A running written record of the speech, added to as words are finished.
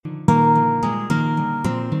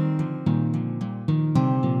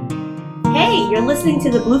You're listening to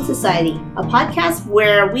The Bluth Society, a podcast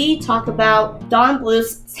where we talk about Don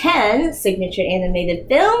Bluth's 10 signature animated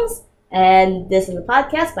films, and this is a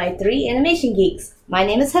podcast by 3 animation geeks. My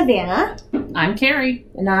name is Havana. I'm Carrie.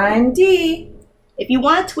 And I'm Dee. If you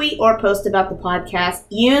want to tweet or post about the podcast,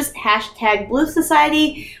 use hashtag Bluth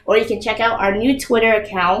Society, or you can check out our new Twitter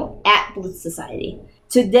account at Bluth Society.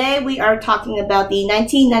 Today we are talking about the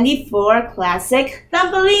 1994 classic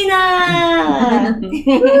Thumbelina.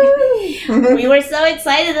 We were so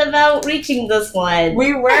excited about reaching this one.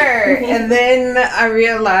 We were, and then I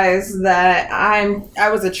realized that I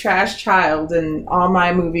was a trash child, and all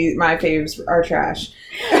my faves are trash.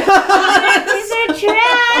 These are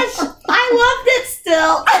trash. I loved it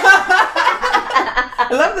still. I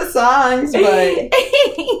love the songs,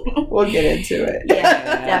 but we'll get into it.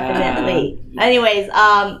 Yeah, definitely. Anyways,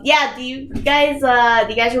 do you guys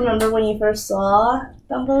remember when you first saw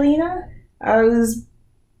Thumbelina?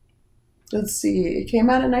 Let's see, it came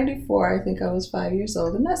out in 94. I think I was 5 years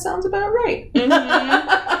old, and that sounds about right.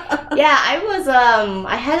 Mm-hmm. Yeah,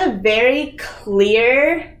 I had a very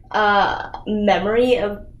clear memory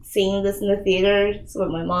of seeing this in the theater with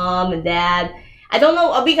my mom and dad. I don't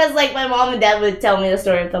know, because like my mom and dad would tell me the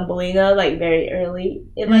story of Thumbelina like very early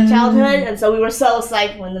in my childhood, and so we were so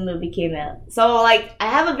psyched when the movie came out. So like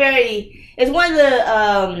it's one of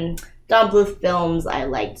the Don Bluth films I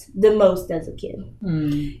liked the most as a kid.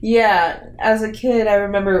 Yeah, as a kid I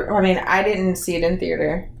remember, I didn't see it in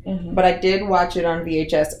theater, but I did watch it on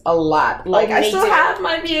VHS a lot. Like, I still have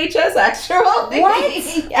my VHS actually.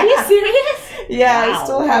 What? Yeah. Are you serious? Yeah, Wow. I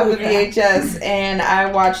still have the VHS, and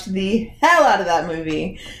I watched the hell out of that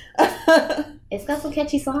movie. It's got some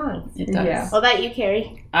catchy songs. It does. Yeah. What about you,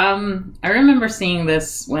 Carrie? I remember seeing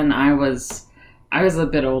this when I was a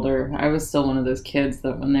bit older. I was still one of those kids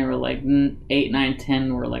that when they were like 8, 9,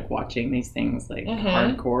 10 were like watching these things like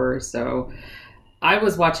hardcore. So I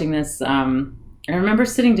was watching this. I remember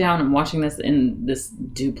sitting down and watching this in this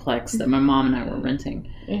duplex that my mom and I were renting.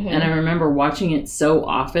 And I remember watching it so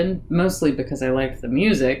often, mostly because I liked the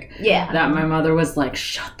music, that my mother was like,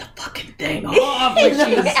 shut the fucking thing off. Like,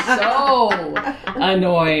 she was so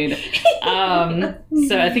annoyed.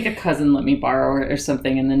 So I think a cousin let me borrow it or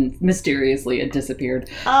something, and then mysteriously it disappeared.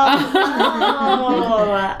 Oh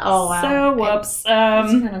wow. So, whoops. It's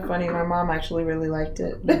kind of funny. My mom actually really liked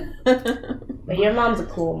it. But your mom's a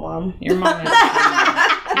cool mom. Your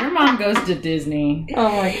mom goes to Disney.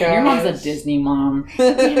 Oh my god. Your mom's a Disney mom.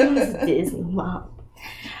 Your mom's a Disney mom.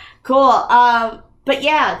 Cool. But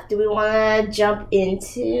yeah, do we want to jump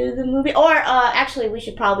into the movie? Or actually, we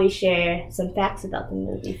should probably share some facts about the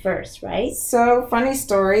movie first, right? So, funny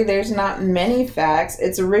story, there's not many facts.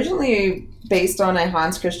 It's originally based on a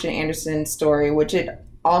Hans Christian Andersen story, which it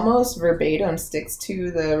almost verbatim sticks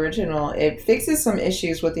to the original. It fixes some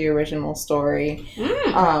issues with the original story,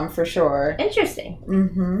 for sure.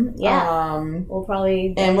 Interesting. Yeah. We'll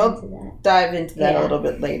probably dive into that a little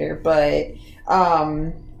bit later, but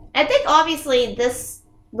I think obviously this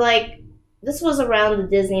was around the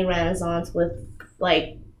Disney Renaissance with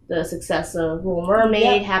like the success of Little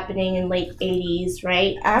Mermaid happening in late 80s,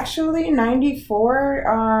 right? Actually, 94,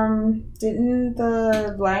 didn't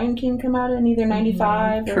the Lion King come out in either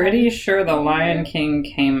 95? Pretty sure the Lion King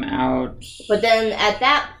came out. But then at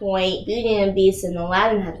that point, Beauty and the Beast and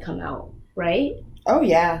Aladdin had come out, right? Oh,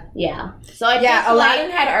 yeah. Yeah. So I think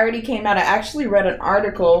Aladdin had already came out. I actually read an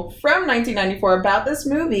article from 1994 about this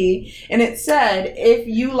movie, and it said, if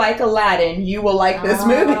you like Aladdin, you will like this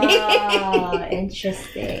movie. Oh,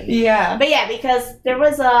 interesting. Yeah. But yeah, because there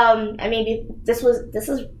was, this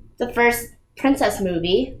is the first princess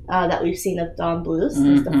movie that we've seen of Don Bluth.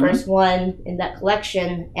 It's the first one in that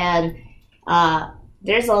collection, and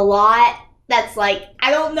there's a lot that's like,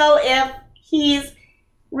 I don't know if he's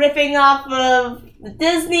riffing off of the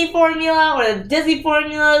Disney formula or the Disney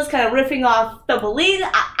formula is kind of riffing off Thumbelina.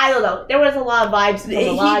 I don't know. There was a lot of vibes from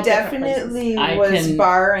a lot of different places. He definitely was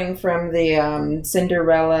borrowing from the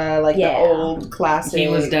Cinderella, the old classic. He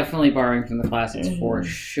was definitely borrowing from the classics for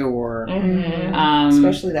sure.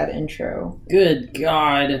 Especially that intro. Good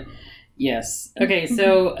God. Yes. Okay,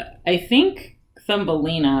 so I think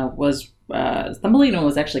Thumbelina was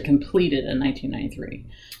actually completed in 1993.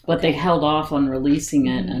 But they held off on releasing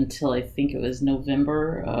it until I think it was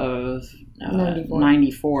November of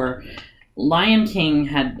 94. Lion King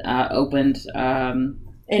had opened in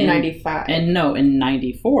 95. In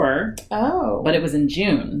 94. Oh. But it was in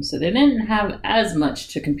June, so they didn't have as much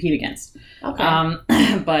to compete against. Okay.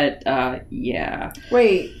 But yeah.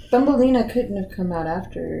 Wait, Thumbelina couldn't have come out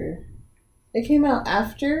after. It came out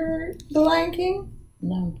after The Lion King?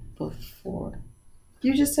 No, before.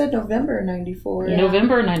 You just said November 94. Yeah.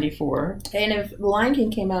 November 94. And if The Lion King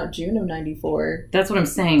came out June of 94. That's what I'm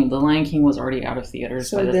saying. The Lion King was already out of theaters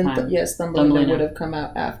by the time. Yes, Thumbelina would have come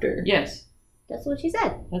out after. Yes. That's what she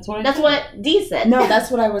said. That's what Dee said. No, that's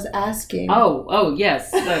what I was asking. Oh, yes.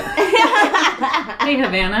 Hey,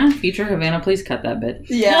 Havana. Future Havana, please cut that bit.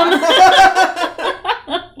 Yeah.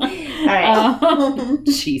 All right.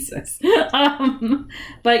 Jesus.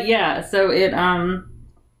 But yeah, so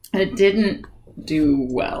it didn't do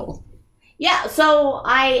well. Yeah, so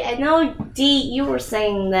I know, Dee, you were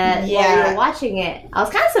saying that while you were watching it. I was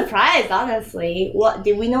kind of surprised, honestly. What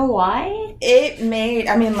did we know why?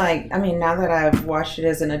 Now that I've watched it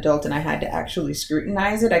as an adult and I had to actually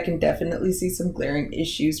scrutinize it, I can definitely see some glaring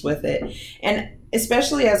issues with it. And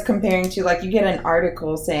especially as comparing to, like, you get an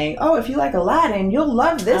article saying, oh, if you like Aladdin, you'll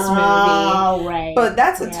love this movie. Oh, right. But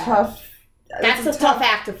that's a tough... That's a tough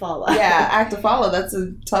act to follow. Yeah, act to follow. That's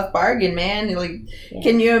a tough bargain, man.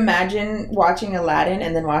 Can you imagine watching Aladdin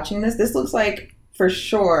and then watching this? This looks like, for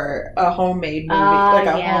sure, a homemade movie.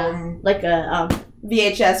 Home... Like a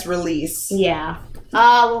VHS release. Yeah.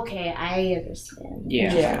 Oh, okay. I understand.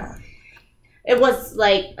 Yeah. It was,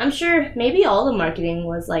 like, I'm sure maybe all the marketing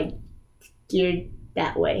was, like, geared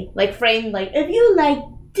that way. Like, framed, like, if you like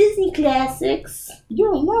Disney classics,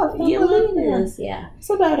 you'll love this. Yeah. It's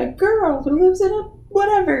about a girl who lives in a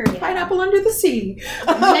pineapple under the sea.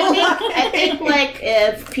 I think like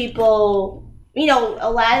if people,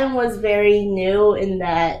 Aladdin was very new in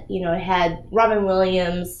that, it had Robin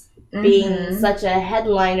Williams being such a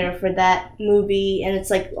headliner for that movie, and it's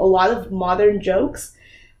like a lot of modern jokes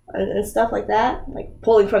and stuff like that, like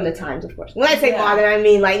pulling from the times, of course. When I say modern, I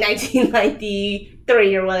mean like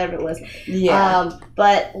 1993 or whatever it was. Yeah.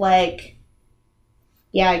 But like,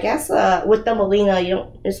 I guess with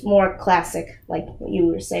Thumbelina, it's more classic, like what you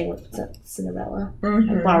were saying with Cinderella,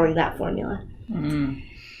 and borrowing that formula. Mm.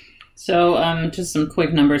 So, just some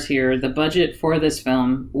quick numbers here. The budget for this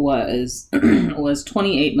film was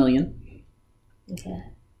 $28 million. Okay.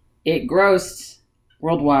 It grossed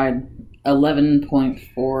worldwide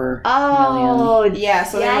 $11.4 million. Yeah,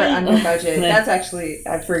 so they were under budget. That's actually,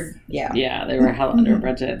 Yeah, they were hell under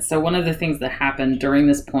budget. So one of the things that happened during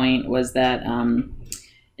this point was that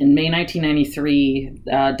in May 1993,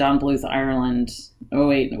 Don Bluth Ireland... Oh,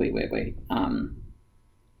 wait.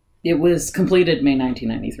 It was completed May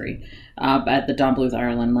 1993 at the Don Bluth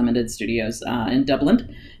Ireland Limited Studios in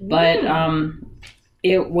Dublin. But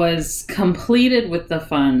it was completed with the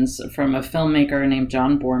funds from a filmmaker named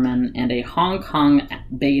John Borman and a Hong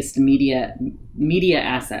Kong-based media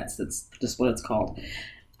assets. That's just what it's called,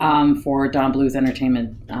 for Don Bluth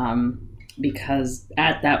Entertainment. Because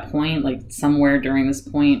at that point, like somewhere during this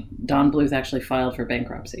point, Don Bluth actually filed for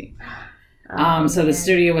bankruptcy. So the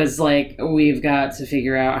studio was like, we've got to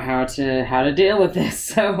figure out how to deal with this.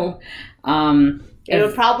 So they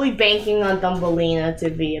were probably banking on Thumbelina to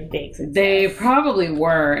be a big success. They probably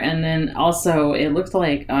were. And then also it looked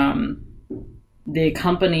like the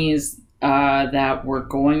companies that were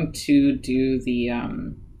going to do the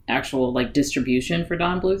actual like distribution for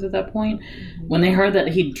Don Bluth at that point, when they heard that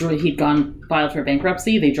he'd filed for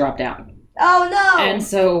bankruptcy, they dropped out. Oh no! And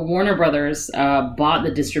so Warner Brothers bought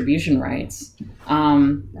the distribution rights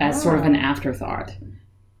as sort of an afterthought.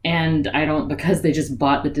 And because they just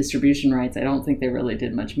bought the distribution rights, I don't think they really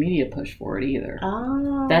did much media push for it either.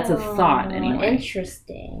 Oh, that's a thought anyway.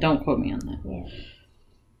 Interesting. Don't quote me on that. Yeah.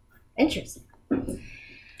 Interesting.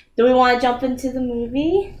 Do we want to jump into the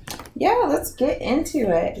movie? Yeah, let's get into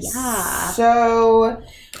it. Yeah. So,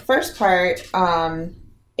 first part,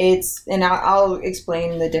 and I'll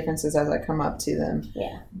explain the differences as I come up to them.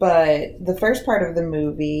 Yeah. But the first part of the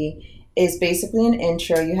movie is basically an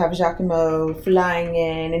intro. You have Giacomo flying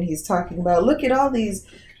in, and he's talking about, look at all these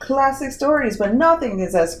classic stories, but nothing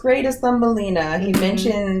is as great as Thumbelina. He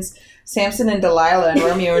mentions Samson and Delilah and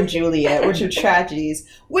Romeo and Juliet, which are tragedies,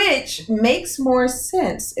 which makes more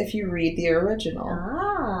sense if you read the original.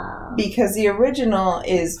 Ah. Because the original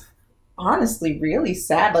is honestly really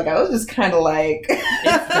sad. Like, I was just kind of like...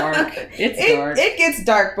 It's dark. It's dark. It gets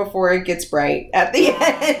dark before it gets bright at the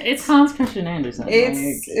end. It's Hans Christian Andersen.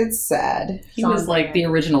 It's sad. He was like the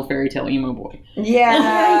original fairy tale emo boy.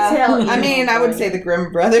 Yeah. I mean, I would say the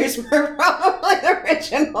Grimm brothers were probably the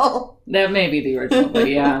original. That may be the original, but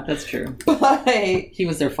yeah, that's true. But he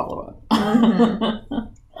was their follow-up.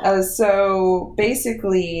 So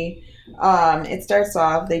basically... it starts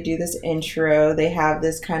off, they do this intro, they have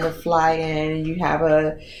this kind of fly-in, you have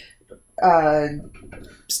a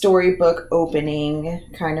storybook opening,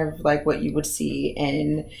 kind of like what you would see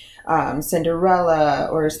in Cinderella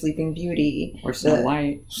or Sleeping Beauty. Or Snow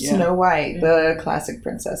White. Snow White, the classic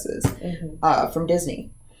princesses from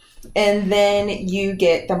Disney. And then you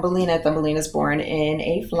get Thumbelina. Thumbelina's born in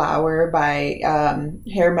a flower by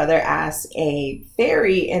her mother asks a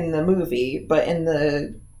fairy in the movie, but in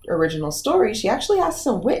the original story, she actually asks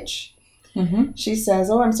a witch. Mm-hmm. She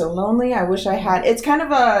says, "Oh, I'm so lonely. I wish I had..." It's kind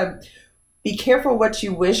of a be careful what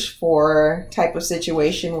you wish for type of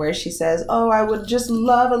situation where she says, "Oh, I would just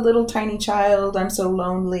love a little tiny child. I'm so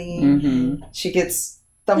lonely." Mm-hmm. She gets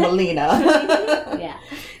Thumbelina. Yeah.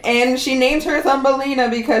 And she named her Thumbelina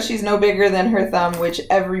because she's no bigger than her thumb, which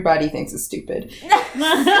everybody thinks is stupid.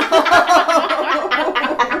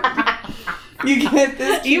 You get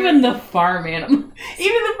this. Even the farm animals.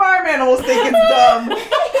 Even the farm animals think it's dumb.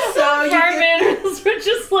 So farm animals were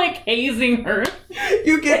just like hazing her.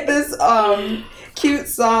 You get this cute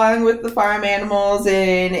song with the farm animals,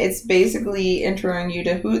 and it's basically introing you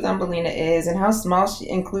to who Thumbelina is and how small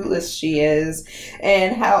and clueless she is,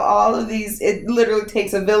 and how all of these, it literally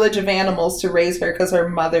takes a village of animals to raise her because her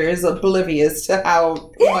mother is oblivious to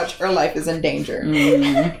how much her life is in danger.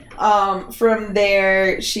 From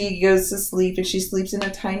there, she goes to sleep, and she sleeps in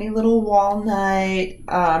a tiny little walnut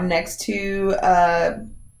next to a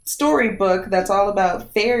storybook that's all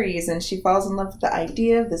about fairies, and she falls in love with the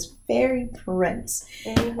idea of this fairy prince.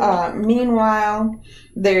 Meanwhile,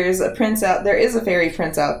 there is a fairy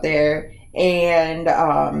prince out there, and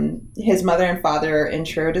his mother and father are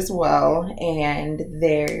introed as well, and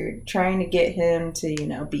they're trying to get him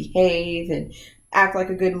to, behave and act like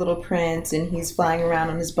a good little prince, and he's flying around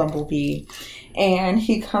on his bumblebee, and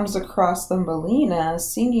he comes across Thumbelina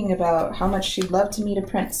singing about how much she'd love to meet a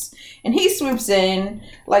prince, and he swoops in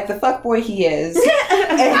like the fuckboy he is.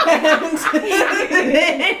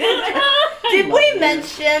 Did we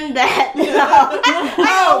mention that?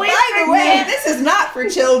 By the way, this is not for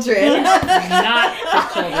children. Not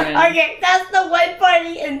for children. Okay, that's the one part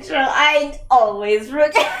of the intro I always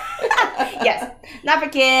forget. Yes, not for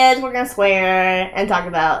kids. We're gonna swear and talk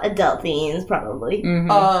about adult themes, probably.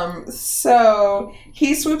 Mm-hmm. So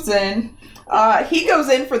he swoops in. He goes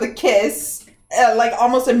in for the kiss, like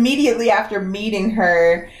almost immediately after meeting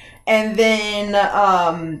her. And then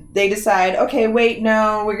they decide, okay, wait,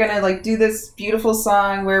 no, we're going to do this beautiful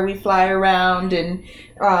song where we fly around, and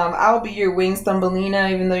I'll be your wings,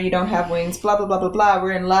 Thumbelina, even though you don't have wings, blah, blah, blah, blah, blah,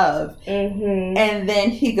 we're in love. Mm-hmm. And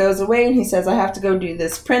then he goes away and he says, I have to go do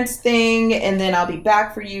this prince thing, and then I'll be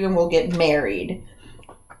back for you and we'll get married.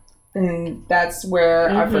 And that's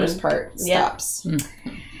where our first part stops.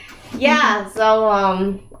 Yeah,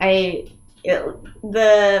 so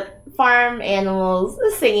the farm animals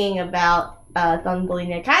singing about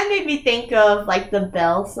Thumbelina kind of made me think of the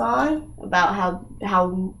Belle song about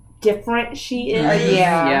how different she is.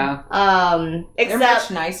 Yeah. Except, they're much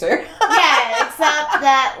nicer. Yeah, except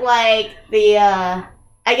that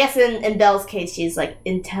I guess in Belle's case she's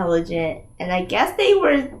intelligent, and I guess they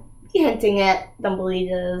were hinting at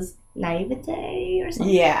Thumbelina's naivete or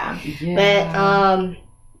something. Yeah. But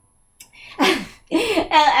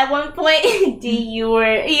at one point, D,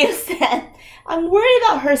 you said, I'm worried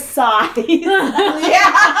about her size. Yeah.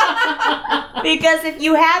 Because if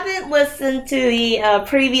you haven't listened to the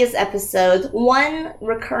previous episodes, one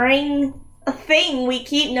recurring thing we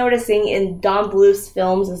keep noticing in Don Bluth's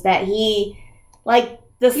films is that he's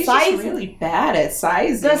just really bad at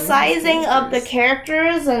sizing. The sizing of the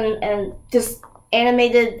characters and just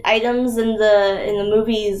animated items in the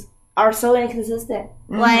movies are so inconsistent.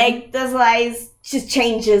 Mm-hmm. The size just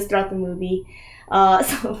changes throughout the movie.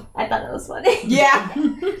 So I thought that was funny. Yeah. He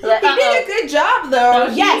did a good job, though.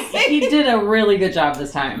 Yes. He did a really good job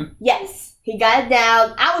this time. Yes. He got it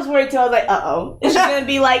down. I was worried, too. I was like, uh-oh. Is she going to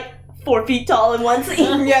be 4 feet tall in one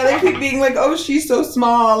scene? Yeah, they keep being oh, she's so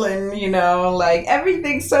small, and,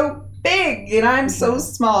 everything's so big, and I'm so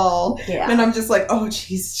small. Yeah. And I'm just oh,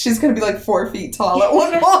 jeez, she's going to be 4 feet tall at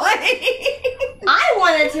one point. I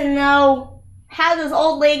wanted to know how this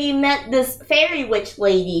old lady met this fairy witch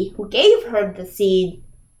lady who gave her the seed,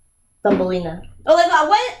 Thumbelina. How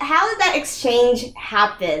did that exchange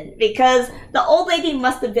happen? Because the old lady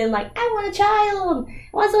must have been I want a child, I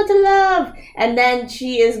want someone to love. And then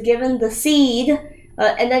she is given the seed,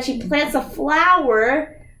 and then she plants a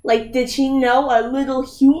flower. Did she know a little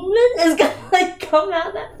human is gonna come out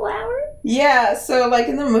of that flower? Yeah, so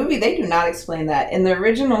in the movie, they do not explain that. In the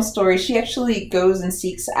original story, she actually goes and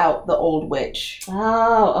seeks out the old witch.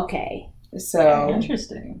 Oh, okay. So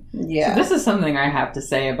interesting. Yeah. So this is something I have to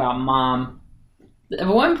say about Mom. at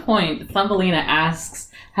one point, Thumbelina asks,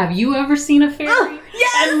 "Have you ever seen a fairy?" Oh,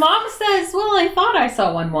 yes! And Mom says, "Well, I thought I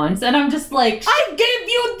saw one once." And I'm just like, "I gave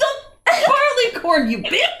you the barley corn, you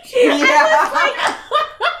bitch!" Yeah.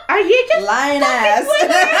 Are you just lying ass?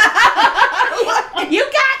 You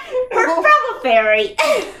got her from a fairy.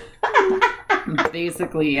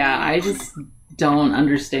 Basically, yeah. I just don't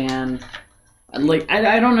understand. Like,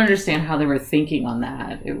 I don't understand how they were thinking on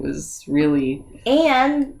that. It was really...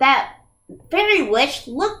 And that fairy witch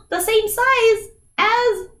looked the same size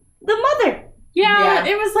as the mother. Yeah,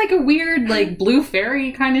 it was like a weird, like, blue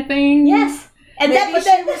fairy kind of thing. Yes. And Maybe then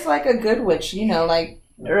she was like a good witch, like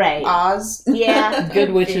right. Oz. Yeah.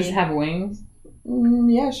 Good witches have wings?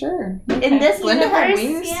 Yeah, sure. Okay. In this Glinda universe, had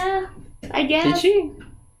wings? yeah, I guess. Did she?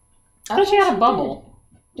 I thought she had a bubble.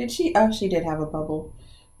 Did she? Oh, she did have a bubble.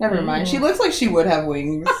 Never mind. She looks like she would have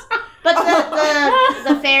wings. But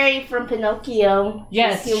the fairy from Pinocchio.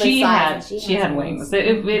 Yes, she had wings.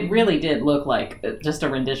 It really did look like just a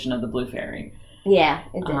rendition of the Blue Fairy. Yeah,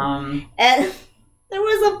 it did. And there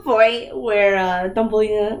was a point where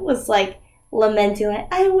Thumbelina was like lamenting, like,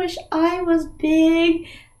 "I wish I was big."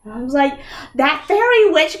 And I was like, that fairy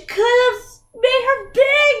witch could have made her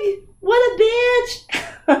big. What a bitch.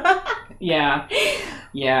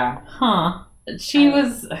 Yeah. Huh. She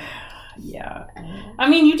was... Yeah. I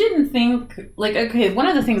mean, you didn't think... Like, okay, one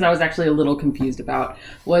of the things I was actually a little confused about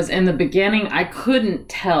was in the beginning, I couldn't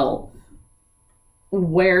tell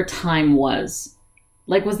where time was.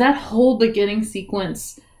 Like, was that whole beginning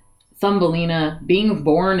sequence Thumbelina being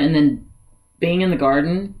born and then being in the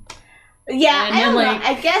garden? Yeah, and I don't then, know.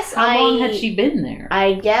 I guess how long had she been there?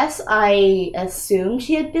 I guess I assumed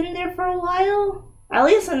she had been there for a while. At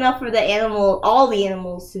least enough for all the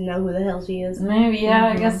animals to know who the hell she is. Maybe, yeah,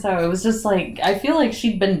 I guess so. It was just like, I feel like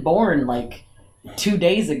she'd been born like 2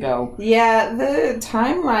 days ago. Yeah, the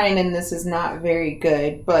timeline in this is not very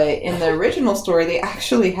good, but in the original story, they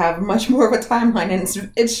actually have much more of a timeline,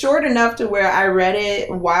 and it's short enough to where I read it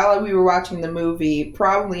while we were watching the movie,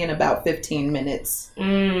 probably in about 15 minutes.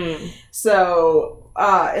 So,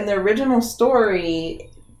 in the original story,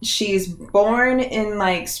 she's born in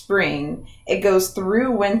like spring, it goes through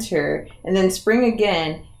winter, and then spring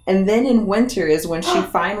again, and then in winter is when she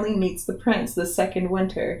finally meets the prince, the second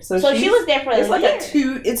winter. So she was there for it's like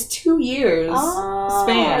year. It's 2 years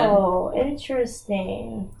span. Oh,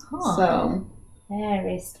 interesting. Huh. So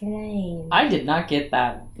very strange. I did not get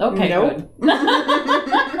that. Okay, nope. Good.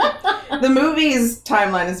 The movie's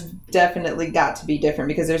timeline has definitely got to be different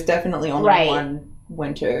because there's definitely only one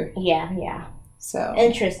winter. Yeah. So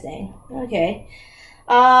interesting. Okay.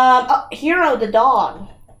 Hero the dog.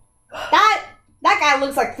 That guy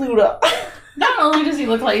looks like Pluto. Not only does he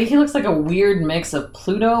looks like a weird mix of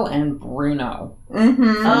Pluto and Bruno.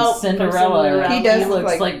 Mm-hmm. Cinderella. He does look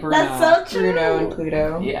look like Bruno. That's so true. Bruno and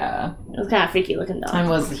Pluto. Yeah. It was kind of freaky looking dog.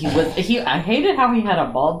 I hated how he had a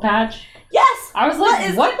bald patch. Yes. I was like, what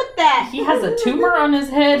is up with that? He has a tumor on his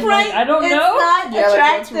head. Right. Like, I don't it's know. Not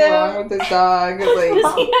attractive. Like, what's wrong with this dog? Like,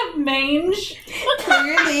 Does he have mange?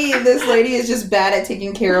 Clearly, this lady is just bad at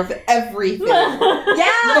taking care of everything.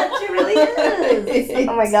 Yeah, she really is.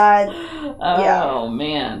 Oh my god. Oh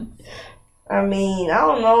man. I mean, I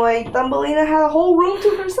don't know. Like Thumbelina had a whole room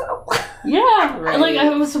to herself. Yeah. Right. Like,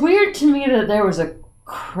 it was weird to me that there was a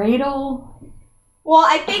cradle. Well,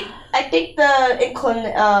 I think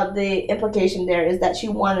the implication there is that she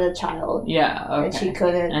wanted a child. Yeah, okay. And she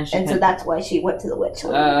couldn't, and so that's why she went to the witch.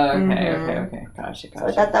 Okay. Gotcha. So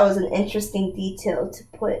I thought that was an interesting detail to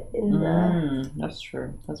put in the... That's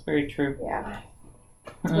true. That's very true. Yeah.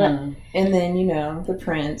 And then, the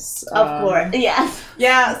prince. Of course, yes.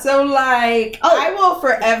 Yeah, so, like, I will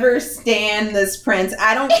forever stand this prince.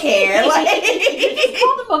 I don't care. Like, you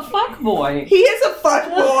called him a fuckboy. He is a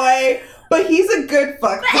fuckboy. But he's a good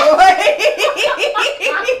fuck boy.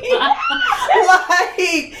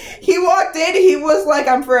 Like, he walked in, he was like,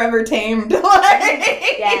 I'm forever tamed. Like,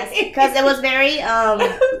 yes, because it was very,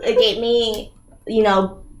 it gave me,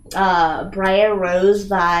 Briar Rose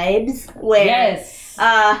vibes. Where,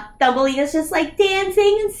 Thumbelina's just like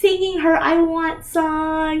dancing and singing her I Want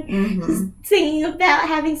song. Just singing about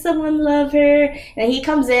having someone love her. And he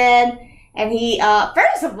comes in. And he,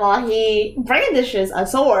 first of all, he brandishes a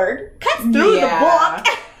sword, cuts through the book.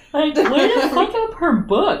 Like, way to fuck up her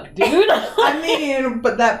book, dude. I mean,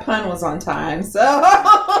 but that pun was on time, so.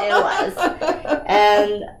 It was.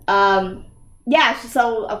 And,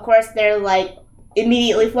 so, of course, they're, like,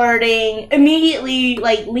 immediately flirting, immediately,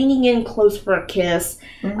 like, leaning in close for a kiss.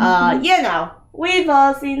 We've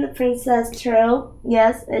all seen the princess trope.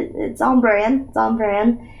 Yes, it's on brand.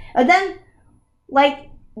 And then, like,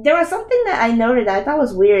 there was something that I noted that I thought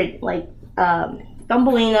was weird. Like,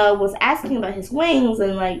 Thumbelina was asking about his wings,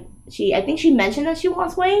 and like I think she mentioned that she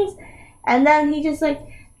wants wings, and then he just like,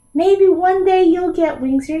 maybe one day you'll get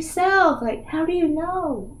wings yourself. Like, how do you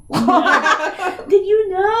know? Did you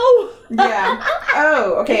know? Yeah.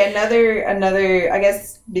 Oh, okay. Another. I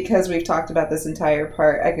guess because we've talked about this entire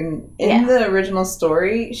part, in the original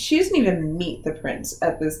story, she doesn't even meet the prince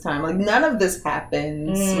at this time. Like, none of this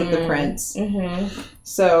happens with the prince. Mm-hmm.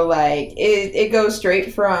 So, like, it goes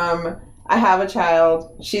straight from I have a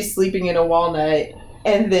child, she's sleeping in a walnut,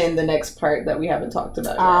 and then the next part that we haven't talked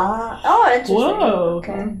about yet. Interesting. Whoa.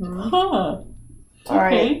 Okay. Mm-hmm. Huh. All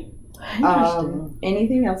right.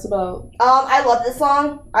 Anything else about? I love this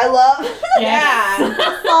song. I love Yes.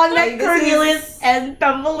 the song that Like, this Cornelious and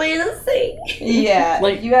Thumbelina sing. Yeah,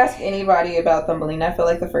 Like- if you ask anybody about Thumbelina, I feel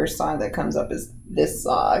like the first song that comes up is this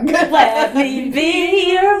song. Let me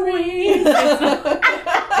be your wings.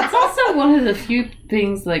 It's also one of the few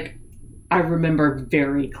things, like, I remember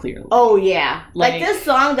very clearly. Oh yeah, like Like- this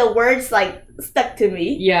song, the words like stuck to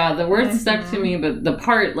me. Yeah, the words stuck to me, but the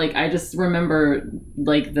part, like, I just remember,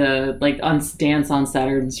 like, the, like, on Dance on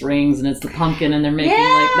Saturn's Rings, and it's the pumpkin, and they're making,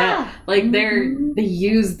 like, that. Like, they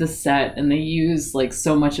use the set, and they use, like,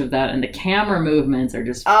 so much of that, and the camera movements are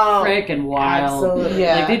just frickin' wild. Absolutely.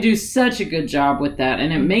 Yeah. Like, they do such a good job with that,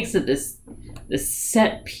 and it makes it this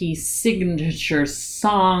set piece signature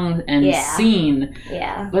song and scene,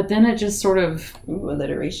 Yeah. but then it just sort of Ooh,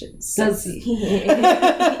 alliteration. does Sexy.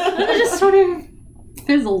 it just sort of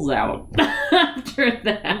fizzles out after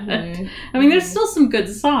that. Mhm. I mean, there's still some good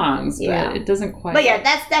songs, but Yeah. it doesn't quite. But yeah,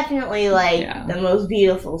 that's definitely like Yeah. the most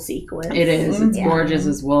beautiful sequence. It is. It's Yeah. gorgeous.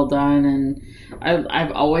 It's well done, and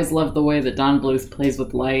I've always loved the way that Don Bluth plays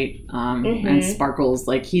with light and sparkles.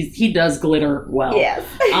 Like he does glitter well. Yes.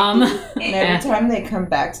 And every time they come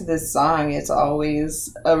back to this song, it's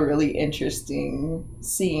always a really interesting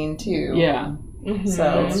scene too. Yeah. Mhm. So,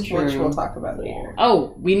 That's which true. we'll talk about later.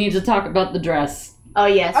 Oh, we need to talk about the dress. Oh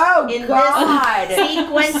yes. Oh In God! this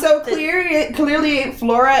sequence, So clearly,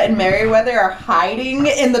 Flora and Merryweather are hiding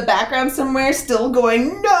in the background somewhere, still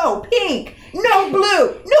going, "No pink, no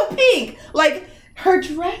blue, no pink." Like her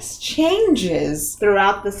dress changes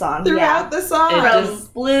throughout the song. throughout the song. It From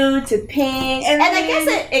just- blue to pink, and I then-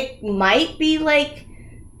 guess it might be like,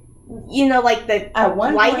 you know, like the At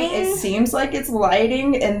one lighting. point, it seems like it's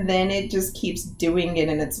lighting, and then it just keeps doing it,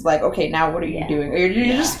 and it's like, okay, now what are you Yeah. doing?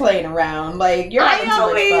 You're just playing around. Like, you're having I so much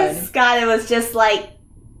always fun. got it was just like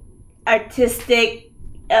artistic,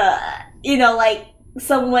 you know, like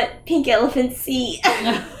somewhat Pink Elephant sea.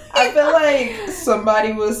 I feel like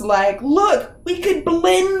somebody was like, look, we could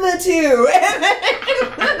blend the two. And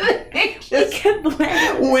then they just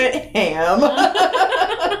went ham.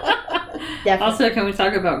 Definitely. Also, can we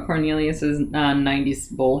talk about Cornelius's 90s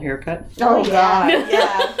bowl haircut? Oh, yeah. God,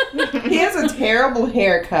 yeah. He has a terrible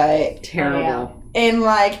haircut. Terrible. And,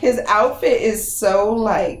 like, his outfit is so,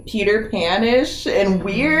 like, Peter Pan-ish and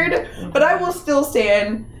weird. But I will still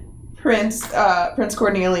stand Prince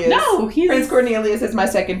Cornelius. No, he's Prince Cornelius is my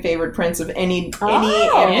second favorite prince of any Oh,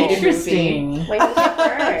 animated movie. interesting. Wait, who's your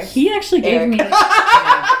first? He actually gave me.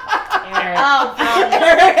 Eric. Oh,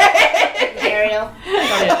 Ariel.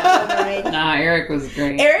 Nah, Eric was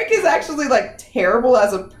great. Eric is actually like terrible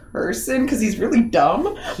as a person because he's really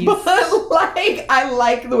dumb. He's- But like, I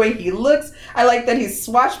like the way he looks. I like that he's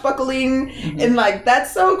swashbuckling, Mhm. and like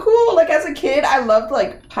that's so cool. Like as a kid, I loved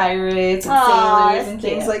like pirates and Aw, sailors that's and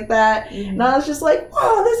things cute. like that. And I was just like,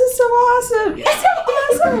 wow, this is so awesome. It's so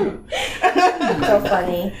awesome. So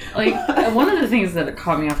funny. Like one of the things that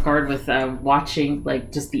caught me off guard with watching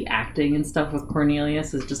like just the acting and stuff with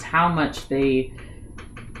Cornelius is just how much they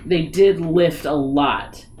did lift a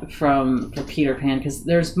lot from Peter Pan, because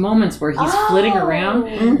there's moments where he's flitting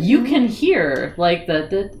around. You can hear like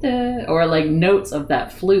the or like notes of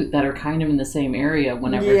that flute that are kind of in the same area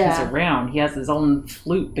whenever he's Yeah. around. He has his own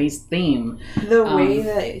flute-based theme. The way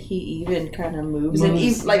that he even kind of moves, and Moves,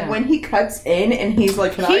 he's like yeah. when he cuts in and he's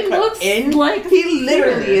like, "Can I He cut looks in?" like He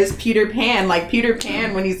literally Peter. is Peter Pan. Like Peter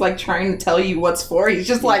Pan when he's like trying to tell you what's for. He's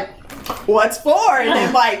just like, "What's for?" And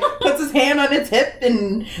then like puts his hand on his hip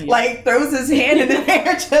and like throws his hand in the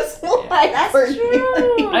air, just like That's for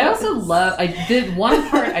true. I also love. I did one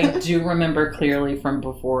part I do remember clearly from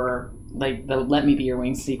before, like the "Let Me Be Your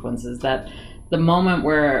Wings" sequences. That the moment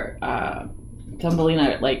where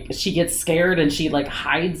Thumbelina, like she gets scared and she like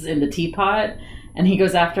hides in the teapot, and he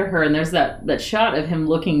goes after her, and there's that shot of him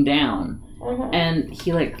looking down, and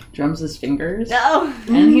he like drums his fingers, No.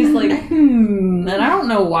 and he's like, and I don't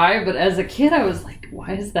know why, but as a kid I was like,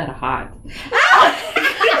 why is that hot?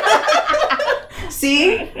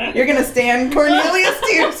 See? You're going to stand Cornelious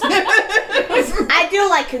too. I do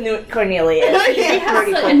like Cornelious.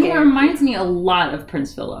 And he reminds me a lot of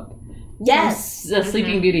Prince Philip. Yes. The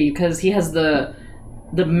Sleeping Beauty, because he has the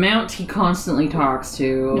mount he constantly talks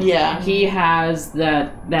to. Yeah. He has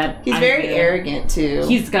that He's very arrogant too.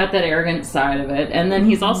 He's got that arrogant side of it. And then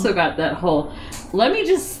he's also got that whole, let me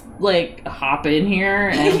just like hop in here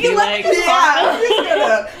and be like, I'm just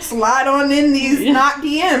gonna slide on in these not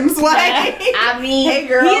DMs. Like, I mean, hey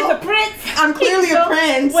girl, he's a prince. I'm clearly a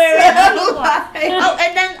prince. Oh,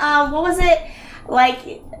 and then what was it?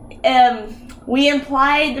 Like, we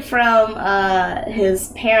implied from his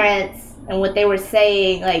parents and what they were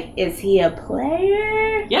saying, like, is he a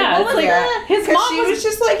player? Yeah, like, what was that? His mom was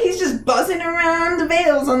just like, he's just buzzing around the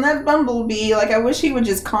veils on that bumblebee. Like, I wish he would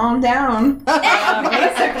just calm down.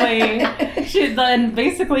 Basically,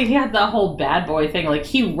 he had the whole bad boy thing. Like,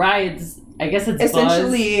 he rides, I guess it's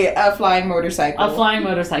essentially a flying motorcycle. A flying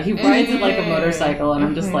motorcycle. He rides it like a motorcycle, and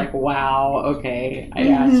I'm just like, wow, okay, I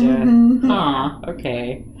gotcha. Huh,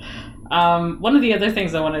 okay. One of the other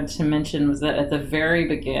things I wanted to mention was that at the very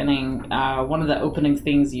beginning, one of the opening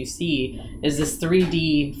things you see is this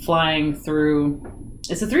 3D flying through.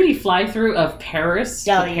 It's a 3D fly-through of Paris,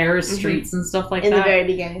 the Paris streets and stuff like that. In the very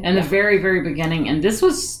beginning. In the very, very beginning. And this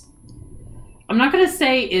was... I'm not going to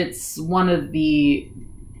say it's one of the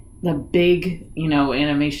big,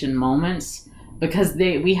 animation moments, because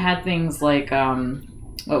we had things like,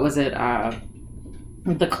 what was it?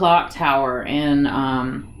 The clock tower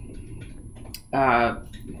and...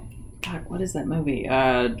 God, what is that movie?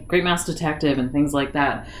 Great Mouse Detective and things like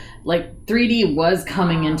that. Like, 3D was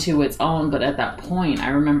coming into its own, but at that point,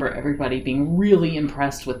 I remember everybody being really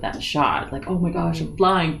impressed with that shot. Like, oh my gosh, I'm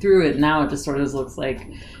flying through it. Now it just sort of looks like,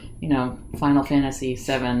 Final Fantasy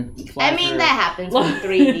VII. I mean, that happens with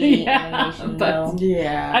 3D animation, though.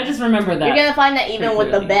 Yeah. I just remember that. You're going to find that even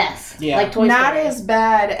with the best. Yeah. Like Toy Story. Not as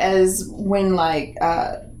bad as when, like,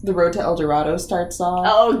 The Road to El Dorado starts off.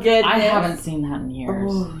 Oh, goodness. I haven't seen that in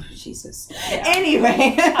years. Oh, Jesus. Yeah.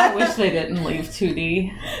 Anyway. I wish they didn't leave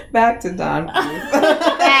 2D. Back to Don Bluth.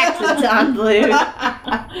 Back to Don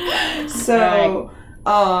Bluth. So,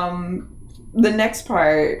 the next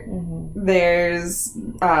part, there's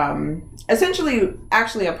essentially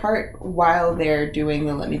actually a part while they're doing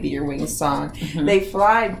the Let Me Be Your Wings song. They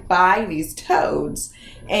fly by these toads,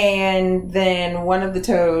 and then one of the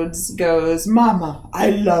toads goes, "Mama, I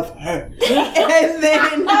love her." And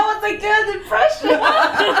then that was a good impression.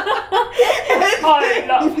 I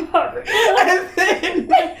love her. And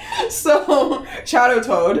then, so Shadow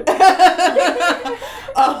Toad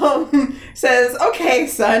says, "Okay,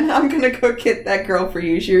 son, I'm gonna go get that girl for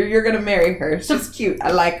you. You're gonna marry her. She's cute.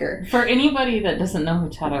 I like her." For anybody that doesn't know who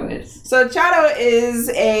Chato is, so Chato is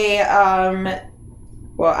a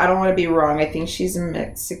well, I don't want to be wrong. I think she's a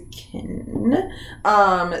Mexican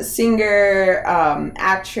singer,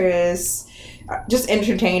 actress, just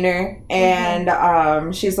entertainer,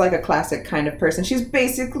 and she's like a classic kind of person. She's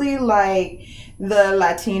basically like the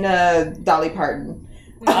Latina Dolly Parton.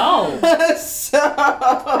 Oh, so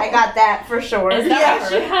I got that for sure. Is that why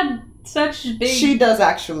she had such big? She does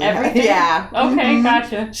actually. Everything? Yeah. Okay,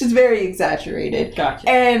 gotcha. She's very exaggerated. Gotcha.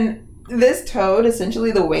 And this toad,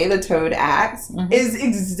 essentially the way the toad acts, is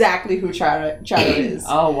exactly who Chato is.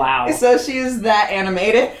 Oh, wow. So she's that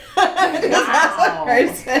animated. Wow.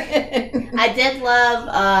 As a person. I did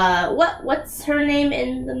love, what's her name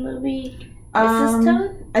in the movie? Mrs.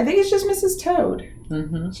 Toad? I think it's just Mrs. Toad.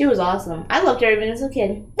 She was awesome. I loved her even as a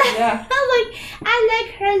kid. Yeah. I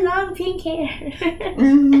like her long pink hair.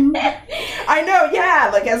 I know, yeah.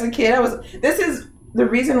 Like as a kid, this is the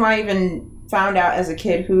reason why I even found out as a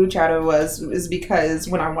kid who Chato was because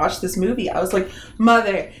when I watched this movie, I was like,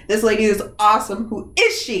 "Mother, this lady is awesome. Who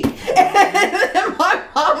is she?" And my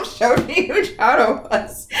mom showed me who Chato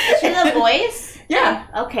was. She's a voice? Yeah.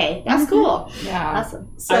 Okay, that's cool. Yeah. Awesome.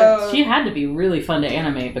 So she had to be really fun to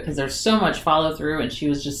animate because there's so much follow through, and she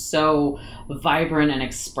was just so vibrant and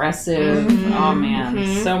expressive. Oh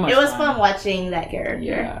man, so much. It was fun watching that character.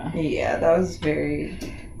 Yeah, that was very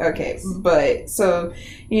okay. But so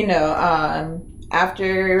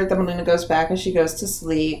after Thumbelina goes back and she goes to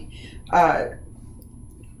sleep,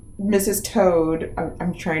 Mrs. Toad,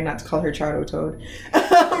 I'm trying not to call her Chato Toad,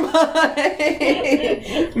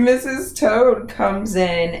 Mrs. Toad comes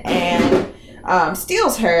in and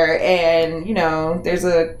steals her, and there's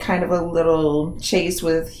a kind of a little chase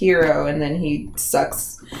with Hero, and then he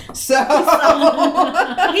sucks. So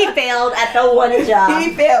he failed at the one job.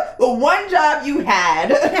 He failed the one job you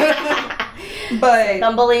had. But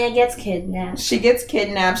Thumbelina gets kidnapped. she gets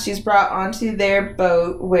kidnapped. She's brought onto their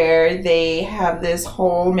boat where they have this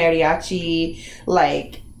whole mariachi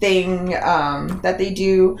like thing that they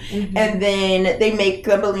do, and then they make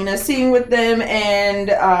Thumbelina sing with them, and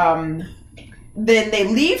then they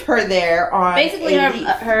leave her there on. Basically,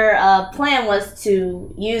 her plan was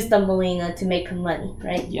to use Thumbelina to make her money,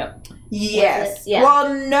 right? Yep. Yes. Yeah.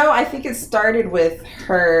 Well, no, I think it started with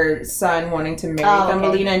her son wanting to marry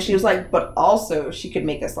Thumbelina, and she was like, but also she could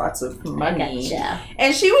make us lots of money. Gotcha.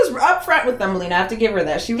 And she was upfront with Thumbelina. I have to give her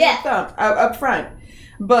that. She was up front.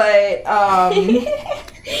 But,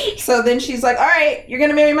 so then she's like, all right, you're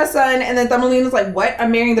going to marry my son. And then Thumbelina's like, what?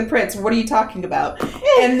 I'm marrying the prince. What are you talking about?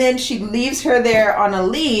 And then she leaves her there on a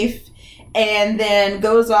leaf and then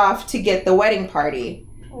goes off to get the wedding party.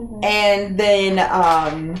 And then,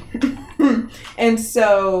 and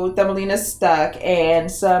so Thumbelina's stuck, and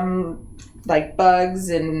some like bugs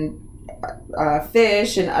and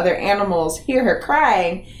fish and other animals hear her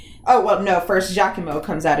crying. Oh, well, no, first Giacomo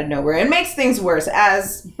comes out of nowhere and makes things worse,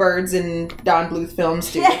 as birds in Don Bluth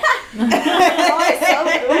films do.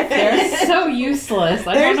 They're so useless.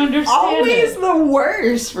 I don't understand always the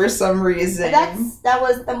worst for some reason. That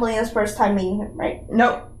was Thumbelina's first time meeting him, right?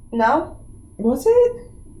 No. No? Was it?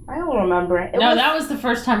 I don't remember. That was the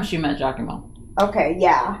first time she met Giacomo. Okay,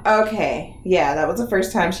 yeah. Okay, yeah, that was the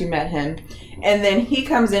first time she met him. And then he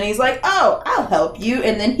comes in, he's like, oh, I'll help you.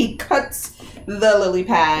 And then he cuts the lily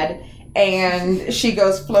pad, and she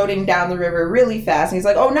goes floating down the river really fast. And he's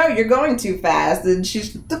like, oh, no, you're going too fast. And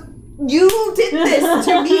she's, you did this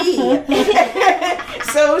to me.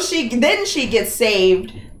 So she gets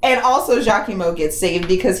saved. And also Giacomo gets saved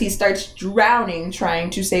because he starts drowning trying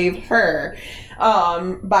to save her.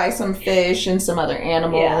 By some fish and some other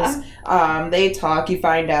animals. Yeah. They talk. You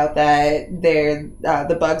find out that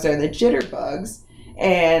the bugs are the jitterbugs,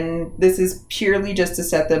 and this is purely just to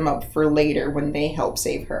set them up for later when they help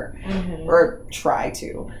save her, or try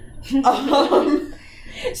to.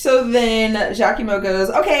 So then Giacomo goes,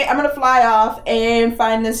 okay, I'm going to fly off and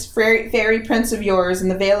find this fairy prince of yours in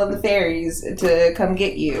the Vale of the Fairies to come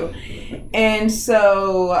get you. And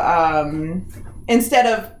so instead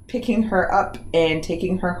of picking her up and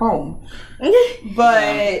taking her home.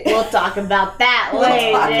 But we'll talk about that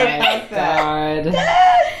later. God.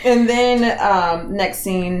 And then next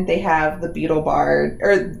scene they have the Beetle Bard,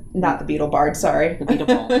 or not the Beetle Bard, sorry. The Beetle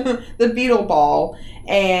Ball. The Beetle Ball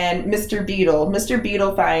and Mr. Beetle. Mr.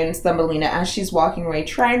 Beetle finds Thumbelina as she's walking away,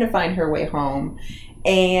 trying to find her way home.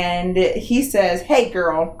 And he says, hey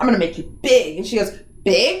girl, I'm gonna make you big. And she goes,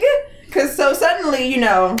 big? Because so suddenly,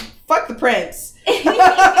 fuck the prince.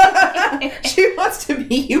 She wants to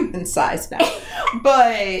be human sized now.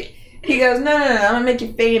 But he goes, no, I'm gonna make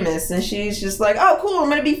you famous. And she's just like, oh cool, I'm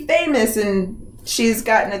gonna be famous. And she's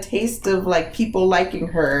gotten a taste of like people liking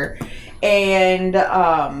her. And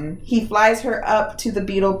he flies her up to the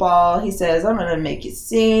Beetle Ball. He says, I'm gonna make you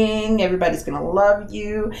sing, everybody's gonna love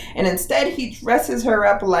you. And instead he dresses her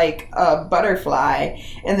up like a butterfly,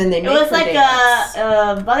 and then they make her dance. It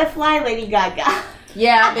was like a butterfly Lady Gaga.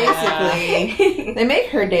 Yeah, basically. They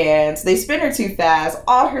make her dance. They spin her too fast.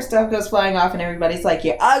 All her stuff goes flying off, and everybody's like,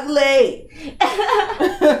 you're ugly.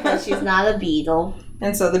 Because she's not a beetle.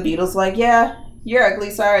 And so the Beetle's like, yeah, you're ugly.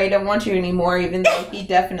 Sorry, I don't want you anymore, even though he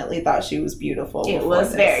definitely thought she was beautiful. It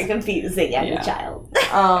was very confusing as a child.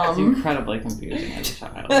 It's incredibly confusing as a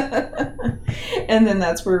child. And then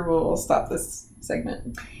that's where we'll stop this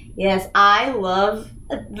segment. Yes, I love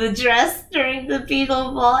the dress during the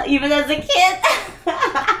Beetle Ball, even as a kid.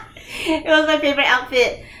 It was my favorite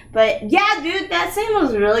outfit. But yeah, dude, that scene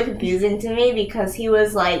was really confusing to me because he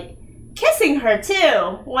was like kissing her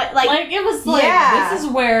too. What, like it was like, this is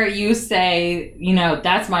where you say,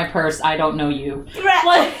 that's my purse, I don't know you. Right.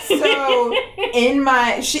 Like, so in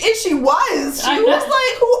my she was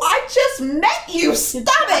like, who I just met you,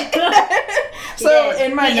 stop it. So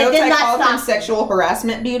in my notes I called him sexual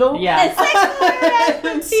harassment Beetle. Yeah. Sexual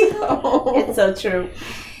harassment Beetle. It's so true.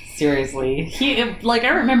 Seriously. I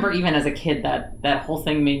remember even as a kid that whole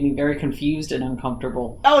thing made me very confused and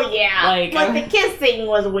uncomfortable. Oh, yeah. Like the kissing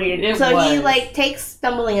was weird. He takes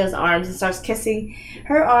Thumbelina's arms and starts kissing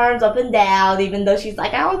her arms up and down, even though she's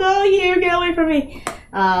like, I don't know you, get away from me.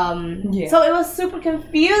 So it was super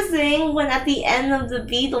confusing when at the end of the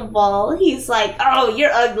Beetle Ball, he's like, oh,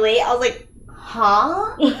 you're ugly. I was like,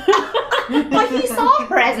 huh? But he saw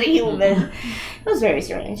her as a human. It was very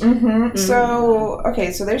strange. So,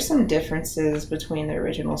 okay, so there's some differences between the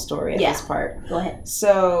original story and this part. Go ahead.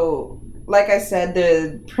 So, like I said,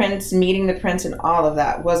 the prince, meeting the prince and all of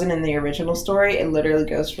that wasn't in the original story. It literally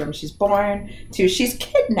goes from she's born to she's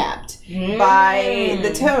kidnapped by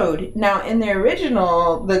the toad. Now, in the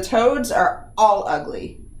original, the toads are all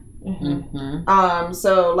ugly.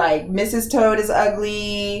 So, like, Mrs. Toad is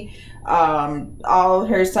ugly. All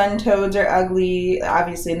her son toads are ugly.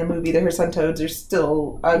 Obviously, in the movie, her son toads are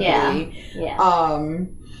still ugly.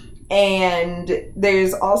 And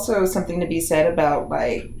there's also something to be said about,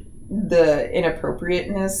 like, the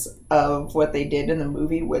inappropriateness of what they did in the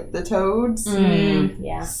movie with the toads.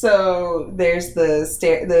 So there's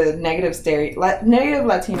the negative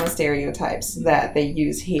Latino stereotypes that they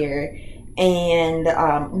use here. And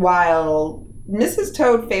while Mrs.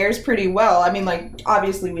 Toad fares pretty well. I mean, like,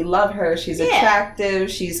 obviously we love her. She's attractive.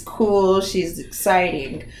 She's cool. She's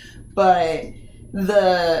exciting. But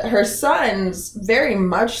her sons very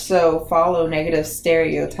much so follow negative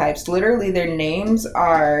stereotypes. Literally, their names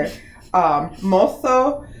are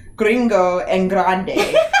Mozo, Gringo, and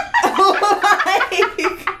Grande.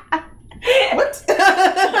 What?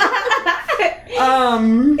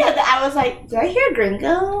 I was like, did I hear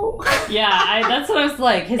Gringo? That's what I was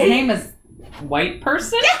like. His name is White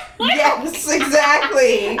Person? Yes,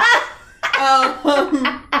 exactly.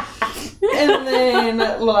 And then,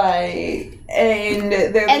 like, and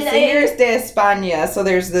they're the singers de España, so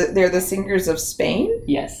they're the singers of Spain.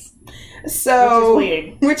 Yes. So, which is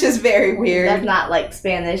weird. Which is very weird. That's not like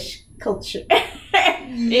Spanish culture.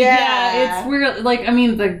 It's weird. Like, I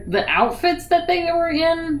mean, the outfits that they were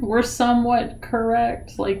in were somewhat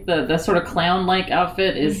correct. Like, the sort of clown-like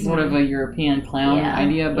outfit is sort of a European clown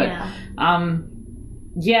idea, but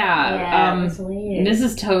it's weird.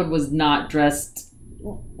 Mrs. Toad was not dressed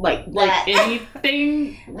like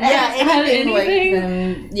anything. Anything.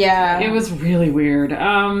 Like it was really weird.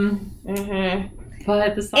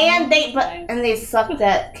 But the song and they sucked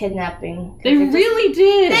at kidnapping. They really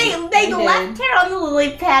did. They left her on the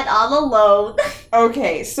lily pad all alone.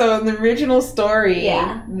 Okay, so in the original story,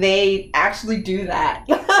 they actually do that.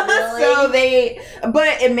 Really?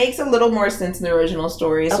 But it makes a little more sense in the original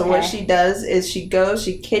story. So what she does is she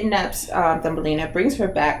kidnaps Thumbelina, brings her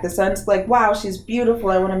back. The son's like, wow, she's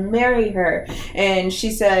beautiful. I want to marry her. And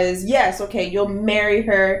she says, yes, okay, you'll marry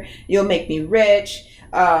her. You'll make me rich.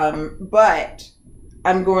 But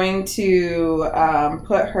I'm going to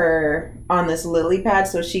put her on this lily pad.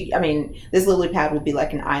 So this lily pad will be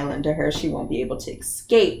like an island to her. She won't be able to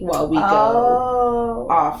escape while we go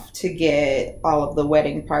off to get all of the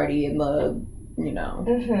wedding party and the,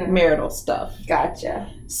 marital stuff.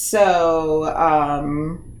 Gotcha. So,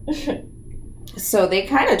 so they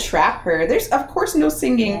kind of trap her. There's, of course, no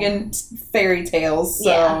singing in fairy tales.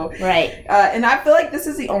 So, right. And I feel like this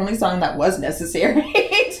is the only song that was necessary,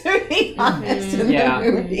 to be honest, in the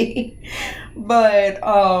movie. But,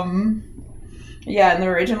 in the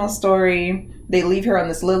original story, they leave her on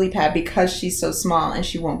this lily pad because she's so small and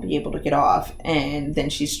she won't be able to get off. And then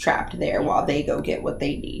she's trapped there while they go get what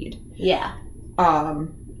they need. Yeah.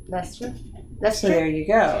 That's true. So there you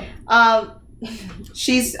go.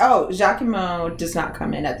 Giacomo does not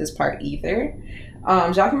come in at this part either.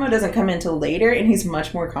 Giacomo doesn't come in till later, and he's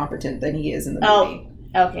much more competent than he is in the movie.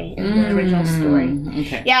 Okay, in the original story.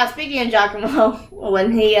 Okay. Yeah, speaking of Giacomo,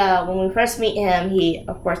 when we first meet him, he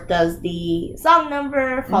of course does the song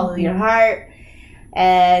number, Follow Your Heart,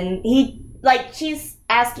 and she's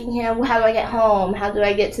asking him, how do I get home? How do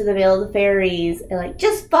I get to the Vale of the Fairies? And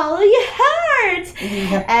just follow your heart.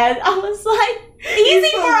 Yeah. And I was like,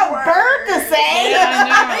 easy for a bird to say. Yeah,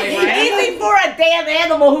 I know, right? Easy for a damn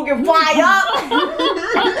animal who can fly up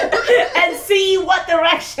and see what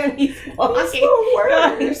direction he's walking.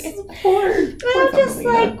 It's the worst. I'm just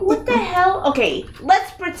like, what the hell? Okay,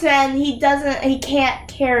 let's pretend he can't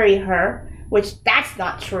carry her, which that's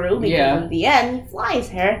not true because in the end he flies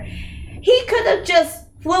her. He could have just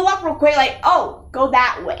flew up real quick, go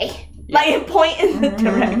that way, and point in the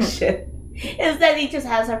direction. Instead, he just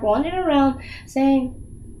has her wandering around saying,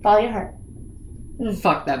 follow your heart.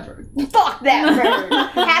 Fuck that bird. Fuck that bird.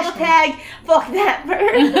 Hashtag fuck that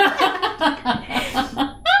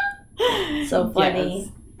bird. So funny.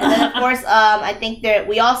 Yes. And then, of course, I think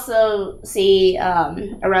we also see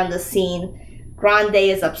around the scene, Grande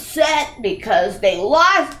is upset because they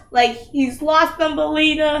lost, he's lost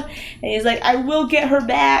Thumbelina, and he's like, I will get her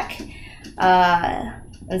back.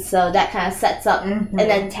 And so that kind of sets up an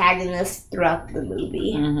antagonist throughout the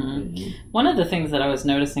movie. One of the things that I was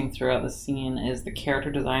noticing throughout the scene is the character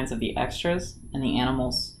designs of the extras and the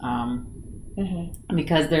animals.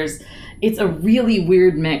 because it's a really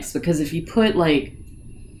weird mix, because if you put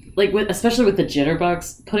especially with the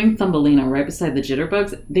jitterbugs, putting Thumbelina right beside the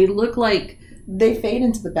jitterbugs, they look like they fade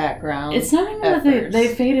into the background. It's not even that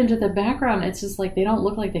they fade into the background. It's just like they don't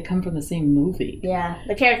look like they come from the same movie. Yeah,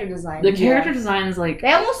 the character design. The character design is like...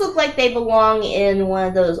 They almost look like they belong in one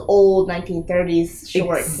of those old 1930s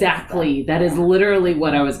shorts. Exactly. That is literally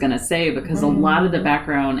what I was going to say, because a lot of the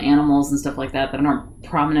background animals and stuff like that aren't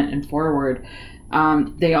prominent and forward,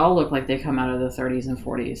 they all look like they come out of the 30s and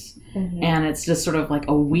 40s. And it's just sort of like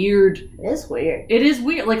a weird... It is weird. It is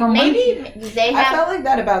weird. Like maybe they have... I felt like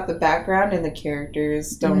that about the background, and the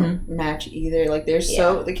characters don't match either. Like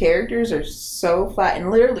the characters are so flat, and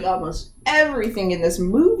literally almost everything in this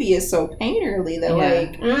movie is so painterly that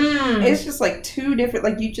it's just like two different,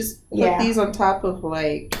 like you just put these on top of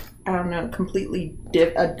like, I don't know, a completely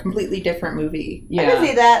different movie. Yeah. I can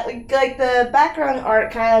see that. Like the background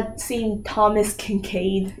art kind of seemed Thomas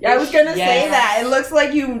Kincaid. Yeah, I was gonna say that. It looks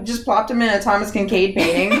like you just plopped him in a Thomas Kincaid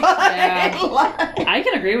painting. I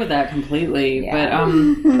can agree with that completely. Yeah.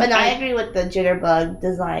 But no, I agree with the jitterbug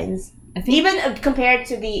designs. I think even compared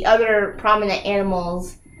to the other prominent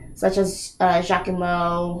animals, such as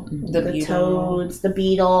Jacquemus, the toads, the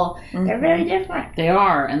beetle. They're very different. They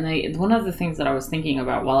are. And one of the things that I was thinking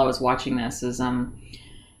about while I was watching this is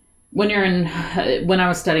when I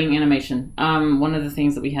was studying animation, one of the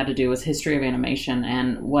things that we had to do was history of animation.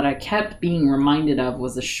 And what I kept being reminded of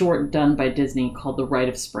was a short done by Disney called The Rite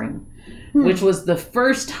of Spring, which was the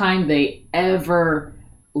first time they ever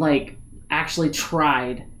actually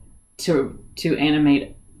tried to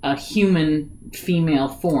animate a human female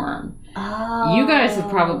form. Oh. You guys have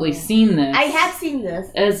probably seen this. I have seen this.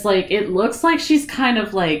 It's like, it looks like she's kind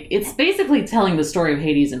of like, it's basically telling the story of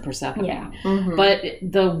Hades and Persephone. Yeah. But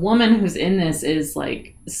the woman who's in this is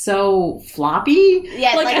like so floppy.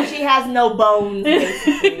 Yeah, like she has no bones.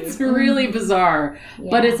 It's really bizarre. Yeah.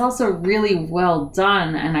 But it's also really well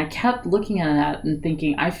done. And I kept looking at that and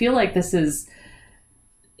thinking, I feel like this is...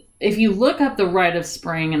 If you look up The Rite of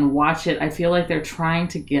Spring and watch it, I feel like they're trying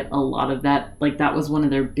to get a lot of that. Like, that was one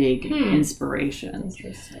of their big inspirations.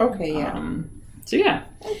 Interesting. Okay, yeah. So, yeah.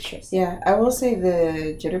 Interesting. Yeah, I will say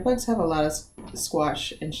the jitterbugs have a lot of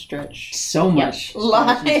squash and stretch. So much.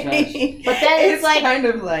 But then it's like... kind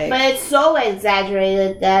of like... But it's so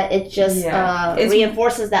exaggerated that it just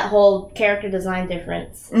reinforces that whole character design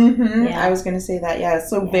difference. Yeah. I was going to say that. Yeah,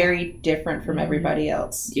 it's so very different from everybody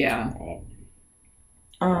else. Yeah. Right.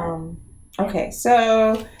 Okay,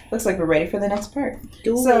 so looks like we're ready for the next part.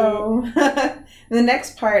 The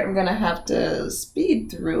next part I'm gonna have to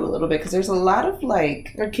speed through a little bit because there's a lot of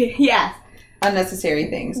unnecessary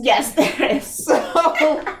things. Yes, there is.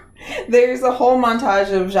 So there's a whole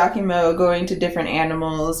montage of Jacquemus going to different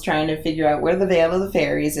animals, trying to figure out where the Veil of the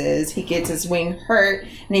Fairies is. He gets his wing hurt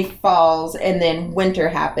and he falls, and then winter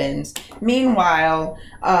happens. Meanwhile,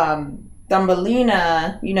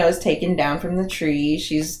 Thumbelina, is taken down from the tree.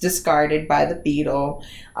 She's discarded by the beetle.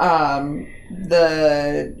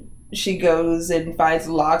 She goes and finds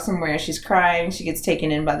a log somewhere. She's crying. She gets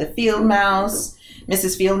taken in by the field mouse,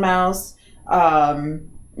 Mrs. Field Mouse.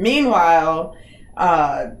 Meanwhile,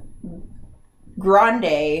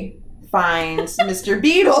 Grande finds Mr.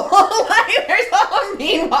 Beetle. There's all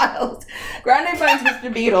meanwhile. Grande finds Mr.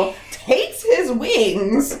 Beetle, takes his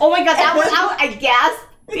wings. Oh my god, that was out, I guess.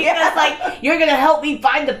 Because, you're going to help me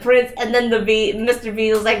find the prince, and then Mr.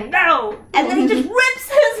 Beetle's like, no! And then he just rips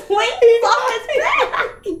his wings off his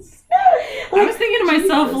back! I was thinking to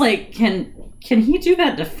myself, can he do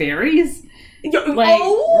that to fairies?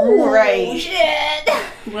 Right. Shit!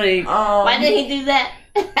 Why did he do that?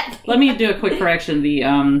 Let me do a quick correction.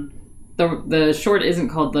 The short isn't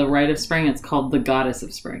called The Rite of Spring, it's called The Goddess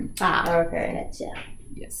of Spring. Okay. Gotcha.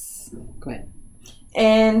 Yes. Go ahead.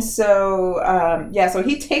 And so, so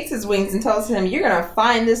he takes his wings and tells him, you're going to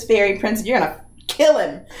find this fairy prince and you're going to kill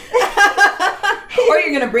him. Or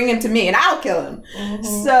you're going to bring him to me and I'll kill him.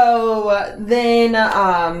 So then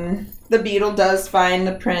the beetle does find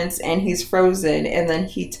the prince and he's frozen. And then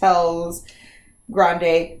he tells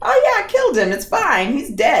Grande, oh yeah, I killed him. It's fine. He's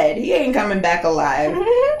dead. He ain't coming back alive.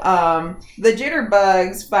 The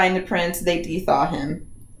jitterbugs find the prince. They de-thaw him.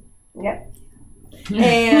 Yep.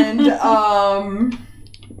 And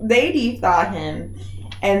they de-thaw him,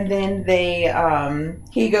 and then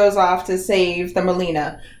he goes off to save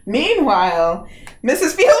Thumbelina. Meanwhile,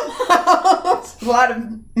 Mrs. Fieldmouse, a lot of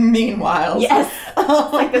meanwhiles. Yes,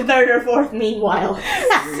 like the third or fourth meanwhile.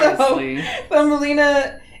 So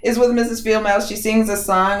Thumbelina is with Mrs. Fieldmouse. She sings a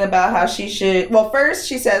song about how she should. Well, first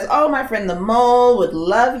she says, "Oh, my friend the mole would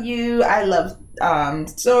love you. I love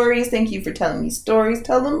stories. Thank you for telling me stories.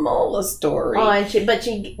 Tell the mole a story. Oh, and she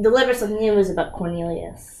delivers some news about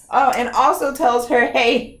Cornelius. Oh, and also tells her,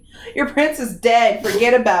 hey, your prince is dead.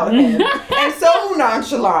 Forget about him. And so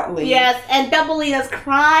nonchalantly. Yes, and Thumbelina's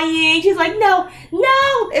crying. She's like, no.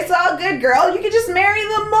 It's all good, girl. You can just marry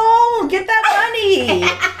the mole. Get that money.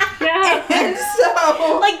 Yeah. And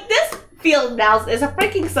so... Like, this field mouse is a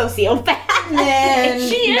freaking sociopath. Man,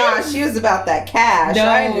 she was about that cash. No,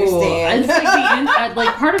 I understand. It's like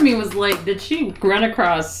like part of me was like, did she run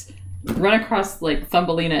across like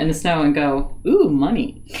Thumbelina in the snow and go, ooh,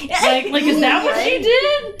 money? Like is that what she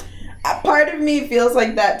did? Part of me feels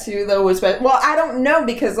like that too, though. Well, I don't know,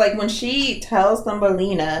 because like when she tells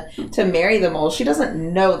Thumbelina to marry the mole, she doesn't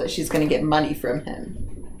know that she's going to get money from him.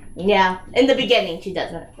 Yeah, in the beginning she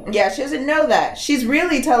doesn't. Yeah, she doesn't know that. She's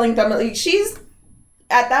really telling Thumbelina. She's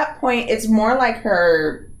at that point. It's more like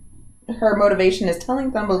her motivation is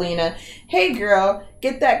telling Thumbelina, "Hey, girl,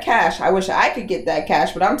 get that cash. I wish I could get that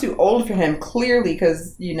cash, but I'm too old for him. Clearly,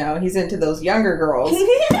 because he's into those younger girls.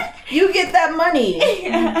 You get that money."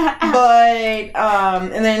 But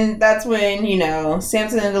and then that's when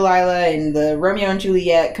Samson and Delilah and the Romeo and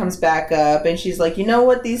Juliet comes back up, and she's like, "You know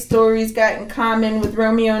what these stories got in common with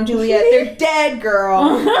Romeo and Juliet? They're dead,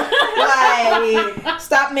 girl. Like,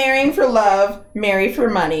 stop marrying for love, marry for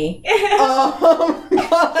money."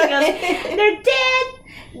 They're dead,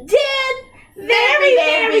 very,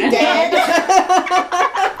 very dead.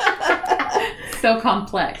 So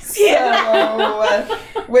complex. So,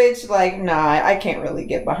 which, I can't really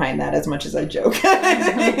get behind that as much as I joke.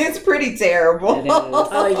 It's pretty terrible. It is.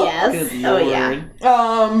 Oh, yes. Good Oh, Lord. yeah.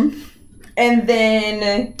 And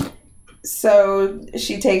then, so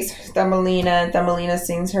she takes Thumbelina, and Thumbelina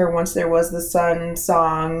sings her Once There Was the Sun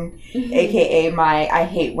song, aka my I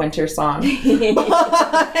Hate Winter song.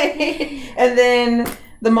 And then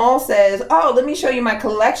the mole says, "Oh, let me show you my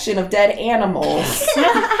collection of dead animals."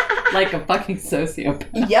 Like a fucking sociopath.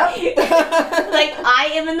 Yep. Like, I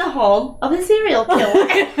am in the home of a serial killer.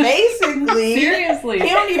 Basically. Seriously. He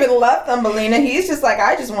don't even love Thumbelina. He's just like,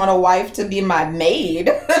 I just want a wife to be my maid.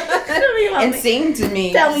 And sing to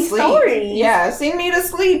me. Tell me sleep. stories. Yeah, sing me to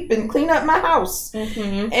sleep and clean up my house.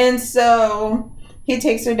 Mm-hmm. And so he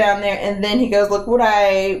takes her down there, and then he goes, "Look what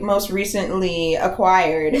I most recently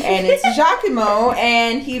acquired." And it's Giacomo,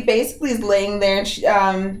 and he basically is laying there,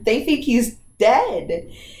 and they think he's dead.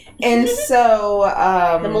 And so...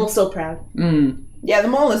 the mole's so proud. Yeah, the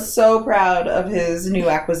mole is so proud of his new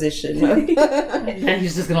acquisition. And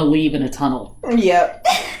he's just gonna leave in a tunnel. Yep.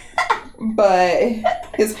 But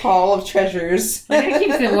his haul of treasures. I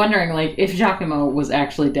keep wondering, if Giacomo was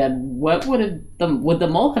actually dead, what would the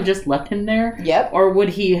mole have just left him there? Yep. Or would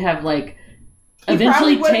he have He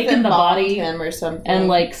eventually probably taken the body him or something,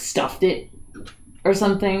 and stuffed it or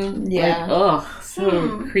something? Yeah.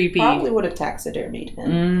 So creepy. Probably would have taxidermied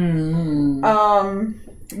him.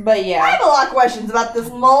 But yeah, I have a lot of questions about this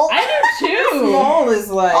mole. I do this too. mole is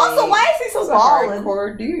like... Also, why is he so he's a ballin'?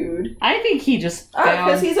 hardcore dude. I think he just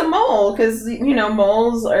Because he's a mole. Because,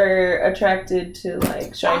 moles are attracted to,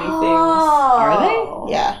 shiny Are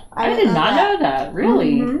things. Yeah. I did not know that.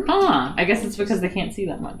 Really? Mhm. Huh. I guess it's because they can't see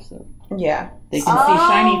that much, so Yeah. they can see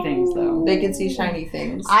shiny things, though. They can see shiny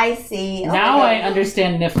things. I see. Now I Okay.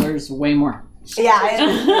 understand Nifflers way more. Yeah.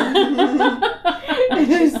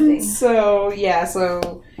 Interesting. So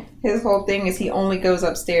his whole thing is he only goes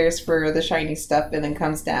upstairs for the shiny stuff and then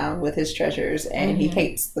comes down with his treasures, and he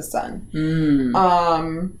hates the sun.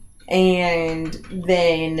 And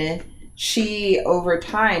then she, over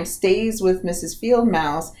time, stays with Mrs. Field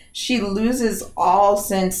Mouse. She loses all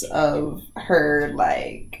sense of her,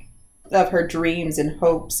 of her dreams and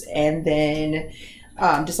hopes, and then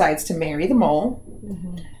decides to marry the mole.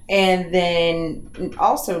 And then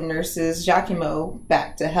also nurses Giacomo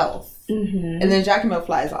back to health. And then Giacomo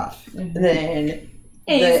flies off. Then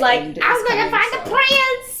And he's like, end is I'm gonna coming, find the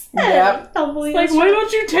prince! Yep. Why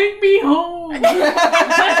don't you take me home?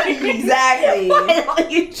 Exactly. Why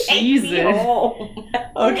don't you take me Jesus. home?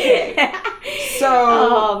 Okay. So,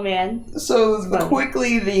 Oh, man. so Funny.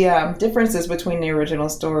 quickly the differences between the original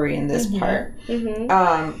story and this part.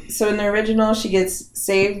 So in the original, she gets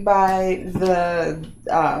saved by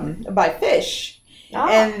by fish,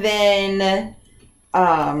 and then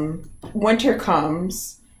winter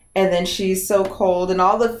comes. And then she's so cold, and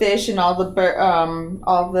all the fish and all the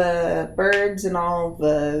birds and all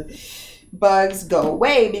the bugs go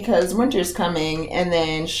away because winter's coming, and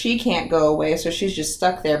then she can't go away, so she's just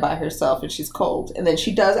stuck there by herself, and she's cold. And then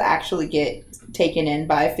she does actually get taken in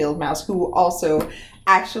by a field mouse, who also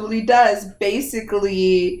actually does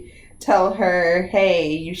basically tell her,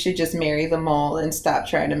 hey, you should just marry the mole and stop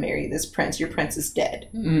trying to marry this prince. Your prince is dead.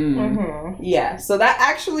 Yeah, so that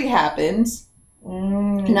actually happens.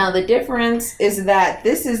 Now, the difference is that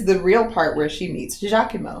this is the real part where she meets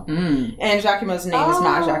Giacomo. And Giacomo's name is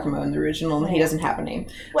not Giacomo in the original, and he doesn't have a name.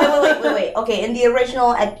 Wait. Okay, in the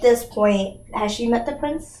original, at this point, has she met the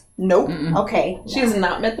prince? Nope. Okay. She has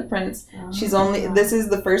not met the prince. This is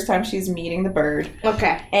the first time she's meeting the bird.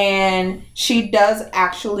 Okay. And she does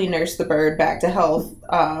actually nurse the bird back to health,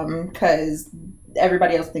 because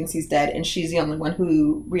everybody else thinks he's dead, and she's the only one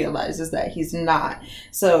who realizes that he's not.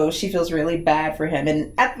 So she feels really bad for him.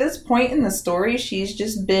 And at this point in the story, she's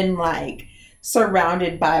just been like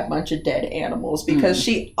surrounded by a bunch of dead animals, because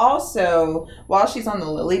she also, while she's on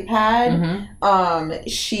the lily pad,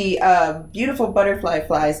 she a beautiful butterfly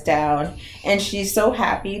flies down, and she's so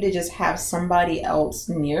happy to just have somebody else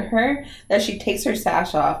near her that she takes her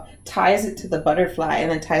sash off, ties it to the butterfly,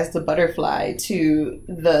 and then ties the butterfly to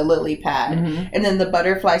the lily pad. And then the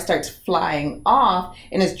butterfly starts flying off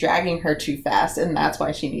and is dragging her too fast, and that's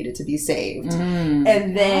why she needed to be saved.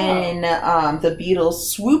 And then the beetle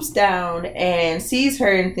swoops down and sees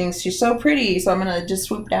her and thinks she's so pretty, so I'm gonna just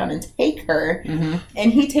swoop down and take her.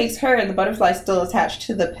 And he takes her, and the butterfly's still attached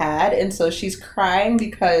to the pad, and so she's crying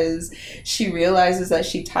because she realizes that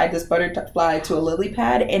she tied this butterfly to a lily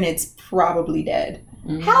pad and it's probably dead.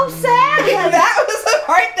 How sad! That was the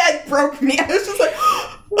part that broke me. I was just like,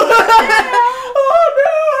 oh no!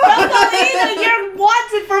 Thumbelina, you're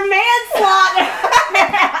wanted for manslaughter!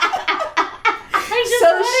 I just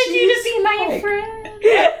wanted you to be my friend.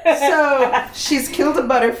 So she's killed a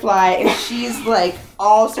butterfly, and she's like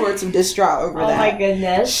all sorts of distraught over that. Oh my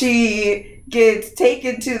goodness. She gets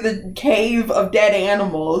taken to the cave of dead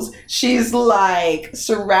animals. She's like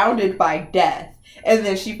surrounded by death. And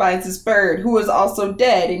then she finds this bird who is also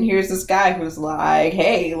dead. And here's this guy who's like,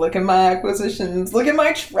 hey, look at my acquisitions. Look at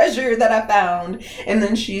my treasure that I found. And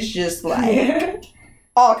then she's just like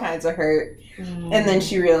all kinds of hurt. And then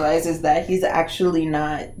she realizes that he's actually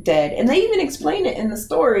not dead. And they even explain it in the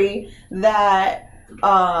story that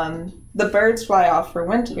the birds fly off for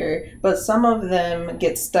winter, but some of them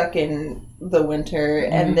get stuck in the winter,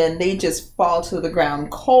 and then they just fall to the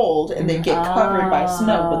ground cold, and they get covered by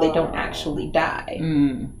snow, but they don't actually die.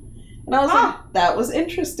 And I was like, that was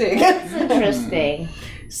interesting. That's interesting.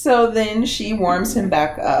 So then she warms him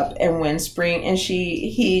back up, and when spring, and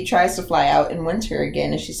he tries to fly out in winter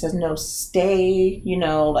again, and she says, no, stay,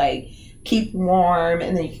 like, keep warm,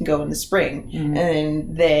 and then you can go in the spring.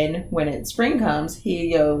 And then when spring comes,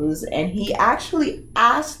 he goes, and he actually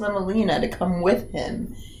asks Thumbelina to come with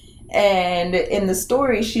him. And in the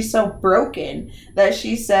story, she's so broken that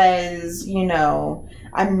she says,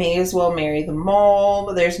 I may as well marry the mole,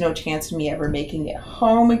 but there's no chance of me ever making it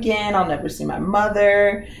home again. I'll never see my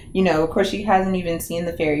mother. Of course, she hasn't even seen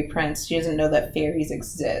the fairy prince. She doesn't know that fairies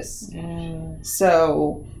exist.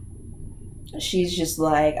 So she's just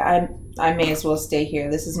like, I may as well stay here.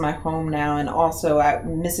 This is my home now. And also,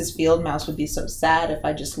 Mrs. Fieldmouse would be so sad if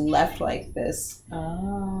I just left like this.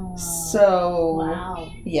 So,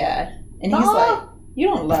 wow. Yeah. And he's like, you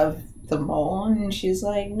don't love the mole? And she's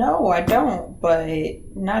like, no, I don't. But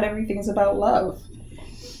not everything's about love.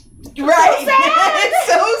 Right. It's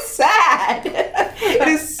so sad. It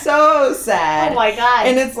is so sad. Oh my god.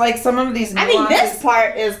 And it's like some of these nuances. This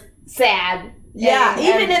part is sad. Yeah,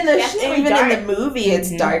 even in the movie, it's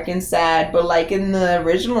dark. dark and sad. But like in the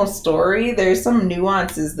original story, there's some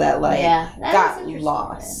nuances that got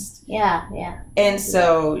lost. Yeah. And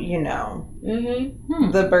so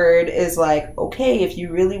the bird is like, okay, if you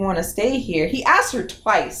really want to stay here. He asks her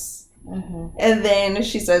twice. And then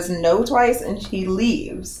she says no twice, and he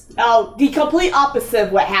leaves. Oh, the complete opposite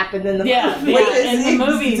of what happened in the movie. In the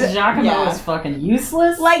movie, Giacomo was fucking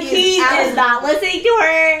useless. Like, he is not listening to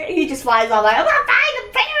her. He just flies off like, I'm gonna find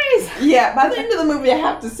the fairies! Yeah, by the end of the movie, I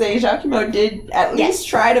have to say, Giacomo did at least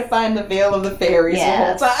try to find the Veil of the Fairies the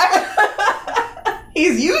whole time.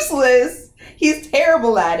 He's useless. He's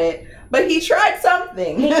terrible at it. But he tried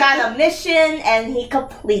something. He got a mission, and he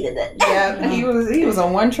completed it. Yeah, he was a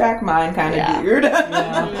one-track mind kind of dude.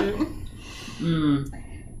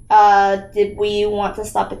 Did we want to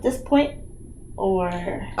stop at this point? Or?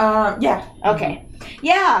 Yeah. Okay.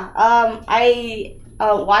 Yeah, I...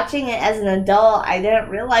 watching it as an adult, I didn't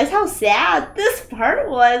realize how sad this part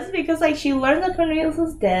was, because, like, she learned that Cornelious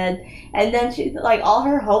was dead, and then she, like, all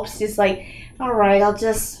her hopes just, like, alright, I'll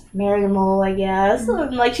just marry the mole, I guess.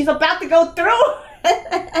 And, like, she's about to go through.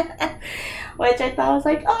 Which I thought was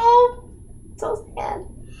like, oh, so sad.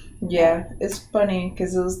 Yeah, it's funny,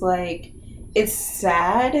 because it was like, it's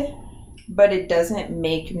sad, but it doesn't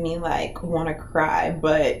make me like want to cry.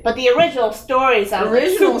 But the original story sounds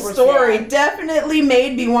original like super story sad. definitely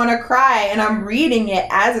made me want to cry, and I'm reading it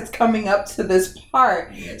as it's coming up to this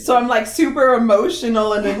part, so I'm like super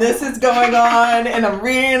emotional, and then this is going on, and I'm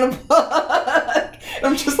reading the book, and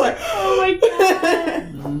I'm just like, oh my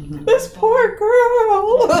god, this poor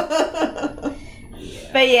girl.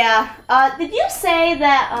 But yeah, did you say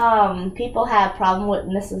that people had a problem with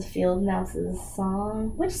Mrs. Fieldmouse's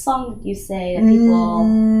song? Which song did you say that people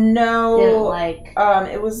no didn't like?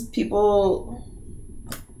 It was people.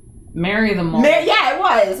 Mary the Mole.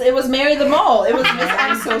 It was Mary the Mole. It was Miss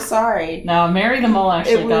I'm So Sorry. No, Mary the Mole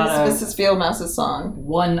actually It got was Mrs. Fieldmouse's song.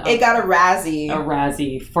 It got a Razzie. A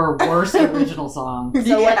Razzie for worst original song.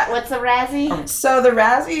 So what's a Razzie? So the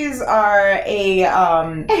Razzies are a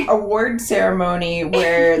award ceremony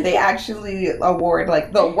where they actually award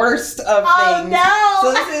like the worst of things. No!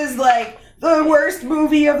 So this is like the worst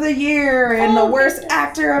movie of the year and the worst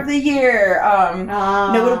actor of the year.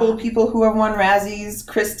 Notable people who have won Razzies: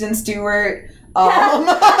 Kristen Stewart.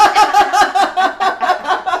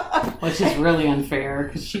 Which is really unfair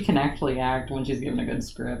because she can actually act when she's given a good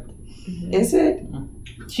script. Is it?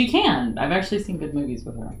 She can. I've actually seen good movies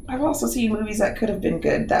with her. I've also seen movies that could have been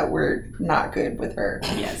good that were not good with her.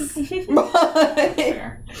 Yes. But,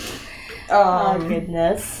 Fair. Oh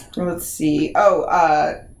goodness. Let's see.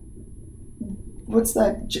 What's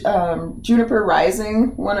that? Juniper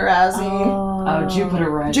Rising won a Razzie. Oh, Jupiter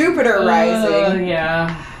Rising. Jupiter Rising.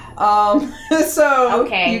 Yeah. So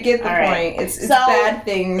okay, you get the point. Right. It's so bad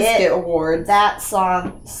things get awards. That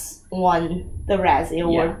song won the Razzie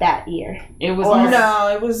Award that year. It was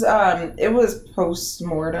it was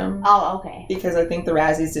post-mortem. Oh, okay. Because I think the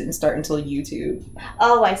Razzies didn't start until YouTube.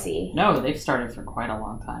 Oh, I see. No, they've started for quite a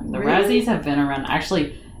long time. The Really? Razzies have been around.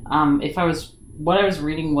 Actually, what I was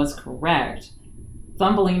reading was correct.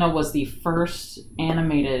 Thumbelina was the first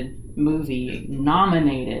animated movie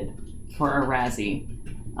nominated for a Razzie.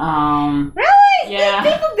 Really? Yeah.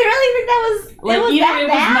 People really think that was Like it was either that it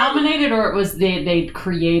bad? was nominated or it was they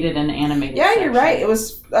created an animated. Yeah, section. you're right. It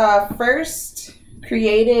was first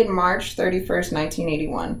created March 31st,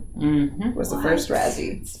 1981. Mm-hmm. Was the first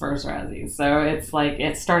Razzie. It's first Razzie. So it's like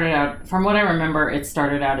it started out. From what I remember, it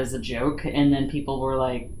started out as a joke, and then people were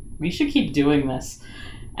like, "We should keep doing this."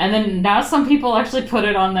 And then now some people actually put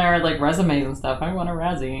it on their like resumes and stuff. I won a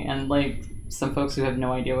Razzie, and like some folks who have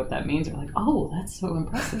no idea what that means are like, "Oh, that's so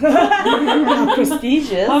impressive! How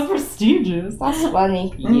prestigious. How prestigious!" That's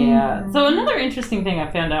funny. Yeah. So another interesting thing I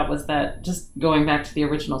found out was that just going back to the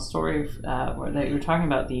original story where that you were talking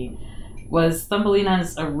about was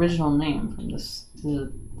Thumbelina's original name from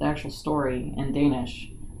the actual story in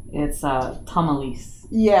Danish. It's Thumbelise.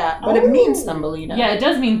 Yeah, but it means Thumbelina. Yeah, it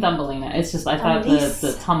does mean Thumbelina. It's just I thought Thumbelise. the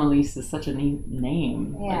Thumbelise is such a neat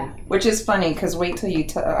name. Yeah. Like, Which is funny because wait till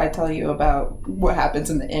I tell you about what happens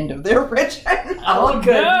in the end of the original. oh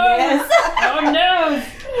goodness. Oh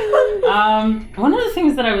no! One of the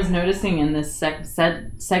things that I was noticing in this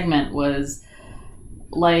segment was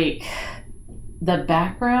like the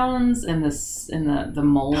backgrounds in the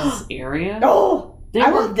mole's area. Oh, I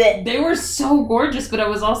loved it. They were so gorgeous, but I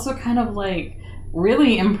was also kind of like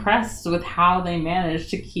really impressed with how they managed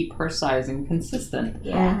to keep her sizing consistent.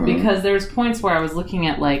 Yeah. Mhm. Because there's points where I was looking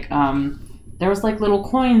at like there was like little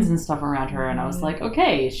coins and stuff around her, and I was like,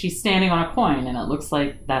 okay, she's standing on a coin, and it looks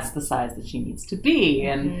like that's the size that she needs to be.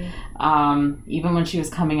 And even when she was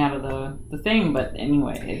coming out of the thing, but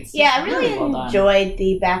anyway, it's I really well done. enjoyed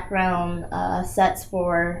the background sets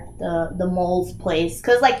for the mole's place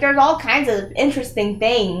because like there's all kinds of interesting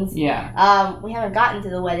things. Yeah. We haven't gotten to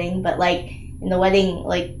the wedding, but like in the wedding,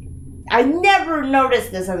 like I never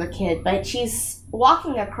noticed this as a kid, but she's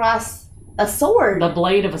walking across a sword. The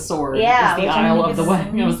blade of a sword. Yeah, Is the which I aisle think of the is-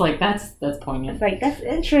 wedding. I was like, that's poignant. It's like that's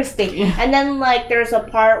interesting. Yeah. And then like there's a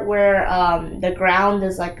part where the ground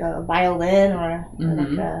is like a violin or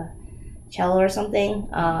like a cello or something.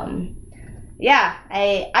 I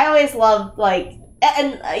always loved like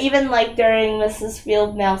and even like during Mrs.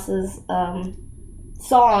 Fieldmouse's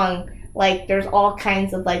song, like there's all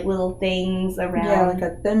kinds of like little things around. Yeah, like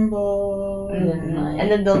a thimble. And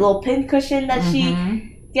then the little pincushion that she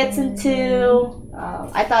gets into.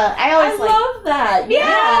 I love that.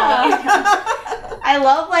 Yeah. I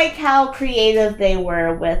love like how creative they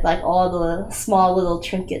were with like all the small little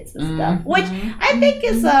trinkets and stuff, which I think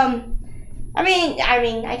is I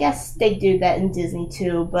mean, I guess they do that in Disney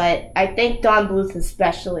too, but I think Don Bluth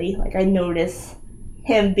especially, like I notice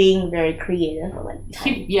him being very creative. Like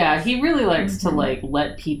he really likes to like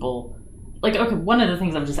let people like. Okay, one of the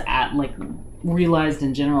things I've just realized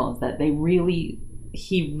in general is that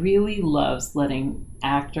he really loves letting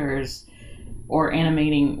actors or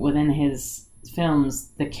animating within his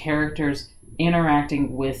films the characters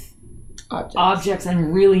interacting with objects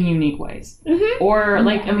in really unique ways. Mm-hmm. Or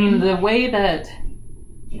like, I mean, the way that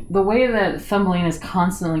Thumbelina is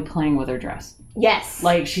constantly playing with her dress. Yes.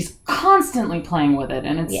 Like, she's constantly playing with it,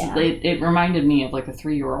 and it reminded me of like a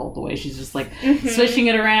 3-year-old, the way she's just like swishing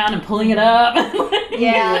it around and pulling it up.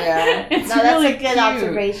 It's that's really a good cute.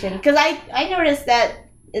 observation, because I noticed that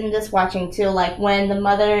in this watching too, like when the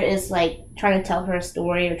mother is like trying to tell her a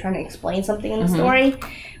story or trying to explain something in the story,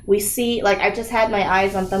 we see, like, I just had my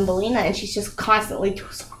eyes on Thumbelina, and she's just constantly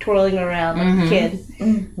twirling around like a kid.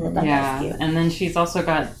 Mm-hmm. Yeah, and then she's also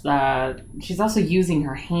got, she's also using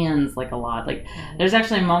her hands, like, a lot. Like, there's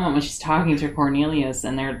actually a moment when she's talking to Cornelius,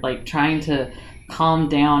 and they're, like, trying to calm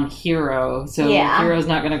down Hero, so Hero's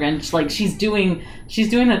not gonna, and, like, she's doing the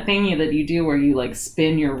thingy that you do where you, like,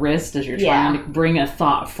 spin your wrist as you're trying to bring a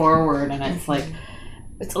thought forward, and it's, like,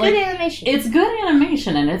 it's good animation. It's good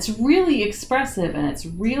animation, and it's really expressive, and it's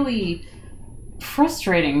really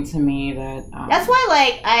frustrating to me that... That's why,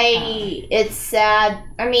 like, it's sad.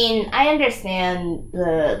 I mean, I understand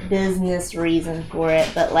the business reason for it,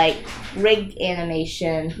 but, like, rigged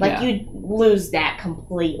animation, like, you'd lose that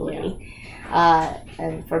completely.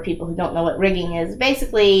 And for people who don't know what rigging is,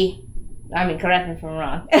 basically, I mean, correct me if I'm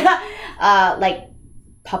wrong, like,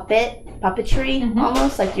 puppetry,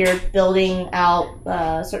 almost, like you're building out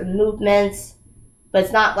certain movements, but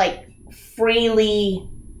it's not like freely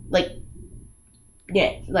like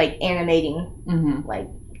animating like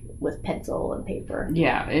with pencil and paper.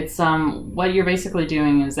 Yeah, it's what you're basically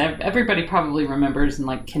doing is, everybody probably remembers in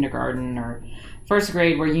like kindergarten or first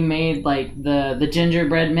grade where you made like the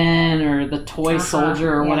gingerbread men or the toy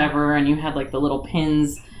soldier or whatever, and you had like the little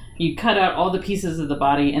pins. You cut out all the pieces of the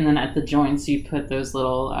body, and then at the joints you put those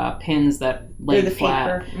little pins that lay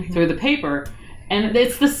flat through the paper. And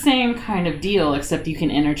it's the same kind of deal, except you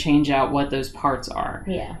can interchange out what those parts are.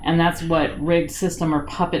 Yeah. And that's what rigged system or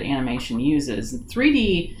puppet animation uses.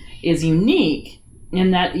 3D is unique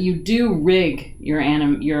in that you do rig your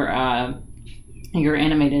animated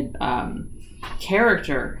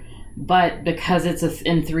character. But because it's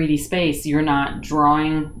in 3D space, you're not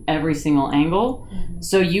drawing every single angle.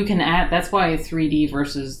 So you can add, that's why 3D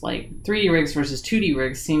rigs versus 2D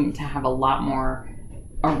rigs seem to have a lot more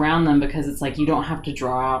around them, because it's like you don't have to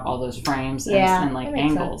draw out all those frames and like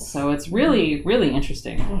angles. Sense. So it's really, really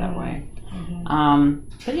interesting that way.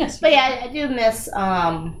 But yes. But yeah, I do miss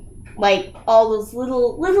like all those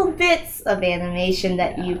little bits of animation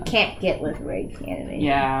that you can't get with rigged animation.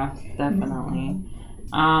 Yeah, definitely.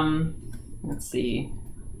 Let's see.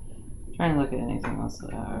 Trying to look at anything else.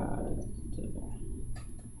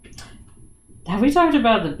 Have we talked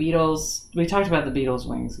about the Beatles? We talked about the Beatles'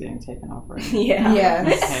 wings getting taken off, right? Yeah.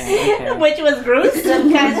 Yes. Okay. Which was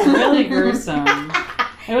gruesome, kind of. Really gruesome.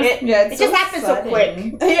 It just happened so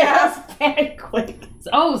quick. Yeah, very quick.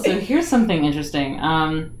 So here's something interesting.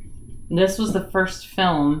 This was the first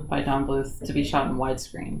film by Don Bluth to be shot in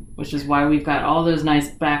widescreen, which is why we've got all those nice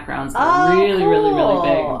backgrounds that are really, really, really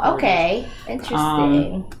big. Okay,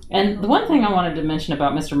 interesting. And the one thing I wanted to mention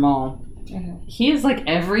about Mr. Mole, he is like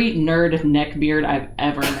every nerd neckbeard I've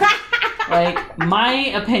ever met. Like, my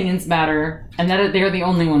opinions matter, and that they're the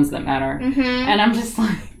only ones that matter. And I'm just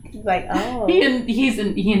like, oh.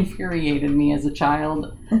 He infuriated me as a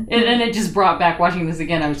child. And it just brought back, watching this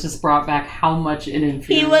again, I was just brought back how much it infuriated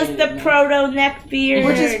me. He was the proto neckbeard.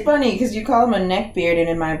 Which is funny, because you call him a neckbeard, and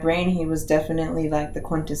in my brain he was definitely like the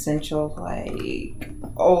quintessential, like,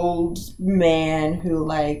 old man who,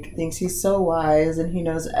 like, thinks he's so wise and he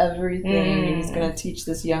knows everything, and he's gonna teach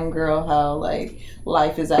this young girl how, like,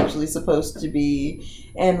 life is actually supposed to be.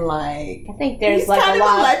 And, like, I think there's he's like kind of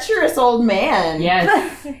a lecherous old man.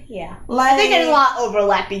 Yes. Yeah. Like, I think there's a lot of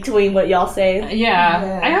overlap between what y'all say.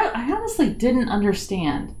 Yeah. I honestly didn't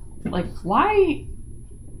understand. Like, why...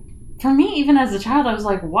 For me, even as a child, I was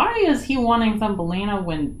like, why is he wanting Thumbelina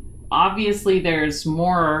when obviously there's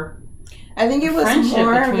more... I think it was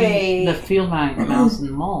more of the field mouse and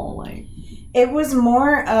the mole. Like, it was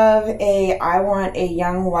more of I want a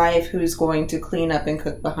young wife who's going to clean up and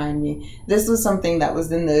cook behind me. This was something that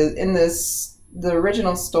was in the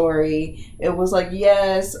original story. It was like,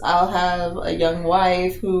 yes, I'll have a young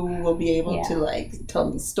wife who will be able to, like,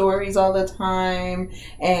 tell me stories all the time,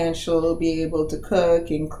 and she'll be able to cook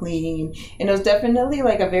and clean. And it was definitely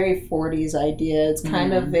like a very 40s idea. It's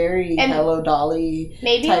kind of very Hello Dolly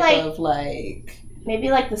type of like...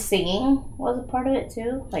 Maybe, like, the singing was a part of it,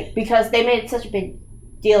 too. Like, because they made such a big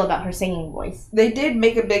deal about her singing voice. They did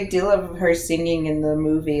make a big deal of her singing in the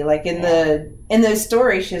movie. Like, in the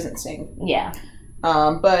story, she doesn't sing. Yeah.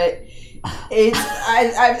 But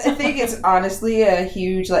I think it's honestly a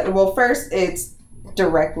huge, like, well, first, it's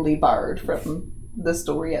directly borrowed from the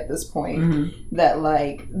story at this point, that,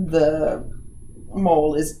 like, the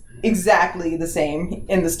mole is exactly the same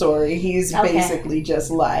in the story. He's basically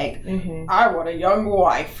just like, I want a young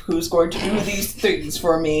wife who's going to do these things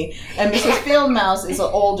for me. And Mrs. Fieldmouse is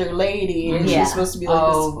an older lady, and she's supposed to be like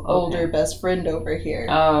this older best friend over here.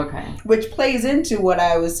 Oh, okay. Which plays into what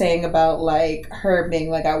I was saying about, like, her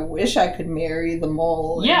being like, I wish I could marry the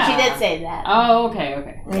mole. Yeah. She did say that. Oh,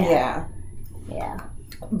 okay. Yeah.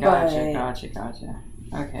 Gotcha.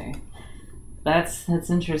 Okay. That's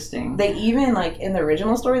interesting. They even, like, in the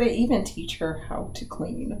original story, they even teach her how to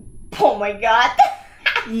clean. Oh my god.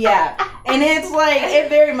 Yeah. And it's like, it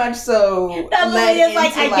very much so Thumbelina's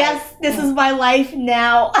like, I guess this is my life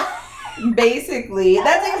now. Basically.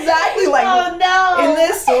 That's exactly like, oh no. in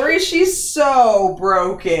this story, she's so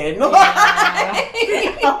broken. Oh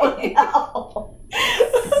no.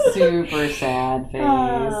 Super sad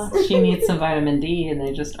face. She needs some vitamin D, and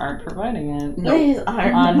they just aren't providing it. Nope.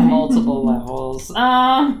 On multiple levels.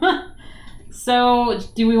 So,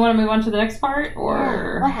 do we want to move on to the next part,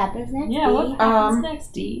 or what happens next? Yeah, what happens next,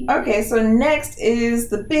 D? Okay, so next is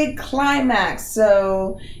the big climax.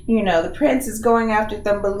 So, you know, the prince is going after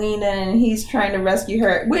Thumbelina, and he's trying to rescue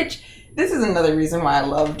her. Which, this is another reason why I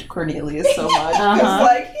loved Cornelius so much, because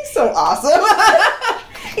like, he's so awesome.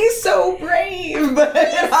 He's so brave.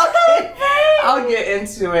 I'll get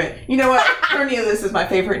into it. You know what? Cornelius is my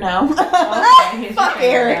favorite now. Okay, Fuck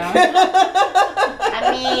Eric.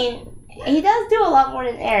 I mean, he does do a lot more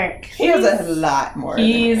than Eric. He does a lot more than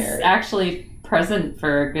Eric. He's actually present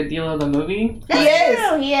for a good deal of the movie. He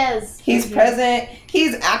is. He's present.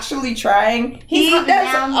 He's actually trying. He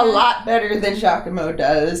does a lot better than Giacomo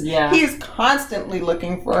does. Yeah. He's constantly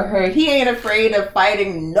looking for her. He ain't afraid of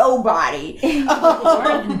fighting nobody.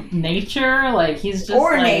 Or nature. Like, he's just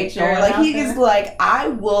or like, nature. Like, he is like, I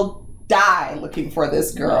will die looking for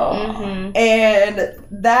this girl. And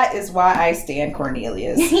that is why I stand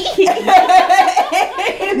Cornelius. That's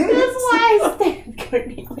why I stand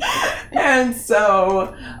Cornelius. And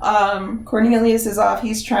so Cornelius is off.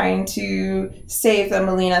 He's trying to save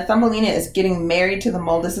Thumbelina. Thumbelina is getting married to the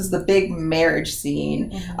mole. This is the big marriage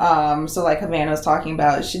scene. So like Havana was talking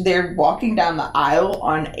about, they're walking down the aisle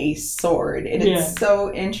on a sword. And it's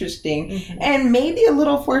so interesting. And maybe a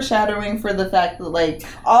little foreshadowing for the fact that, like,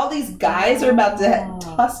 all these guys are about to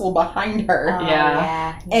tussle behind her.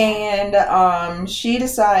 And she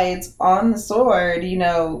decides on the sword, you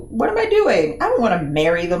know, what am I doing? I don't want to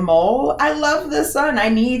marry the mole. I love the sun. I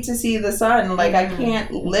need to see the sun. Like, I can't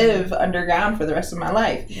live underground for the rest of my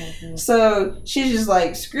life. So she's just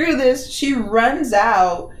like, screw this. She runs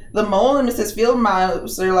out. The mole and Mrs.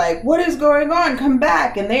 Fieldmouse are like, what is going on? Come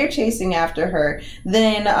back. And they're chasing after her.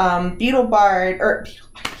 Then I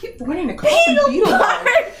keep wanting to call him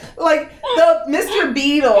Beetlebard. Like, the Mr.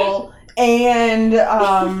 Beetle and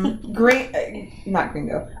not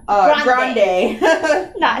Gringo. Grande.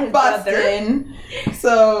 Not his Bustin'.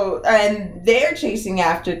 So, and they're chasing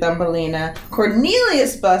after Thumbelina.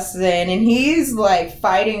 Cornelius busts in, and he's like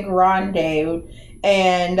fighting Grande,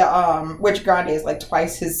 and which Grande is like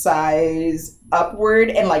twice his size upward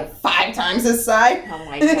and like 5 times his size. Oh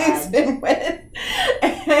my god.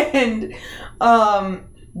 And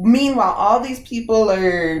meanwhile, all these people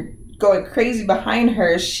are going crazy behind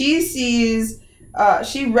her. She sees,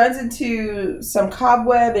 she runs into some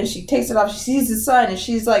cobweb and she takes it off. She sees the sun and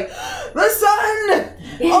she's like, the sun!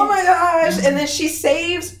 Oh my gosh! And then she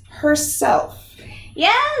saves herself.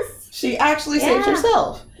 Yes! She actually saves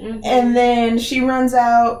herself. And then she runs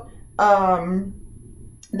out.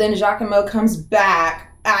 Then Giacomo comes back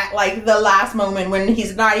at like the last moment when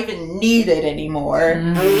he's not even needed anymore.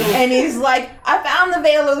 And he's like, I found the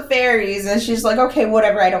Veil of the Fairies. And she's like, okay,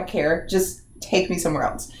 whatever, I don't care. Just take me somewhere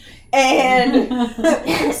else.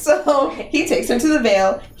 And so he takes her to the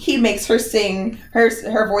veil. He makes her sing.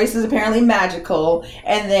 Her voice is apparently magical.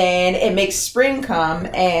 And then it makes spring come,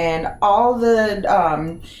 and all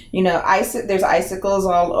the there's icicles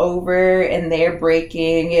all over, and they're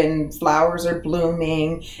breaking, and flowers are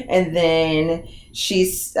blooming. And then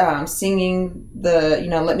she's singing the,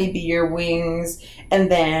 let me be your wings. And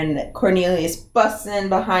then Cornelius busts in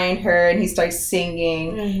behind her and he starts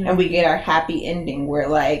singing, and we get our happy ending where,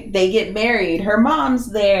 like, they get married. Her mom's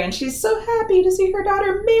there and she's so happy to see her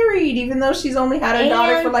daughter married, even though she's only had her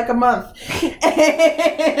daughter for like a month.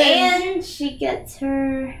 And she gets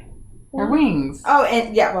her wings. Oh,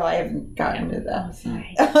 and I haven't gotten to that. Oh,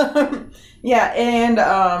 sorry.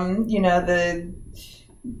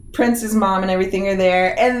 Prince's mom and everything are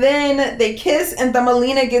there, and then they kiss, and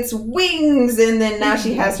Thumbelina gets wings, and then now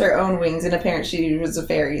she has her own wings, and apparently she was a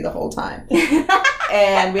fairy the whole time.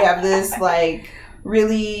 And we have this, like,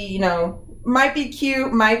 really, you know, might be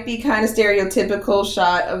cute, might be kind of stereotypical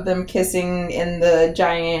shot of them kissing in the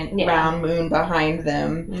giant round moon behind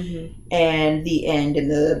them, and the end,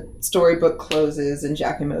 and the storybook closes, and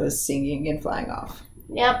Giacomo is singing and flying off.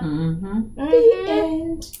 Yep. The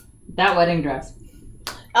end. That wedding dress.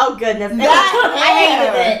 Oh goodness, I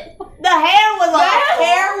hated it. The hair was awful. The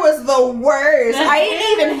hair was the worst. I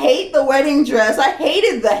didn't even hate the wedding dress. I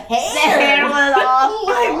hated the hair. The hair was awful.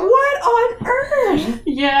 Like, what on earth?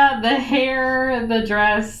 Yeah, the hair, the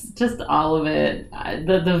dress, just all of it.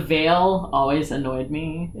 The veil always annoyed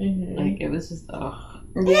me. Like, it was just,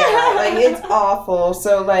 Yeah, like, it's awful.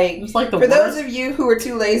 So, like, it was like for those of you who are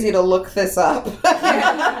too lazy to look this up,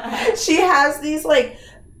 she has these, like,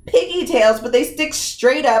 pigtails, but they stick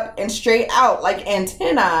straight up and straight out like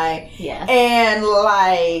antennae. Yeah. And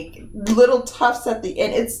like little tufts at the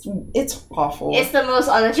end. It's awful. It's the most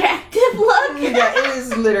unattractive look. Yeah, it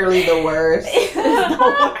is literally the worst. It is the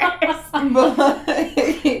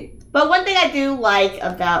worst. But one thing I do like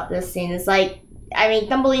about this scene is, like, I mean,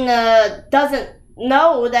 Thumbelina doesn't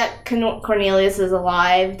know that Cornelius is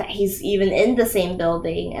alive, that he's even in the same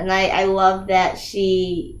building. And I love that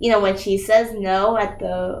she, you know, when she says no at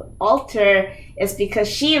the altar, it's because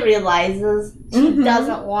she realizes she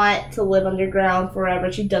doesn't want to live underground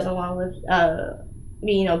forever. She doesn't want to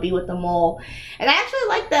live, be with the mole. And I actually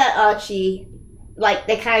like that she, like,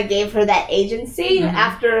 they kind of gave her that agency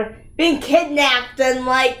after being kidnapped and,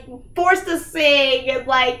 like, forced to sing and,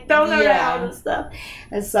 like, thrown around and stuff.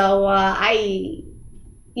 And so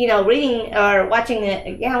reading or watching it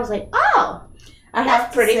again, I was like, oh,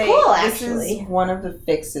 that's pretty cool, actually. This is one of the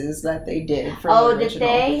fixes that they did for the original. Did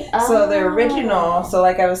they? So the original, so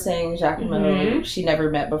like I was saying, Giacomo, she never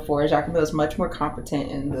met before. Giacomo is much more competent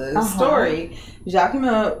in the story.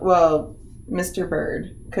 Giacomo, well, Mr.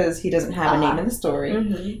 Bird, because he doesn't have a name in the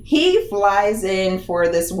story. He flies in for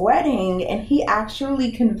this wedding, and he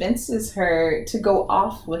actually convinces her to go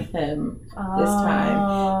off with him this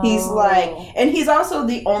time. He's like, and he's also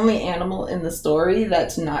the only animal in the story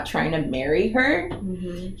that's not trying to marry her.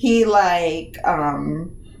 He like,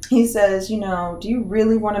 he says, you know, do you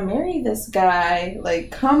really want to marry this guy?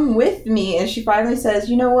 Like, come with me. And she finally says,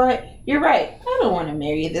 you know what? You're right. I don't want to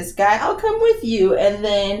marry this guy. I'll come with you. And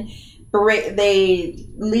then they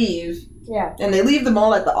leave. Yeah. And they leave the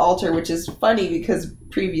mole at the altar, which is funny because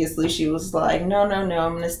previously she was like, no, I'm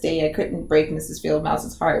going to stay. I couldn't break Mrs.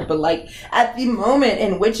 Fieldmouse's heart. But, like, at the moment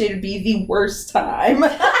in which it'd be the worst time.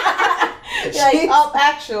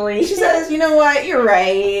 Actually. She says, you know what? You're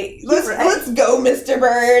right. Let's go, Mr.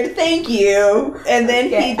 Bird. Thank you. And then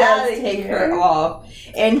he does take her off.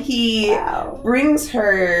 And he brings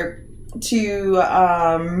her to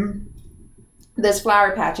this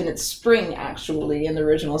flower patch, and it's spring actually in the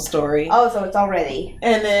original story. Oh, so it's already.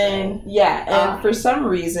 And then and for some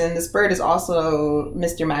reason this bird is also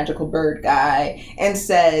Mr. Magical Bird guy, and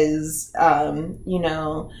says,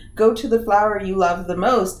 go to the flower you love the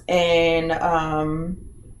most and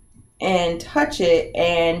touch it,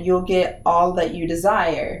 and you'll get all that you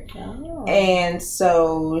desire. Oh. And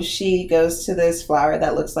so she goes to this flower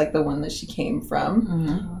that looks like the one that she came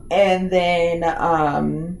from, and then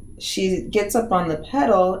she gets up on the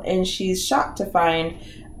petal, and she's shocked to find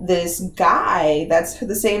this guy that's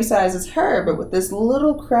the same size as her, but with this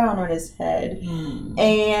little crown on his head.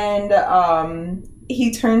 And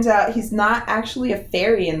he turns out he's not actually a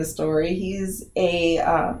fairy in the story. He's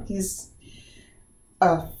a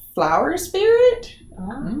flower spirit.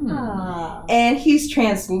 And he's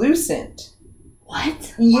translucent.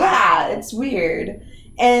 What? Yeah, it's weird.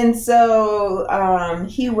 And so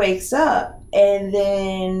he wakes up, and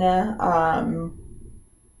then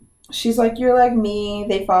she's like, you're like me.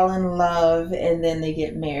 They fall in love, and then they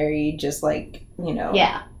get married, just like, in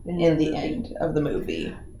the end of the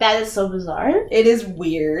movie. That is so bizarre. It is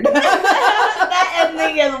weird. That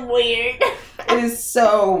ending is weird. It is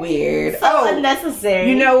so weird. So unnecessary.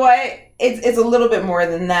 You know what? It's a little bit more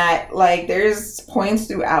than that. Like, there's points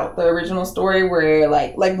throughout the original story where,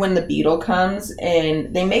 like when the beetle comes,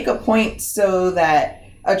 and they make a point so that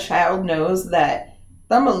a child knows that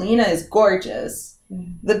Thumbelina is gorgeous.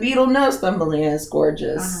 The beetle knows Thumbelina is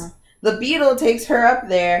gorgeous. The beetle takes her up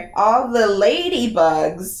there. All the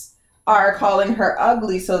ladybugs are calling her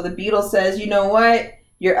ugly, so the beetle says, you know what?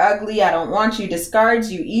 You're ugly, I don't want you,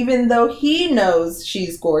 discards you, even though he knows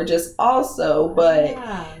she's gorgeous also. But,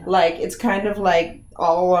 like, it's kind of like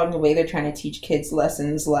all along the way they're trying to teach kids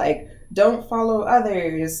lessons like, don't follow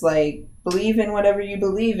others, like believe in whatever you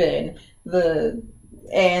believe in.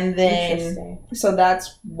 And then, so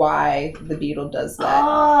that's why the beetle does that in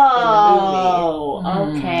the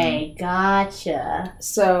movie. Okay, gotcha.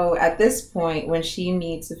 So at this point, when she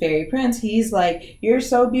meets the fairy prince, he's like, "You're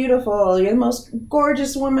so beautiful. You're the most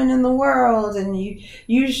gorgeous woman in the world, and you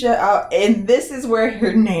should." And this is where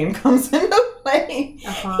her name comes into play.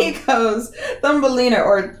 He goes, "Thumbelina,"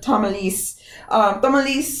 or Thumbelise.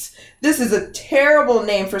 Thumbelise. This is a terrible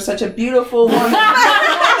name for such a beautiful woman.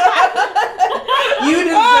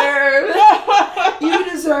 You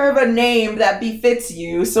deserve a name that befits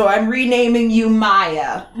you, so I'm renaming you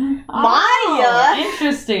Maya. Maya?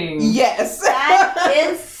 Interesting. Yes. That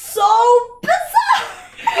is so bizarre.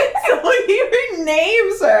 So he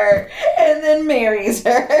renames her and then marries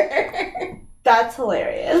her. That's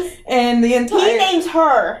hilarious. And the entire... He names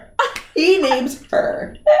her. He names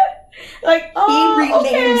her. Like, he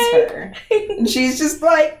renames her. And she's just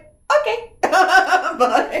like, okay.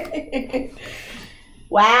 Bye.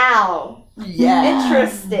 Wow. Yeah.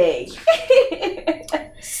 Interesting.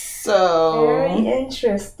 So. Very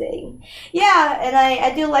interesting. Yeah, and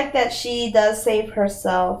I do like that she does save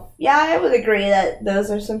herself. Yeah, I would agree that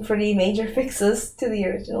those are some pretty major fixes to the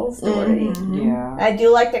original story. Mm-hmm. Yeah. I do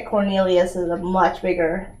like that Cornelious is a much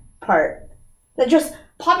bigger part than just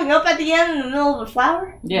popping up at the end in the middle of a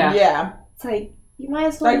flower. Yeah. Yeah. It's like, you might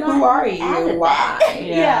as well like, who are you? Why?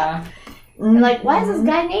 Yeah. And like, why is this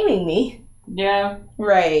guy naming me? Yeah.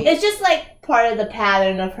 Right. It's just like part of the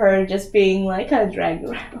pattern of her just being like kind of dragged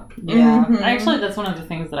around. Yeah. Mm-hmm. Actually, that's one of the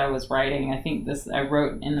things that I was writing. I think I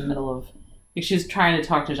wrote in the middle of, like, she was trying to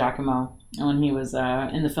talk to Giacomo when he was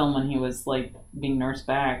in the film when he was like being nursed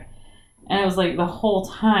back, and it was like the whole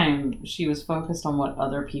time she was focused on what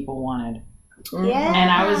other people wanted. Yeah. And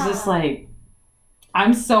I was just like,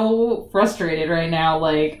 I'm so frustrated right now.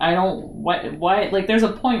 Like, I don't, why, like, there's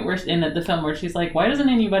a point where in the film where she's like, why doesn't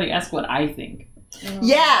anybody ask what I think?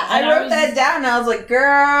 Yeah, I wrote that down and I was like,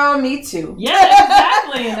 girl, me too. Yeah,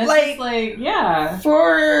 exactly. And it's like, just like, yeah.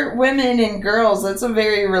 For women and girls, that's a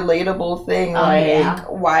very relatable thing.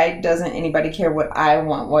 Why doesn't anybody care what I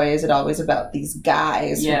want? Why is it always about these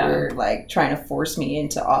guys who are like trying to force me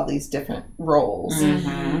into all these different roles?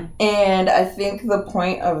 Mm-hmm. And I think the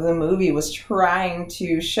point of the movie was trying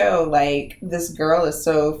to show like this girl is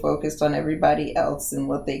so focused on everybody else and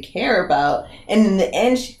what they care about. And in the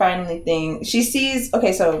end, she sees,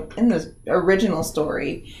 okay, so in the original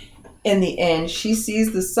story, in the end, she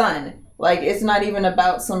sees the sun. Like, it's not even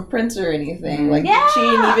about some prince or anything. Like, she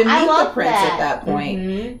didn't even meet the prince at that point.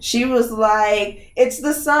 Mm-hmm. She was like, it's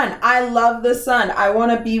the sun. I love the sun. I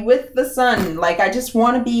want to be with the sun. Like, I just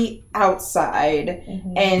want to be outside.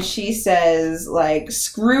 Mm-hmm. And she says, like,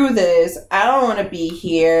 screw this. I don't want to be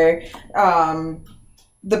here.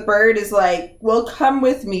 The bird is like, well, come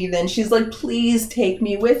with me then. She's like, please take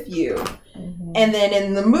me with you. Mm-hmm. And then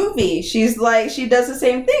in the movie, she's like, she does the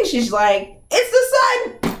same thing. She's like, it's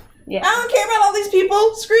the sun. Yeah. I don't care about all these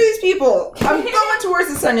people. Screw these people. I'm going towards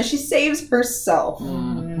the sun. And she saves herself.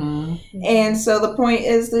 Mm-hmm. And so the point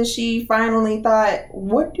is that she finally thought,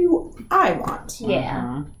 what do I want?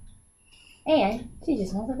 Yeah. And she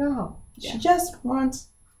just wants to go home. She just wants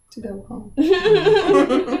to go home.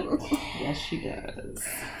 Yes, she does.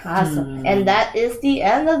 Awesome. And that is the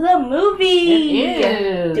end of the movie. It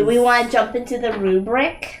is. Do we want to jump into the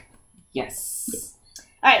rubric? Yes.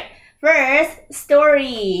 All right. First,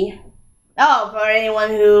 story. Oh, for anyone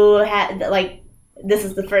who had, like, this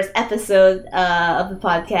is the first episode of the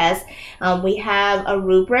podcast, we have a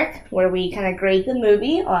rubric where we kind of grade the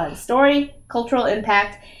movie on story, cultural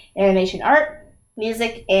impact, animation art,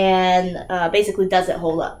 music, and basically does it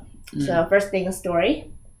hold up. Mm. So first thing is story.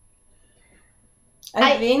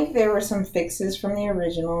 I think there were some fixes from the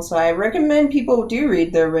original, so I recommend people do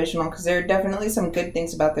read the original because there are definitely some good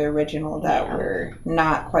things about the original that were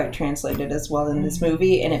not quite translated as well in this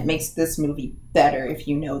movie, and it makes this movie better if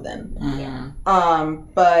you know them. Mm-hmm.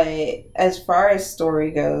 But as far as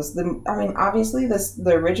story goes, obviously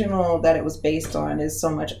the original that it was based on is so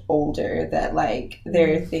much older that like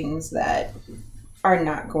there are things that are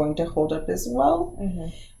not going to hold up as well.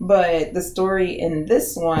 Mm-hmm. But the story in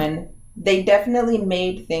this one, they definitely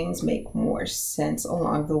made things make more sense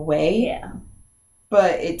along the way. Yeah.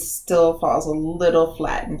 But it still falls a little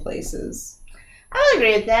flat in places. I would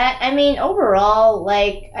agree with that. I mean, overall,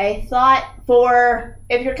 like, I thought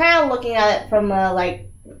if you're kind of looking at it from a,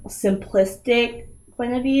 like, simplistic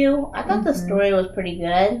point of view, I thought the story was pretty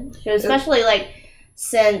good. Especially, like,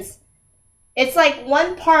 since it's, like,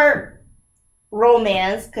 one part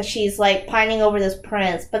romance because she's like pining over this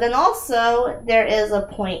prince, but then also there is a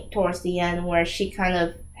point towards the end where she kind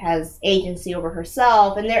of has agency over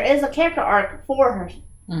herself, and there is a character arc for her,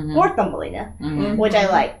 for Thumbelina, which I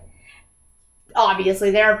like.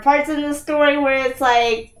 Obviously, there are parts in the story where it's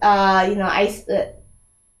like,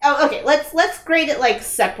 okay, let's grade it like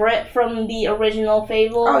separate from the original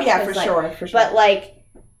Fable. Oh yeah, for sure. But like,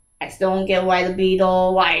 I still don't get why the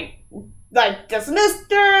beetle like dismissed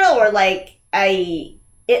her, or like I'm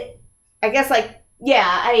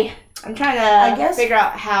trying to figure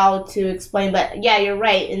out how to explain, but yeah, you're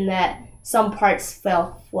right in that some parts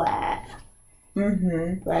fell flat.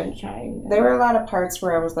 Mm-hmm. But I'm trying. There were a lot of parts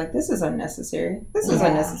where I was like, "This is unnecessary. This is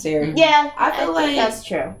unnecessary." Yeah, I feel like that's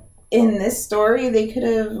true. In this story, they could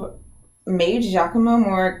have made Giacomo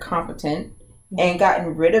more competent and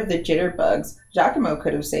gotten rid of the jitterbugs. Giacomo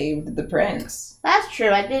could have saved the prince. That's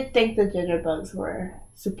true. I did think the jitterbugs were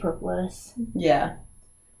superfluous. Yeah.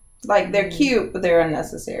 Like, they're cute, but they're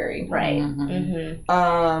unnecessary. Right.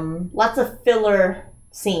 Lots of filler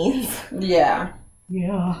scenes. Yeah.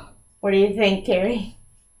 Yeah. What do you think, Carrie?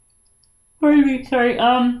 What do you mean? Sorry.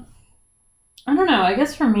 I don't know. I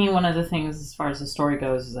guess for me, one of the things as far as the story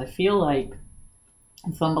goes is I feel like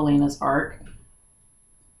Thumbelina's arc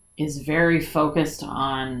is very focused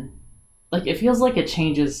on, like, it feels like it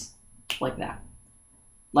changes like that.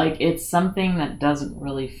 Like, it's something that doesn't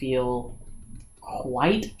really feel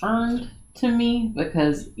quite earned to me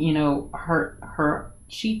because, you know,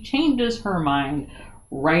 she changes her mind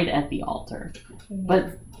right at the altar.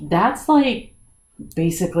 But that's like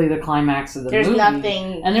basically the climax of the movie. There's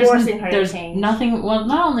nothing and forcing her to change. Nothing, well,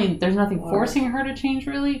 not only there's nothing forcing her to change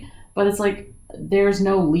really, but it's like there's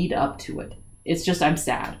no lead up to it. It's just I'm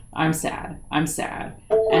sad. And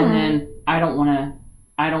then I don't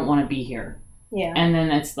want to be here. Yeah. And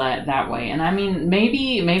then it's that way. And I mean,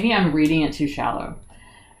 maybe I'm reading it too shallow,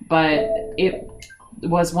 but it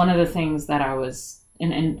was one of the things that I was,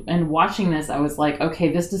 and watching this, I was like,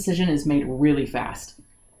 okay, this decision is made really fast.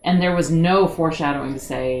 And there was no foreshadowing to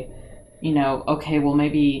say, you know, okay, well,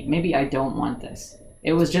 maybe I don't want this.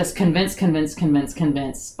 It was just convince.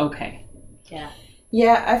 Okay. Yeah.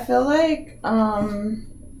 Yeah, I feel like,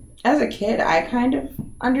 as a kid, I kind of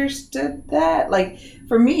understood that. Like,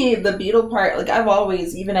 for me, the beetle part, like, I've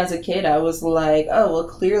always, even as a kid, I was like, oh, well,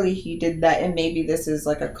 clearly he did that, and maybe this is,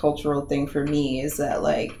 like, a cultural thing for me, is that,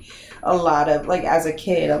 like, a lot of, like, as a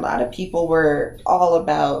kid, a lot of people were all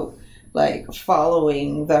about, like,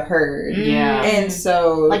 following the herd. Yeah. And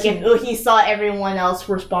so... Like, if he saw everyone else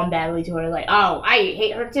respond badly to her, like, oh, I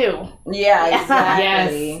hate her too. Yeah,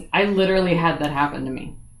 exactly. Yes. I literally had that happen to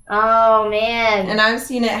me. Oh, man. And I've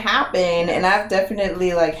seen it happen, and I've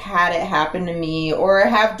definitely, like, had it happen to me, or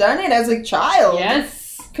have done it as a child.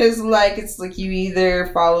 Yes. Because, like, it's like you either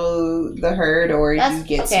follow the herd or you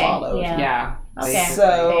get swallowed. Yeah. Okay.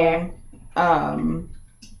 So,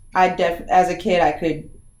 as a kid, I could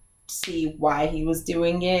see why he was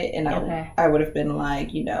doing it, and I would have been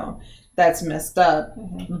like, you know, that's messed up,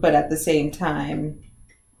 but at the same time,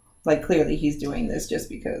 like, clearly he's doing this just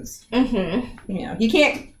because, you know, he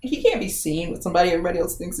can't be seen with somebody everybody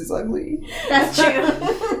else thinks is ugly. That's true.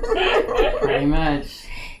 Pretty much.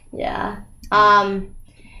 Yeah.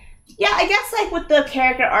 Yeah, I guess, like, with the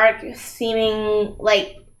character arc seeming,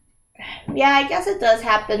 like, yeah, I guess it does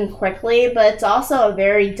happen quickly, but it's also a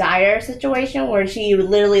very dire situation where she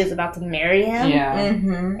literally is about to marry him. Yeah.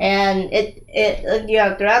 And it you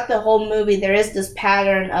know, throughout the whole movie, there is this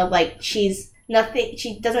pattern of, like, she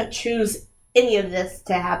doesn't choose any of this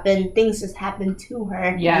to happen. Things just happen to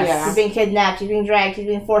her. Yes. Yeah. She's being kidnapped, she's being dragged, she's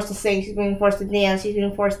being forced to sing, she's being forced to dance, she's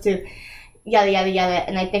being forced to yada, yada, yada.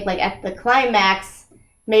 And I think, like, at the climax,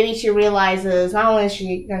 maybe she realizes not only is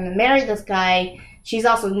she going to marry this guy, she's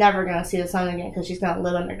also never going to see the sun again because she's going to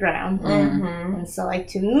live underground. And so, like,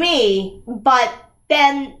 to me, but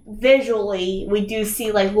then visually, we do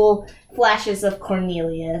see, like, little flashes of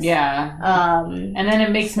Cornelius. Yeah. And then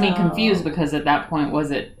it makes me confused because at that point,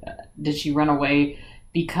 did she run away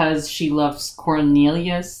because she loves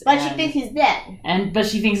Cornelius? But she thinks he's dead. But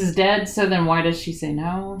she thinks he's dead, so then why does she say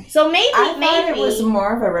no? So maybe it was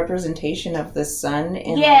more of a representation of the son,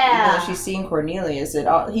 and like, even though she's seeing Cornelius,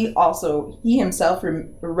 he himself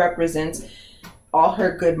represents all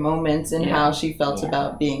her good moments and how she felt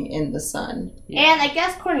about being in the sun. Yeah. And I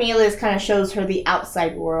guess Cornelius kind of shows her the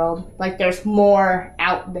outside world, like there's more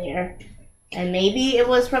out there. And maybe it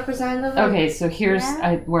was representative of... Okay, so here's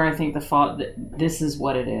where I think the fault... This is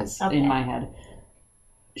what it is in my head.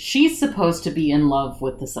 She's supposed to be in love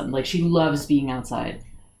with the sun. Like, she loves being outside.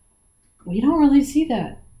 We don't really see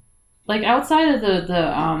that. Like, outside of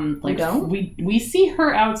we see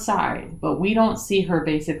her outside, but we don't see her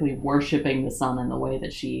basically worshiping the sun in the way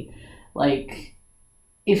that she, like...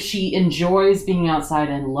 if she enjoys being outside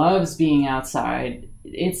and loves being outside,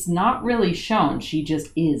 it's not really shown. She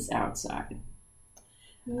just is outside.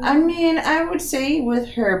 I mean, I would say with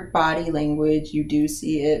her body language, you do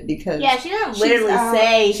see it because she doesn't literally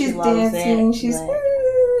say she's she loves dancing.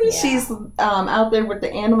 it, She's out there with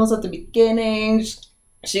the animals at the beginning.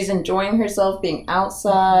 She's enjoying herself being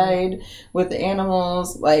outside with the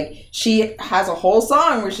animals. Like, she has a whole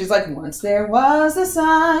song where she's like, once there was a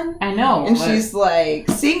sun. I know. And she's like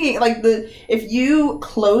singing. Like, if you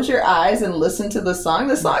close your eyes and listen to the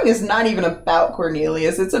song is not even about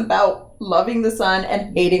Cornelius. It's about loving the sun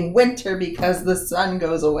and hating winter because the sun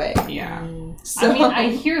goes away. Yeah. So, I mean, I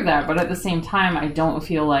hear that, but at the same time, I don't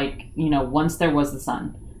feel like, once there was the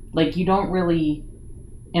sun. Like, you don't really,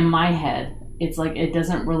 in my head, it's like it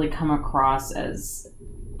doesn't really come across as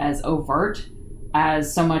overt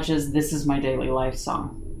as so much as this is my daily life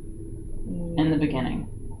song in the beginning.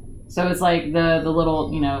 So it's like the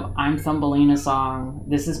little, I'm Thumbelina song,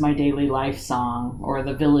 this is my daily life song, or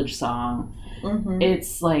the village song. Mm-hmm.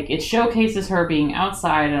 It's like it showcases her being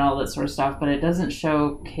outside and all that sort of stuff, but it doesn't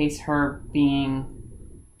showcase her being...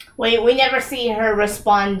 We never see her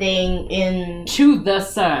responding to the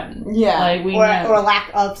sun. Yeah. Like or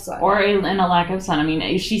lack of sun. Or in a lack of sun. I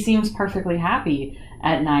mean, she seems perfectly happy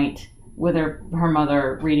at night with her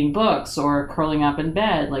mother reading books or curling up in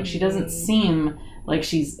bed. Like, she doesn't seem like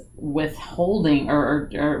she's withholding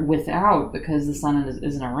or without because the sun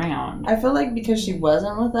isn't around. I feel like because she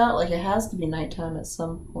wasn't without, like, it has to be nighttime at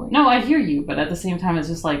some point. No, I hear you, but at the same time, it's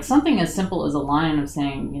just like something as simple as a line of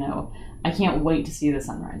saying, I can't wait to see the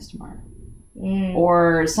sunrise tomorrow.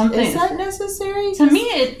 Or something. Is that necessary? To me,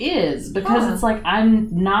 it is, because it's like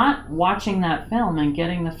I'm not watching that film and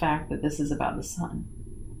getting the fact that this is about the sun.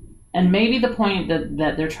 And maybe the point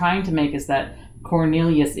that they're trying to make is that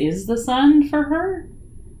Cornelius is the sun for her.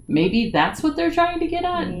 Maybe that's what they're trying to get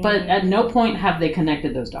at. But at no point have they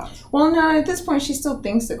connected those dots. Well, no, at this point, she still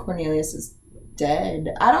thinks that Cornelius is dead.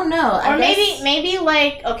 I don't know. Or maybe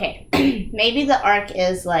like, okay, maybe the arc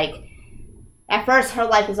is like, at first, her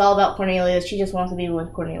life is all about Cornelius. She just wants to be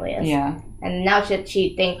with Cornelius. Yeah. And now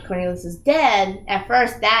she thinks Cornelius is dead. At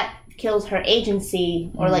first, that kills her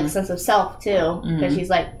agency or like sense of self too, because she's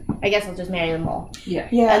like, I guess I'll just marry them all. Yeah.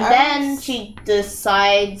 Yeah. And then she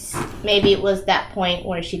decides. Maybe it was that point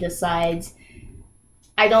where she decides,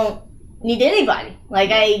 I don't need anybody.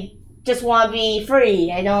 Like, I just want to be free.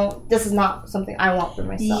 This is not something I want for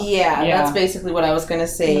myself. Yeah, that's basically what I was going to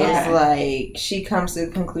say. Yeah. Is like, she comes to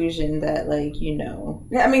the conclusion that, like,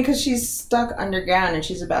 I mean, because she's stuck underground and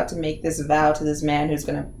she's about to make this vow to this man who's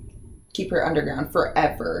going to keep her underground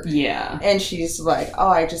forever. Yeah. And she's like, oh,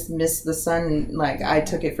 I just missed the sun. Like, I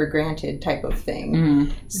took it for granted type of thing.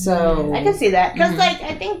 Mm-hmm. So I can see that. Because, like,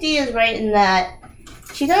 I think Dee is right in that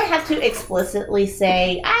she doesn't have to explicitly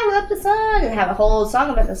say, I love the sun, and have a whole song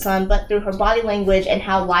about the sun, but through her body language and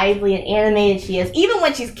how lively and animated she is, even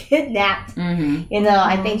when she's kidnapped,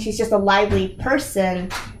 I think she's just a lively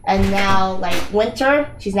person. And now, like,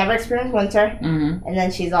 winter, she's never experienced winter, and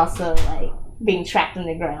then she's also, like, being trapped in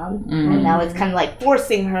the ground. And now it's kind of, like,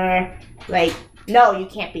 forcing her, like, no, you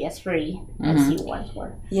can't be as free as you once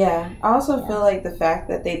were. Yeah. I also feel like the fact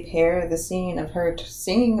that they pair the scene of her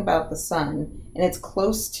singing about the sun, and it's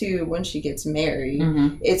close to when she gets married,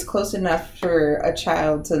 it's close enough for a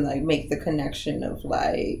child to, like, make the connection of,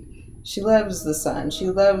 like, she loves the sun, she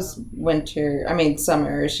loves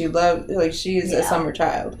summer, she loves, like, she's a summer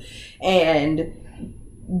child. And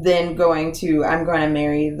then going to, I'm going to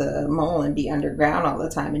marry the mole and be underground all the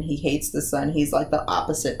time, and he hates the sun. He's like the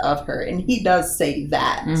opposite of her, and he does say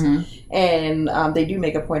that. And they do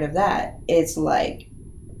make a point of that. It's like,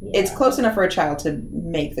 it's close enough for a child to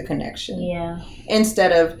make the connection. Yeah.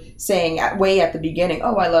 Instead of saying way at the beginning,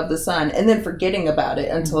 oh, I love the sun, and then forgetting about it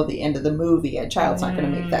until the end of the movie. A child's not going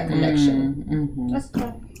to make that connection. That's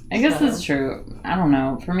true. I guess that's true. I don't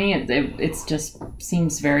know. For me, it just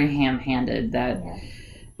seems very ham-handed that... Yeah.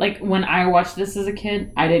 Like, when I watched this as a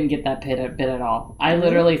kid, I didn't get that bit at all. I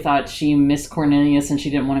literally thought she missed Cornelius and she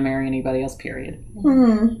didn't want to marry anybody else, period.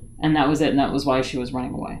 And that was it, and that was why she was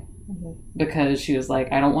running away. Because she was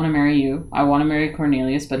like, I don't want to marry you. I want to marry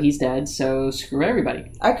Cornelius, but he's dead, so screw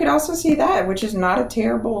everybody. I could also see that, which is not a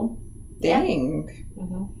terrible thing.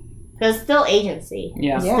 Because it's still agency.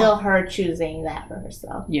 Yeah. It's still her choosing that for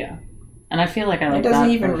herself. Yeah. And I feel like I like that. It doesn't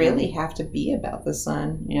even really have to be about the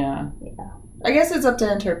sun. Yeah. I guess it's up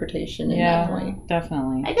to interpretation at that point.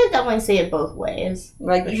 Definitely. I could definitely see it both ways.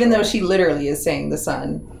 Like, even though she literally is saying the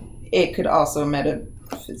sun, it could also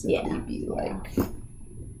metaphysically be like...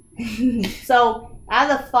 So,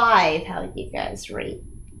 out of 5, how would you guys rate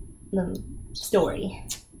the story?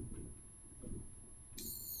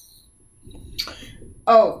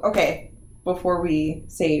 Oh, okay. Before we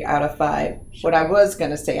say out of 5, what I was going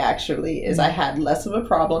to say actually is I had less of a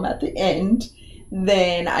problem at the end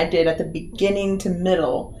than I did at the beginning to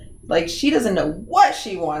middle. Like, she doesn't know what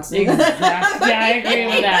she wants. Exactly. Yeah, I agree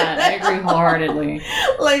with that. I agree wholeheartedly.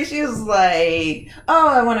 Like, she was like, oh,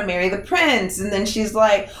 I want to marry the prince. And then she's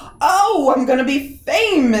like, oh, I'm going to be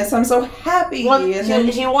famous. I'm so happy. Well, and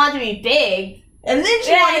then she wanted to be big. And then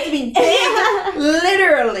she wanted to be big,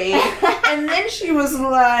 literally. And then she was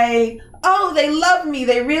like, oh, they love me.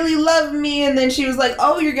 They really love me. And then she was like,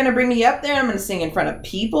 oh, you're going to bring me up there? I'm going to sing in front of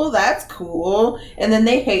people? That's cool. And then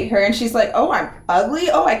they hate her. And she's like, oh, I'm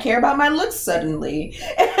ugly? Oh, I care about my looks suddenly.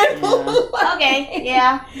 And Okay,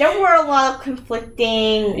 yeah. There were a lot of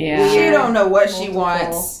conflicting. Yeah. She don't know what she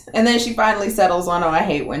wants. And then she finally settles on, oh, I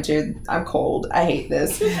hate winter. I'm cold. I hate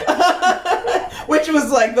this. Which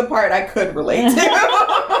was like the part I could relate to.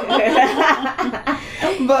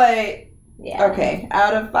 But... Yeah. Okay,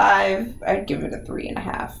 out of 5, I'd give it a 3.5.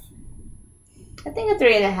 I think a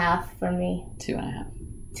 3.5 for me. 2.5.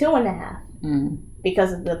 2.5.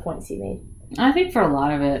 Because of the points you made. I think for a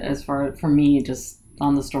lot of it, for me, just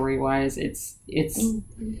on the story wise, it's.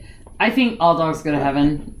 I think All Dogs Go to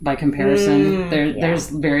Heaven by comparison. There's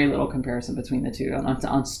very little comparison between the two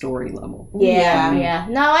on story level. Yeah.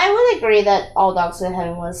 No, I would agree that All Dogs Go to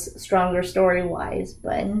Heaven was stronger story wise,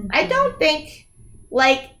 but I don't think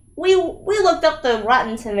We looked up the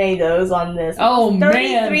Rotten Tomatoes on this. Oh,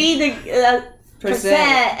 33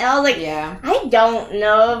 percent. And I was like, I don't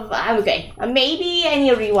know if I'm okay. Maybe I need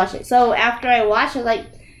to rewatch it. So after I watched it, like,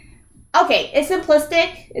 okay, it's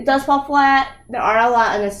simplistic. It does fall flat. There are a lot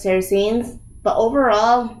of unnecessary scenes. But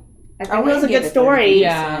overall, I think it was a good story.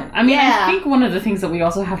 Yeah. I mean, I think one of the things that we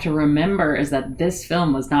also have to remember is that this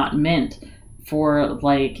film was not meant for,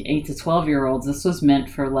 8 to 12-year-olds. This was meant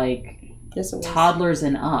for, toddlers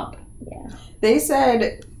and up. Yeah. They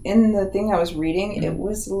said in the thing I was reading, it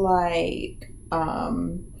was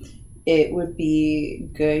it would be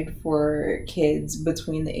good for kids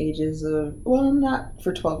between the ages of, well, not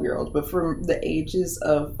for 12-year-olds, but for the ages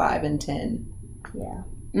of 5 and 10. Yeah.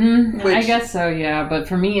 I guess so, yeah. But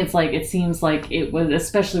for me, it's it seems like it was,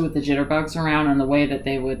 especially with the jitterbugs around and the way that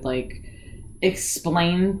they would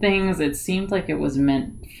explain things, it seemed like it was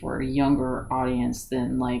meant for a younger audience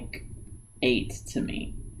than 8 to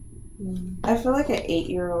me. I feel like an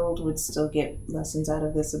 8-year-old would still get lessons out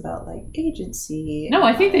of this about agency. No,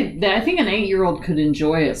 I think I think an 8-year-old could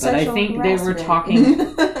enjoy it, but I think they were talking.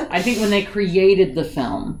 I think when they created the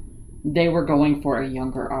film, they were going for a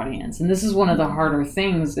younger audience, and this is one of the harder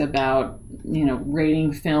things about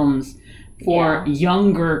rating films for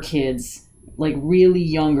younger kids, really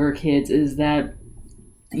younger kids, is that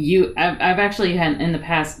I've actually had in the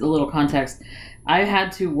past, a little context. I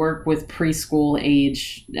had to work with preschool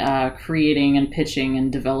age, creating and pitching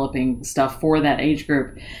and developing stuff for that age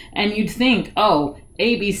group. And you'd think, oh,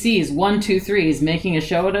 ABC's 1, 2, 3's making a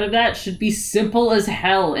show out of that should be simple as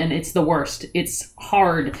hell. And it's the worst. It's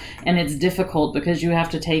hard and it's difficult because you have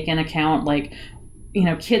to take in account,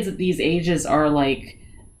 kids at these ages are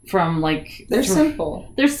they're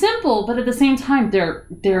simple. They're simple, but at the same time,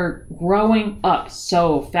 they're growing up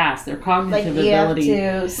so fast. Their cognitive ability. You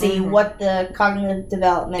have to see what the cognitive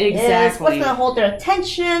development is. What's going to hold their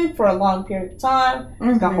attention for a long period of time.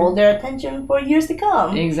 It's going to hold their attention for years to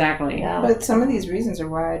come. Exactly. Yeah. But some of these reasons are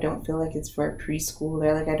why I don't feel like it's for a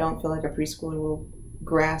preschooler. I don't feel like a preschooler will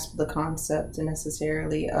grasp the concept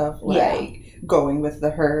necessarily of going with the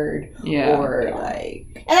herd or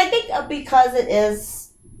And I think because it is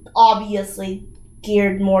obviously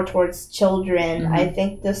geared more towards children, I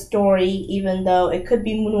think the story, even though it could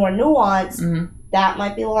be more nuanced, that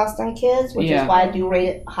might be lost on kids, which is why I do rate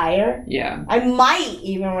it higher. Yeah. I might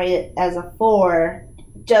even rate it as a 4,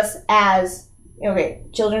 just as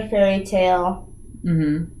children's fairy tale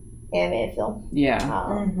animated film.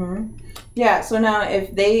 Yeah. Yeah, so now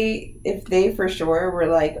if they for sure were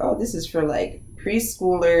oh, this is for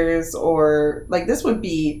preschoolers, or this would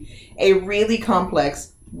be a really complex,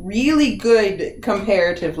 really good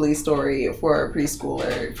comparatively story for a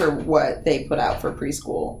preschooler, for what they put out for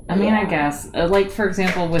preschool. I mean, I guess for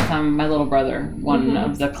example with my little brother, one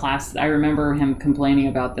of the class, I remember him complaining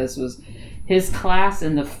about this, was his class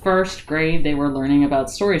in the first grade, they were learning about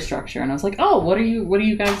story structure, and I was like, oh, what are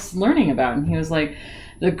you guys learning about? And he was like,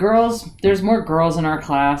 the girls, there's more girls in our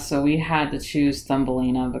class, so we had to choose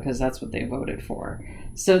Thumbelina because that's what they voted for.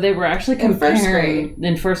 So they were actually comparing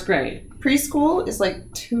in first grade. Preschool is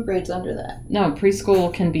 2 grades under that. No,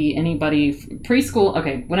 preschool can be anybody. Preschool,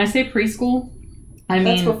 okay, when I say preschool,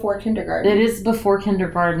 That's before kindergarten. It is before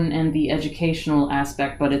kindergarten and the educational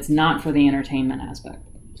aspect, but it's not for the entertainment aspect.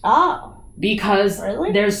 Oh. because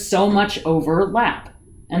there's so much overlap.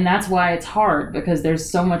 And that's why it's hard, because there's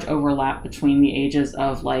so much overlap between the ages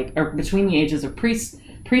of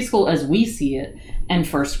preschool as we see it and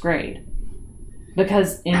first grade.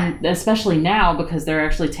 Because especially now, because they're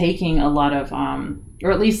actually taking a lot of,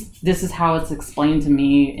 or at least this is how it's explained to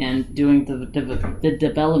me in doing the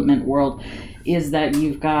development world, is that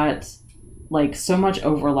you've got like so much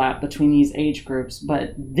overlap between these age groups,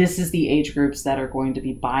 but this is the age groups that are going to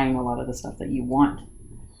be buying a lot of the stuff that you want.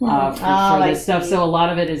 For this stuff. So a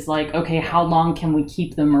lot of it is like, okay, how long can we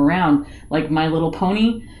keep them around? Like My Little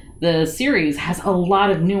Pony, the series has a lot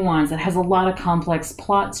of nuance. It has a lot of complex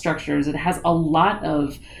plot structures. It has a lot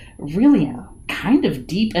of really kind of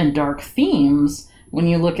deep and dark themes when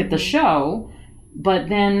you look at the show, but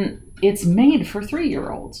then it's made for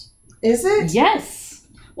 3-year-olds. Is it? Yes.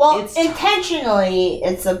 Well, intentionally,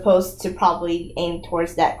 it's supposed to probably aim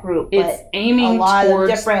towards that group. But it's aiming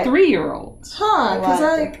towards 3-year-olds. Huh, because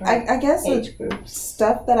I guess age groups.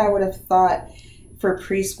 Stuff that I would have thought for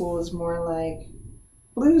preschool is more like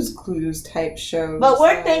Blue's Clues type shows. But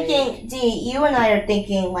we're thinking, you and I are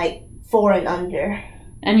thinking like 4 and under.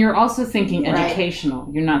 And you're also thinking educational.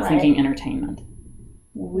 You're not thinking entertainment.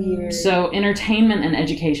 Weird. So entertainment and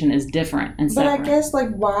education is different and separate. But I guess, like,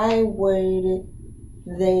 why would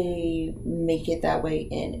they make it that way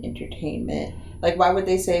in entertainment? Like, why would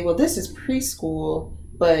they say, well, this is preschool,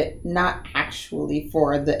 but not actually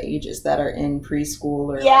for the ages that are in preschool?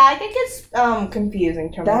 Or I think it's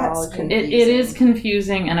confusing terminology. That's confusing. It is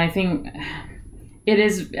confusing, and I think it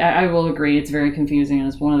is. I will agree, it's very confusing, and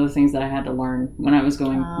it's one of the things that I had to learn when I was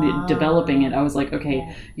developing it. I was like,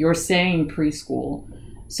 okay, you're saying preschool.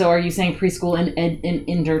 So are you saying preschool in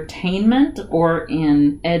entertainment or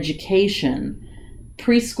in education?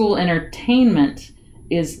 Preschool entertainment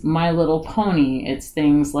is My Little Pony. It's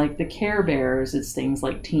things like the Care Bears. It's things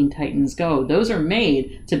like Teen Titans Go. Those are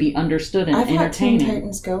made to be understood and entertaining. I thought Teen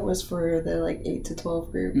Titans Go was for the 8 to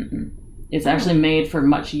 12 group. Mm-mm. It's actually made for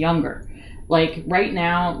much younger. Like right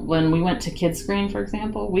now, when we went to Kids Screen, for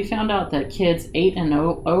example, we found out that kids 8 and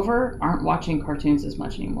over aren't watching cartoons as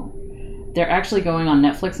much anymore. They're actually going on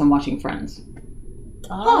Netflix and watching Friends.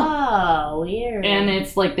 Oh, weird. And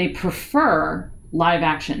it's like they prefer live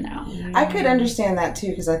action now. I could understand that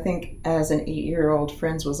too, because I think as an 8-year-old,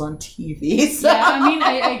 Friends was on TV. So. Yeah, I mean,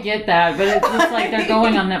 I get that, but it's just like they're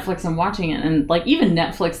going on Netflix and watching it, and like even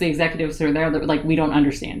Netflix, the executives are there, they're like, we don't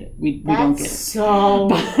understand it. We don't get it. So,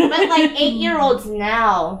 but like 8-year-olds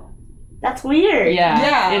now. That's weird.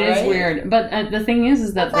 Yeah, it is weird. But the thing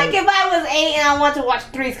is that... It's like if I was 8 and I wanted to watch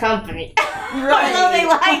Three's Company. Right. Or something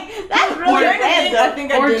like... That's really random. I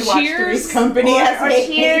think I did watch Three's Company as an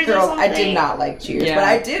 8-year-old. I did not like Cheers, but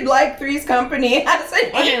I did like Three's Company as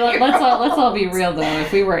an 8-year-old. Okay, let's all be real, though.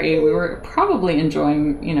 If we were 8, we were probably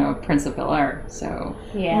enjoying, Prince of Bel-Air, so...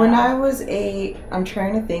 Yeah. When I was 8, I'm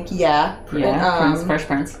trying to think, Fresh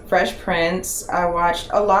Prince. Fresh Prince. I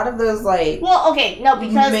watched a lot of those, like... Well, okay, no,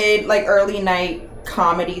 because... early night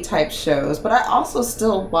comedy type shows, but I also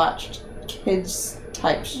still watched kids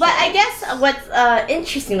type shows. But I guess what's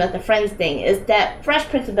interesting about the Friends thing is that Fresh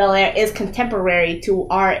Prince of Bel-Air is contemporary to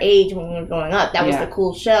our age when we were growing up. That was the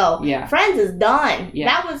cool show. Yeah. Friends is done. Yeah.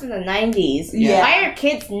 That was in the 90s. Yeah. Why are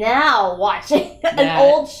kids now watching an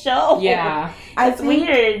old show? Yeah. It's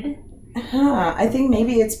weird. I think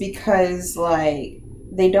maybe it's because, like,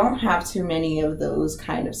 they don't have too many of those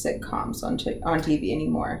kind of sitcoms on TV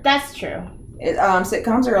anymore. That's true.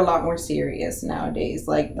 Sitcoms are a lot more serious nowadays.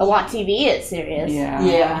 Like TV is serious.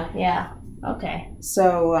 Yeah. Okay.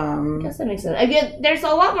 So, I guess that makes sense. Again, there's a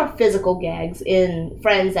lot more physical gags in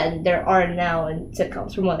Friends than there are now in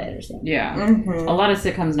sitcoms, from what I understand. Yeah. Mm-hmm. A lot of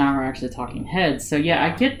sitcoms now are actually talking heads. So, yeah, I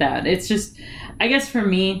get that. It's just, I guess for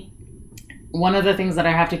me, one of the things that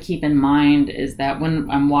I have to keep in mind is that when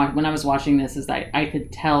I was watching this, is that I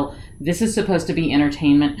could tell this is supposed to be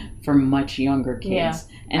entertainment for much younger kids. Yeah.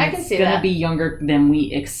 And it's going to be younger than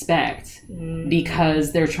we expect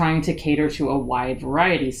because they're trying to cater to a wide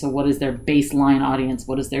variety. So what is their baseline audience?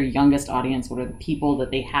 What is their youngest audience? What are the people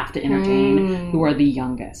that they have to entertain who are the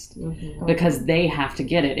youngest? Mm-hmm. Because they have to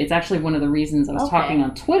get it. It's actually one of the reasons I was talking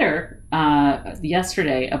on Twitter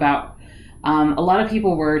yesterday about a lot of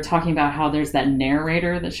people were talking about how there's that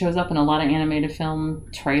narrator that shows up in a lot of animated film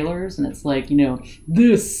trailers, and it's like,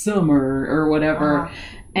 this summer or whatever,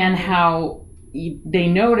 and how they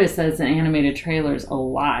notice that it's in animated trailers a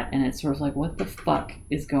lot, and it's sort of like, what the fuck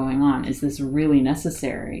is going on? Is this really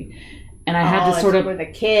necessary? And I had to for the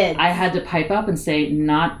kids. I had to pipe up and say,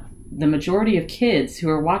 not the majority of kids who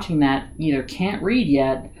are watching that either can't read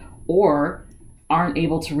yet or aren't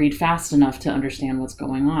able to read fast enough to understand what's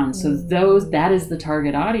going on. So that is the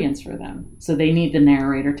target audience for them. So they need the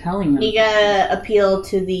narrator telling them. You gotta appeal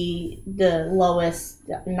to the lowest,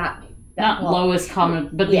 not lowest common,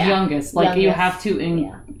 but the youngest. Like you have to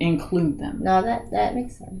include them. No, that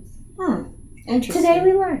makes sense. Interesting. Today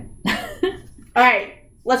we learned. All right,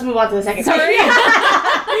 let's move on to the second story.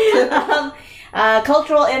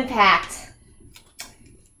 Cultural impact.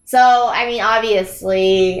 So, I mean,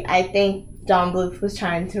 obviously, I think Don Bluth was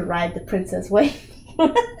trying to ride the princess wave.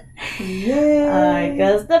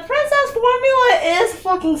 Because the princess formula is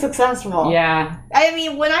fucking successful. Yeah. I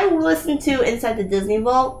mean, when I listened to Inside the Disney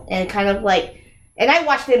Vault and kind of like, and I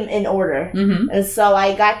watched them in order. Mm-hmm. And so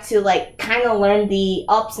I got to like kind of learn the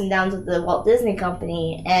ups and downs of the Walt Disney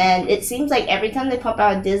Company. And it seems like every time they pump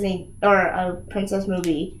out a Disney or a princess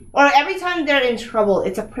movie, or every time they're in trouble,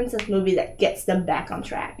 it's a princess movie that gets them back on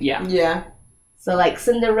track. Yeah. Yeah. So, like,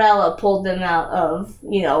 Cinderella pulled them out of,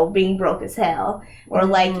 being broke as hell. Or,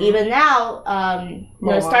 like, even now,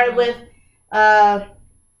 it started with,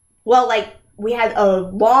 we had a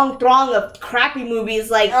long throng of crappy movies,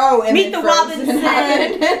 like, Meet the Robinsons,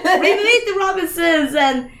 Meet the Robinsons,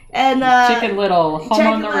 and Chicken Little, Home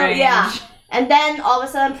on the Range. Yeah. And then, all of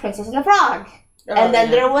a sudden, Princess and the Frog. And then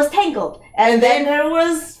there was Tangled. And then there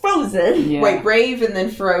was Frozen. Yeah. Wait, Brave and then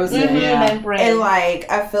Frozen. Mm-hmm, yeah. And Brave. And, like,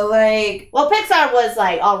 I feel like... Well, Pixar was,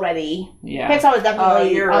 like, already... Yeah. Pixar was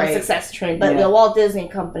definitely on a success train. But the Walt Disney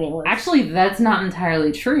Company was... Actually, that's not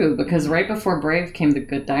entirely true. Because right before Brave came The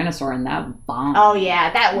Good Dinosaur, and that bombed. Oh,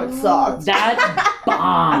 yeah. That one sucked. That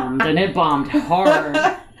bombed. And it bombed hard.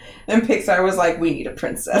 And Pixar was like, we need a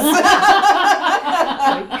princess.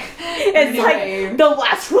 It's like the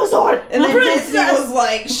last resort. And then Disney was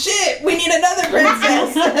like, shit, we need another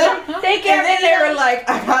princess. And then they were like,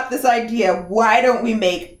 I got this idea. Why don't we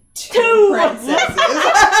make two princesses?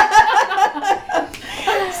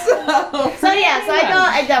 So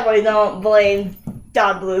I definitely don't blame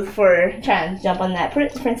Don Bluth for trying to jump on that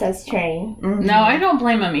princess train. Mm-hmm. No, I don't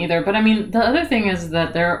blame him either. But I mean, the other thing is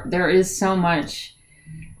that there is so much...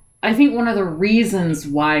 I think one of the reasons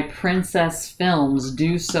why princess films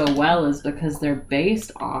do so well is because they're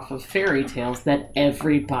based off of fairy tales that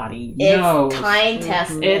everybody knows. It's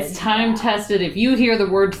time-tested. It's time-tested. If you hear the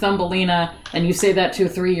word Thumbelina and you say that to a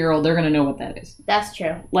 3-year-old, they're going to know what that is. That's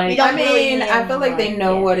true. Like, I feel like they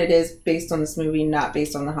know what it is based on this movie, not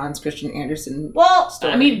based on the Hans Christian Andersen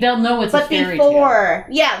story. I mean, they'll know it's a fairy tale.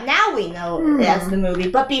 Yeah, now we know that's the movie.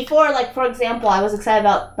 But before, like, for example, I was excited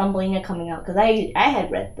about Thumbelina coming out because I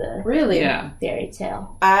had read the fairy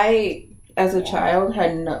tale. I, as a child,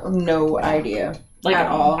 had no idea. Like,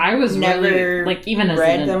 at all. I was never really, like, even as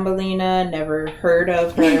read Thumbelina, never heard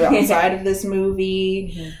of her outside of this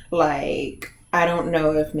movie. Mm-hmm. Like, I don't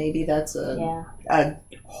know if maybe that's a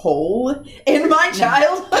hole in my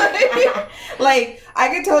childhood. Like, I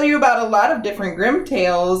could tell you about a lot of different Grimm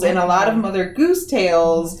tales and a lot of Mother Goose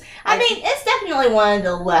tales. I mean, it's definitely one of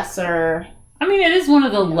the lesser... I mean, it is one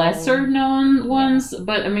of the lesser known ones,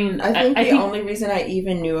 but I mean... I think the only reason I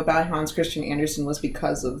even knew about Hans Christian Andersen was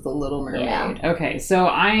because of The Little Mermaid. Yeah. Okay, so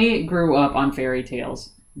I grew up on fairy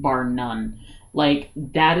tales, bar none. Like,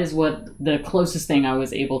 that is what the closest thing I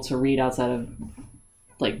was able to read outside of,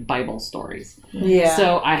 like, Bible stories. Yeah.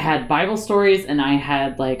 So I had Bible stories, and I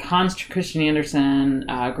had, like, Hans Christian Andersen,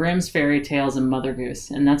 Grimm's fairy tales, and Mother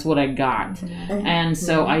Goose, and that's what I got. Mm-hmm. And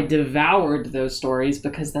so I devoured those stories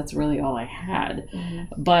because that's really all I had.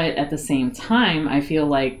 Mm-hmm. But at the same time, I feel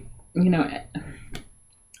like,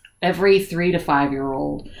 every 3 to 5 year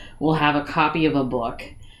old will have a copy of a book,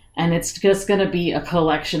 and it's just going to be a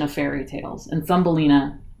collection of fairy tales. And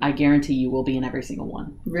Thumbelina, I guarantee you, will be in every single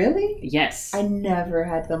one. Really? Yes. I never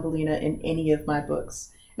had Thumbelina in any of my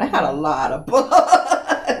books. And I had a lot of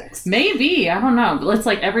books. Maybe. I don't know. But it's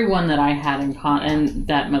like everyone that I had and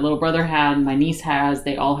that my little brother had, my niece has,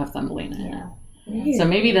 they all have Thumbelina in it. Yeah. So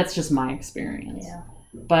maybe that's just my experience. Yeah.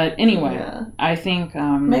 But anyway, I think...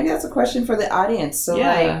 maybe that's a question for the audience. So,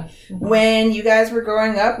 when you guys were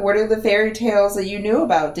growing up, what are the fairy tales that you knew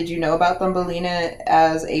about? Did you know about Thumbelina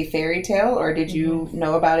as a fairy tale, or did you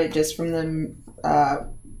know about it just from the...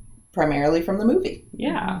 primarily from the movie?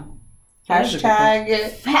 Yeah.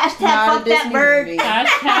 Hashtag fuck that bird. Movie.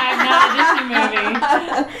 Hashtag not a Disney movie.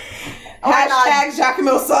 Hashtag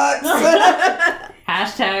Giacomo sucks.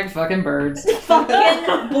 Hashtag fucking birds.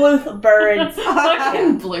 Fucking Bluth birds.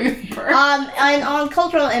 Fucking Bluth birds. And on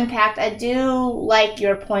cultural impact, I do like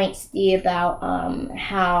your point, Steve, about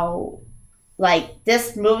how, like,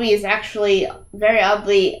 this movie is actually very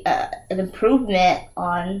oddly an improvement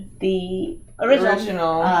on the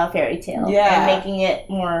original fairy tale. Yeah. And making it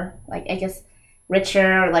more, like, I guess,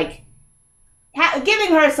 richer, or, like,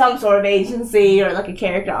 giving her some sort of agency or like a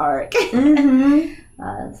character arc. Mm-hmm.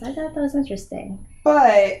 So I thought that was interesting.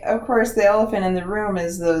 But of course, the elephant in the room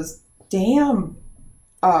is those damn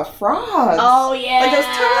frogs. Oh yeah, like those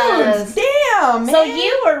toads. Damn, man. So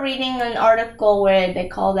you were reading an article where they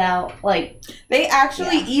called out like they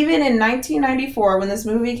actually even in 1994 when this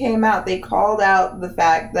movie came out, they called out the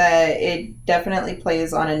fact that it definitely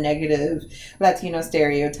plays on a negative Latino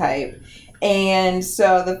stereotype. And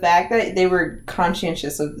so the fact that they were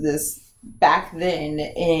conscientious of this back then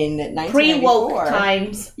in 1994. Pre-woke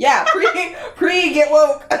times. Yeah, pre-get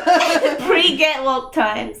woke. Pre-get woke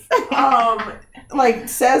times. Like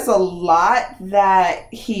says a lot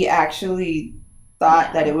that he actually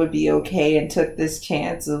thought that it would be okay and took this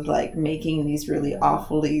chance of like making these really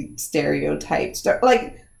awfully stereotyped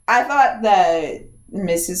like I thought that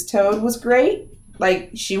Mrs. Toad was great.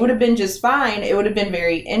 Like she would have been just fine. It would have been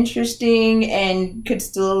very interesting and could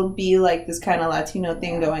still be like this kind of Latino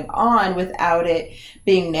thing going on without it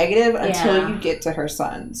being negative until you get to her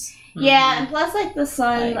sons. Yeah, and plus, like, the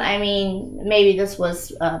son, I mean, maybe this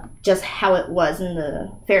was just how it was in the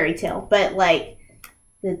fairy tale, but, like,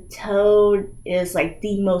 the toad is, like,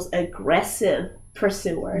 the most aggressive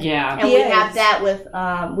pursuer. Yeah. And we have that with,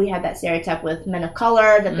 we have that stereotype with men of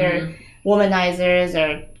color, that they're womanizers,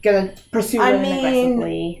 are gonna pursue women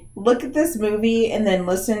aggressively. Look at this movie and then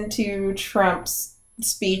listen to Trump's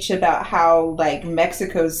speech about how like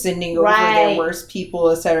Mexico's sending over their worst people,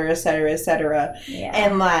 et cetera, et cetera, et cetera. Yeah.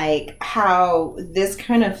 And like how this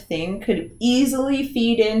kind of thing could easily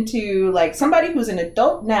feed into like somebody who's an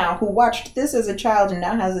adult now who watched this as a child and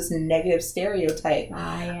now has this negative stereotype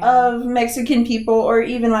of Mexican people or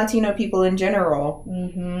even Latino people in general.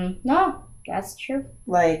 No, that's true.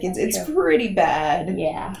 Like it's pretty bad.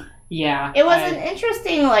 Yeah. Yeah. It was an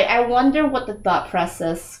interesting, like, I wonder what the thought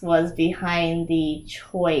process was behind the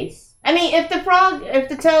choice. I mean, if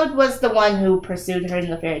the toad was the one who pursued her in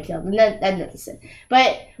the fairy tale, then that's it.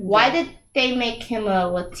 But why did they make him a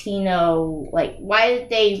Latino, like, why did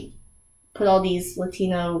they put all these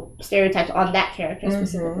Latino stereotypes on that character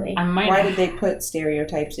specifically? Why did they put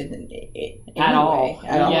stereotypes in it at all?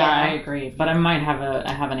 Yeah, I agree. But I might have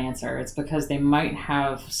an answer. It's because they might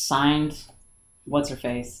have signed... What's her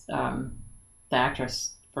face? The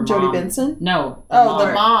actress from Jodie Benson? No.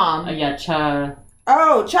 The mom. Charo.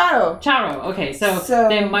 Charo. Okay, so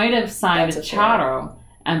they might have signed Charo,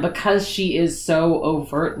 and because she is so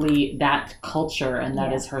overtly that culture and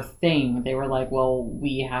that is her thing, they were like, well,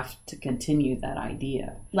 we have to continue that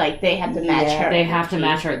idea. Like, they have to match her. They have to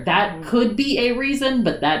match her. That could be a reason,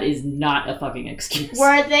 but that is not a fucking excuse.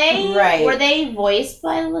 Were they Were they voiced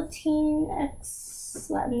by Latinx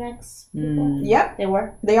people? Yep. They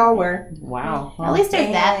were? They all were. Wow. At least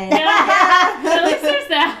there's that. At least there's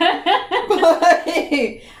that. But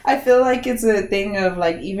I feel like it's a thing of,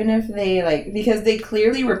 like, even if they, like, because they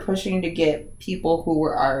clearly were pushing to get people who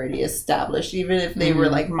were already established, even if they were,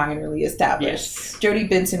 like, minorly established. Yes. Jodie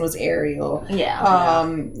Benson was Ariel. Yeah.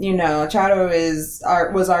 You know, Charo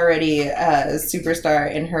was already a superstar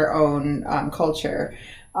in her own culture.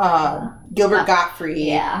 Gilbert Gottfried,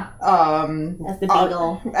 as the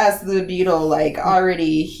Beatle, like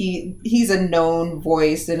already he's a known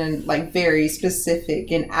voice and a like very specific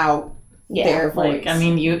and out there voice. Like, I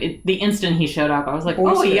mean, the instant he showed up, I was like,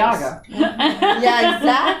 oh, Iago. Yeah,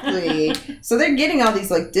 exactly. So they're getting all these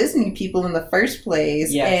like Disney people in the first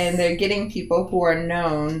place, and they're getting people who are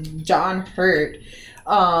known. John Hurt,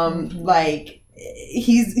 like.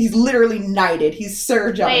 He's literally knighted. He's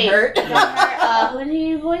Sir John Hurt. Who did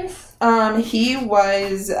he voice? He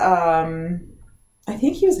was I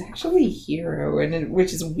think he was actually Hero,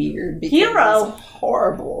 which is weird because Hero, it's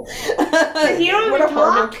horrible. Hero, what a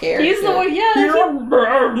horrible character. He's the one, Hero.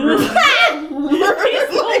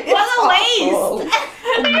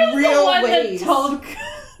 Real that told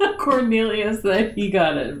Cornelius that he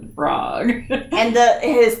got a frog, and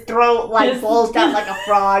his throat like bulged out like a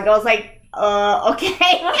frog. I was like. Okay.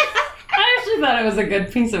 I actually thought it was a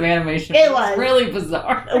good piece of animation. It was really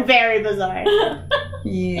bizarre. Very bizarre.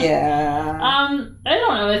 Yeah. I don't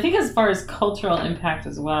know. I think as far as cultural impact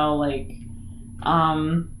as well, like,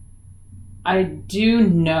 I do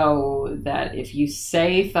know that if you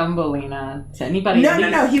say Thumbelina to anybody...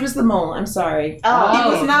 No. He was the mole. I'm sorry. Oh. He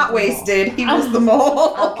was not wasted. He was the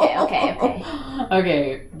mole.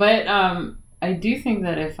 Okay. But I do think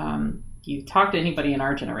that if... you talk to anybody in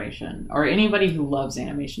our generation or anybody who loves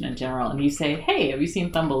animation in general and you say, hey, have you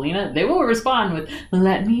seen Thumbelina? They will respond with,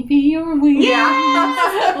 let me be your wings.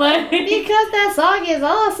 Yeah. Because that song is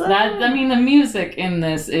awesome. The music in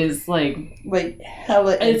this is like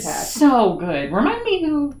hella impact. It's so good. Remind me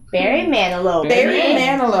who? Barry Manilow. Barry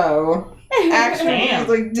Manilow.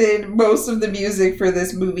 actually did most of the music for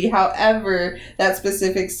this movie. However, that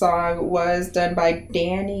specific song was done by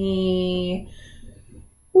Danny.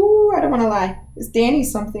 Ooh, I don't want to lie. It's Danny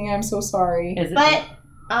something. I'm so sorry. Is it?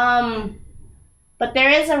 But there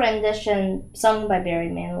is a rendition sung by Barry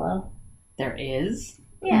Manilow. There is?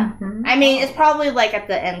 Yeah. Mm-hmm. I mean, it's probably like at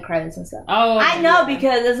the end credits and stuff. Oh, I know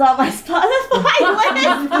because it's on my Spotify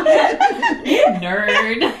list. You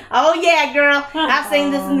nerd. Oh yeah, girl. I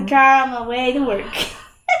sing this in the car on my way to work.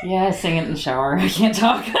 Yeah, I sing it in the shower. I can't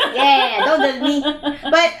talk. Yeah, don't judge me.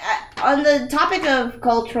 But on the topic of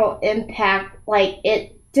cultural impact, like,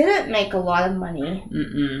 it didn't make a lot of money.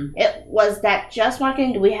 It was that just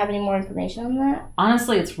marketing. Do we have any more information on that?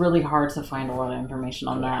 Honestly, it's really hard to find a lot of information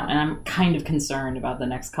on that, and I'm kind of concerned about the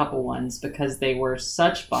next couple ones because they were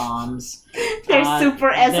such bombs. They're super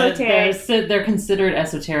esoteric. They're considered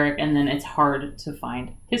esoteric, and then it's hard to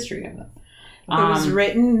find history of them.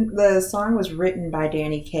 The song was written by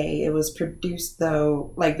Danny Kaye. It was produced,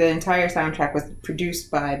 though, like the entire soundtrack was produced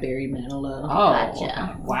by Barry Manilow. Oh, gotcha.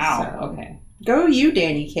 Okay. Wow. So, okay. Go you,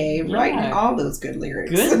 Danny Kaye, Yeah. writing all those good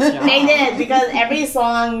lyrics. Good job. They did, because every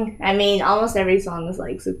song, I mean, almost every song is,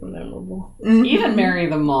 like, super memorable. Mm-hmm. Even Marry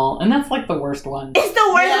the Mole, and that's like the worst one. It's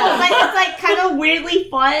the worst one, but it's, like, kind of weirdly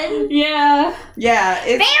fun. Yeah. Yeah.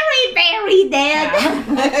 It's... Very dead.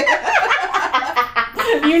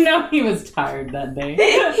 You know he was tired that day.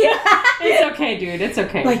 It's okay, dude. It's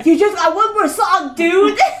okay. Like, you just got one more song,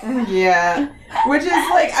 dude. Yeah. Which is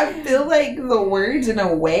like, I feel like the words, in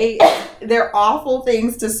a way, they're awful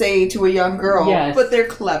things to say to a young girl, Yes. but they're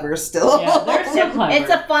clever still. Yeah, they're so clever. It's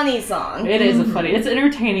a funny song. It is it's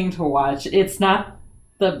entertaining to watch. It's not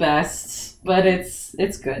the best, but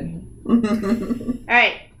it's good.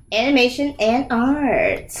 Alright, animation and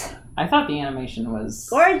art. I thought the animation was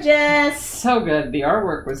Gorgeous. so good. The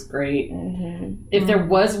artwork was great. Mm-hmm. If there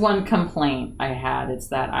was one complaint I had, it's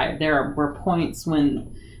that there were points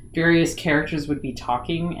when various characters would be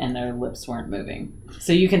talking and their lips weren't moving.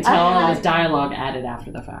 So you can tell it was dialogue added after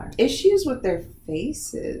the fact. Issues with their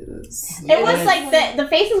faces. It was like the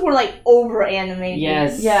faces were like over animated.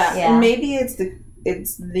 Yes. Yeah. Yeah. And maybe it's the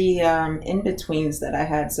in-betweens that I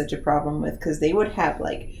had such a problem with, because they would have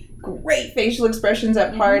like great facial expressions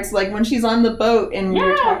at parts, like when she's on the boat and we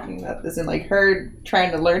were talking about this, and like her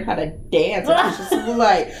trying to learn how to dance, and she's just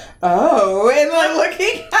like, oh, and like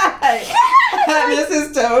looking at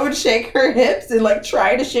Mrs. Toad shake her hips and like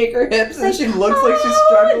try to shake her hips, and she looks like she's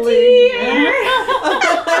struggling.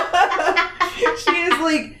 She is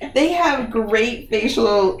like, they have great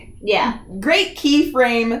great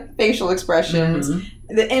keyframe facial expressions. Mm-hmm.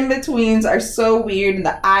 The in-betweens are so weird, and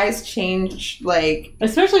the eyes change, like...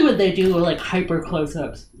 Especially when they do, like, hyper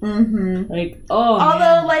close-ups. Mm-hmm. Like,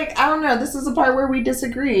 Although, like, I don't know, this is the part where we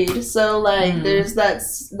disagreed. So, like, there's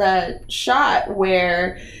that shot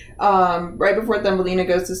where, right before Thumbelina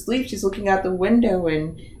goes to sleep, she's looking out the window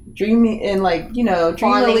and dreaming, and, like, you know,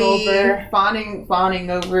 fawning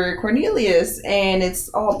over Cornelius, and it's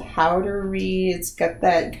all powdery. It's got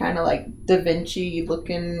that kind of, like, Da Vinci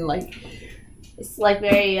looking, like... It's like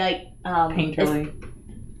very like painterly.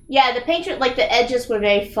 Yeah, the painter, like the edges were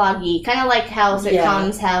very foggy, kind of like how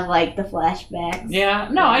sitcoms have like the flashbacks. Yeah,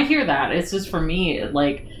 no, I hear that. It's just for me,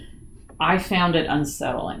 like, I found it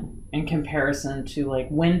unsettling in comparison to like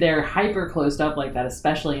when they're hyper closed up like that,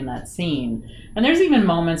 especially in that scene. And there's even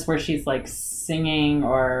moments where she's like singing,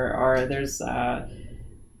 or there's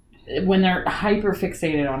when they're hyper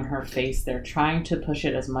fixated on her face, they're trying to push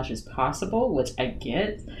it as much as possible, which I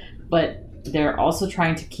get, but they're also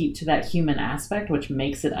trying to keep to that human aspect, which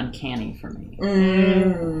makes it uncanny for me.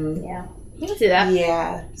 Yeah, you can see that.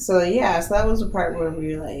 Yeah. So that was the part where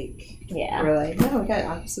we were like, no, we got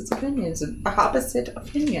opposite opinions about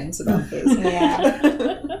this.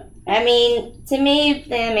 Yeah. I mean, to me,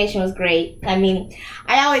 the animation was great. I mean,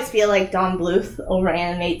 I always feel like Don Bluth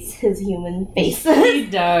over-animates his human faces. He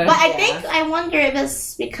does. But I wonder if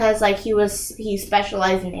it's because, like, he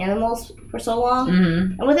specialized in animals for so long.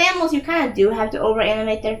 Mm-hmm. And with animals, you kind of do have to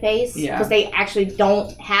over-animate their face. Yeah. Because they actually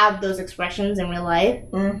don't have those expressions in real life.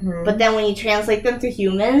 Mm-hmm. But then when you translate them to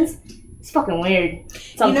humans, it's fucking weird.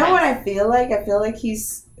 Sometimes. You know what I feel like? I feel like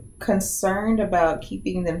he's concerned about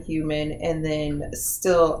keeping them human, and then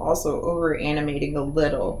still also over animating a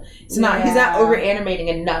little. He's not over animating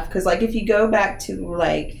enough, because like if you go back to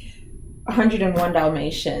like 101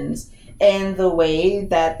 Dalmatians, and the way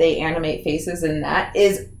that they animate faces in that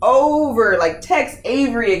is over, like Tex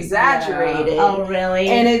Avery exaggerated. Yeah. Oh really?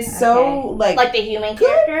 And it's so like the human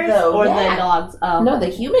characters though, or the dogs. Oh. No, the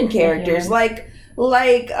human characters, like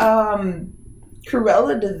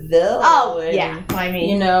Cruella de Vil. Oh, and, yeah. I mean,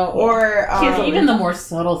 you know, or even the more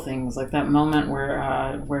subtle things, like that moment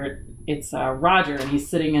where it's Roger and he's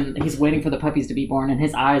sitting and he's waiting for the puppies to be born and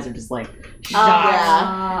his eyes are just like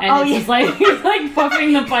shocked. And it's just like he's like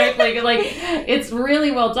puffing the pipe, like it's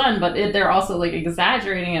really well done, but they're also like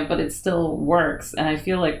exaggerating it, but it still works. And I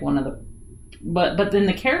feel like one of the but then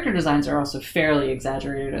the character designs are also fairly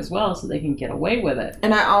exaggerated as well, so they can get away with it.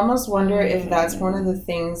 And I almost wonder if that's one of the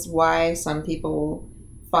things why some people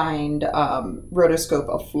find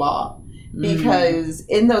rotoscope a flaw. Because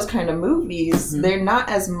in those kind of movies, they're not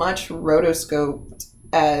as much rotoscoped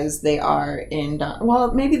as they are in...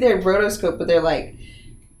 Well, maybe they're rotoscoped, but they're like...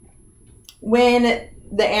 When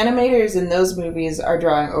the animators in those movies are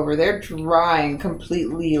drawing over, they're drawing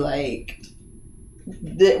completely like...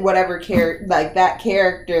 whatever character, like that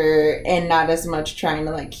character, and not as much trying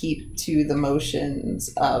to like keep to the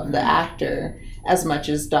motions of the actor as much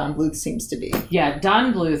as Don Bluth seems to be. Yeah,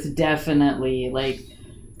 Don Bluth definitely, like,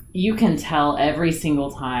 you can tell every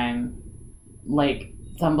single time, like,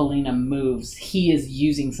 Thumbelina moves, he is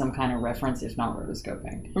using some kind of reference, if not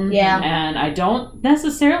rotoscoping. Yeah. And I don't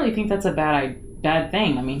necessarily think that's a bad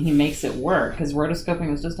thing. I mean, he makes it work, because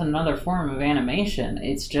rotoscoping is just another form of animation.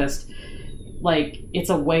 It's just... like,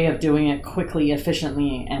 it's a way of doing it quickly,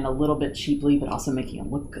 efficiently, and a little bit cheaply, but also making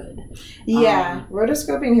it look good. Yeah,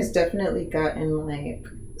 rotoscoping has definitely gotten, like,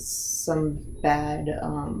 some bad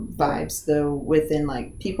vibes, though, within,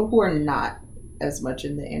 like, people who are not as much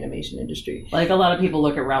in the animation industry. Like, a lot of people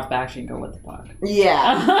look at Ralph Bakshi and go, what the fuck?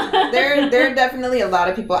 Yeah. there are definitely a lot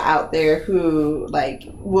of people out there who, like,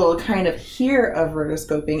 will kind of hear of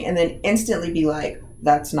rotoscoping and then instantly be like,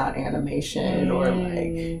 that's not animation or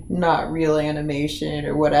like not real animation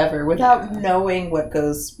or whatever without knowing what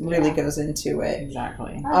goes into it.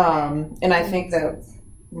 Exactly. And I think that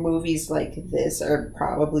movies like this are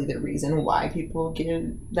probably the reason why people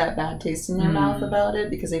get that bad taste in their mouth about it,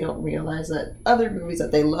 because they don't realize that other movies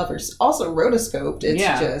that they love are also rotoscoped. It's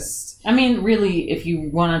just... I mean, really, if you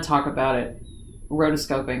want to talk about it,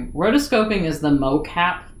 rotoscoping is the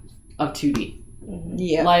mocap of 2D.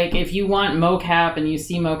 Yeah. Like, if you want mocap and you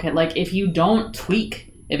see mocap, like, if you don't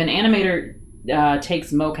tweak, if an animator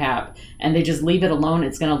takes mocap and they just leave it alone,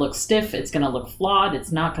 it's going to look stiff, it's going to look flawed,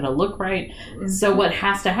 it's not going to look right. So what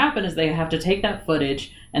has to happen is they have to take that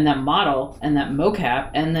footage and that model and that mocap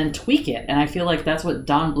and then tweak it. And I feel like that's what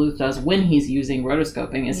Don Bluth does when he's using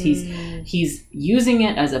rotoscoping, is he's using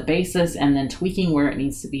it as a basis and then tweaking where it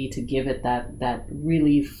needs to be to give it that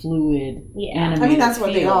really fluid animated I mean, that's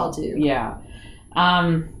what feel. they all do. Yeah.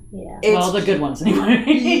 Well, the good ones anyway.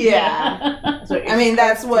 Yeah. I mean,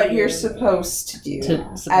 that's what you're supposed to do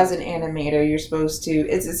as an animator. You're supposed to.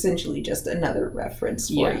 It's essentially just another reference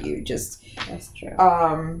for you. Just that's true.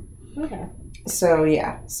 Okay. So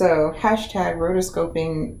yeah. So hashtag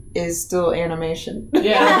rotoscoping is still animation.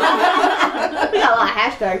 Yeah. We got a lot of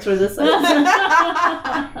hashtags for this. All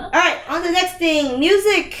right, on to the next thing.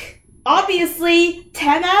 Music. Obviously,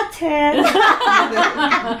 10 out of 10.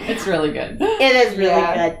 It's really good. It is really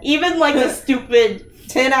good. Even like the stupid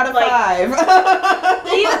 10 out of 5.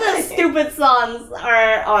 Even the stupid songs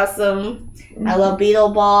are awesome. I love Beetle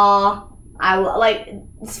Ball.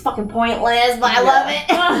 It's fucking pointless, but I love it.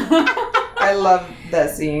 I love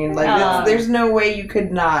that scene. Like, there's no way you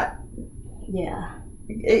could not. Yeah.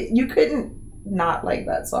 You couldn't not like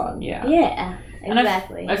that song. Yeah. Yeah.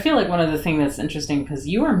 Exactly. I feel like one of the things that's interesting, because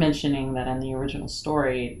you were mentioning that in the original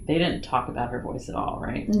story, they didn't talk about her voice at all,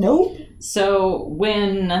 right? Nope. So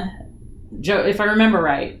when, if I remember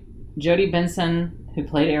right, Jodie Benson, who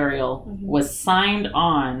played Ariel, was signed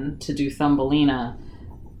on to do Thumbelina,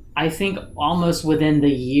 I think almost within the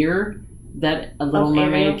year that A Little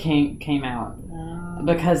Mermaid came out.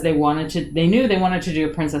 Because they knew they wanted to do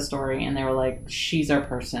a princess story, and they were like, she's our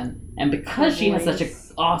person. And because she has such an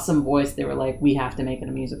awesome voice, they were like, we have to make it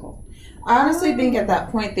a musical. I honestly think at that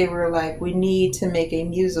point they were like, we need to make a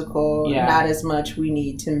musical, not as much we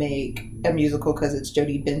need to make a musical because it's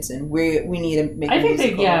Jodie Benson. We need to make a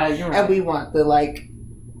musical. You're right. And we want the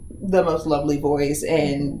most lovely voice,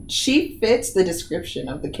 and she fits the description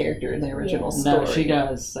of the character in the original story. No, she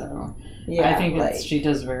does, so... Yeah, I think she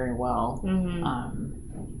does very well. And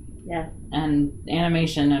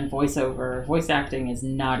animation and voice acting is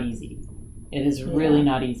not easy. It is really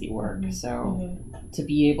not easy work. So to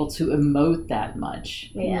be able to emote that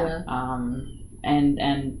much,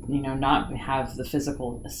 and not have the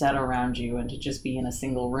physical set around you, and to just be in a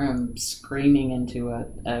single room screaming into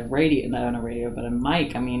a radio, not on a radio, but a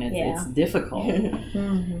mic. I mean, it's difficult.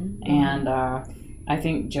 And I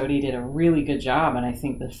think Jodie did a really good job, and I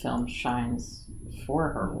think the film shines for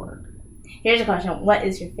her work. Here's a question. What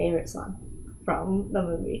is your favorite song from the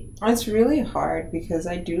movie? It's really hard because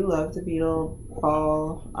I do love the Beatle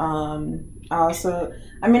Ball.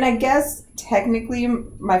 I guess technically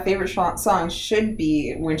my favorite song should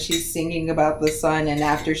be when she's singing about the sun and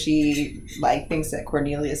after she thinks that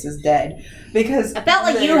Cornelius is dead, because I felt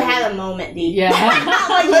like you had a moment, Dee. Yeah.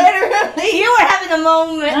 Like literally, you were having a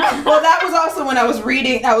moment. Well, that was also when I was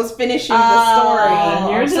finishing the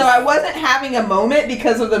story, so I wasn't having a moment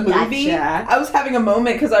because of the movie. Gotcha. I was having a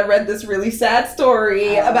moment because I read this really sad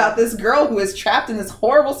story about this girl who was trapped in this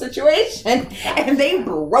horrible situation, and they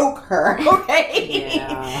broke her. Okay.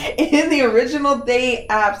 Yeah. In the original, they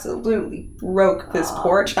absolutely broke this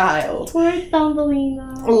poor child. Poor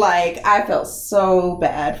Thumbelina. I felt so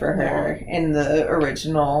bad for her in the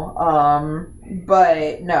original.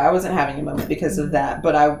 But no, I wasn't having a moment because of that.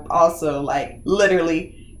 But I also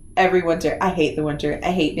literally every winter, I hate the winter.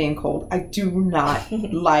 I hate being cold. I do not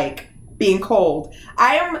like being cold.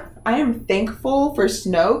 I am thankful for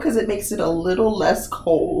snow because it makes it a little less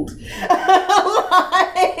cold.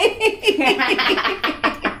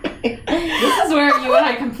 This is where you and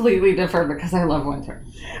I completely differ because I love winter.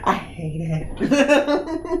 I hate it.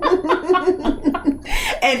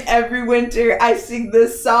 And every winter I sing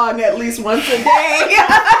this song at least once a day.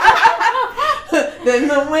 Then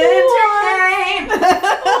the winter came.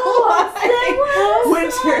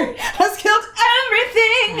 Winter has killed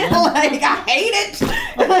everything. I hate it.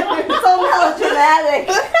 So dramatic.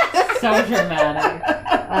 So dramatic.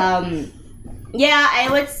 Yeah, I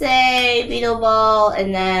would say Beatle Ball,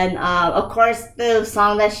 and then, of course, the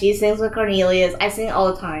song that she sings with Cornelius. I sing it all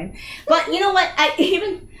the time. But you know what?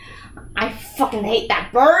 I fucking hate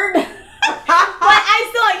that bird. But I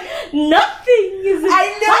still nothing is impossible. I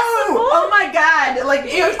know. Oh my god.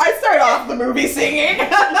 I start off the movie singing.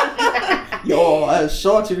 You're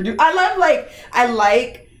sure to do. I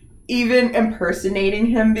like even impersonating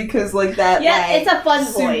him because that it's a fun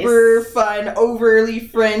super voice. Fun, overly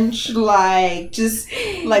French, just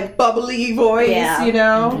bubbly voice, you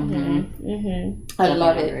know. Mm-hmm. Mm-hmm. I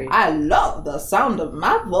love it. I love the sound of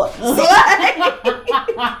my voice.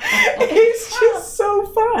 It's just so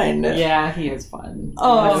fun. Yeah, he is fun.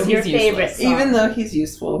 Oh, what's your favorite song? Even though he's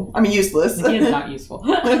useful. I mean, useless. He is not useful.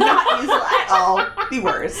 Not useful at all. The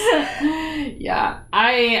worst. Yeah,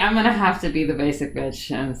 I'm gonna have to be the basic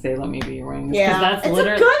bitch and say "Let Me Be Your Wings." Yeah, that's it's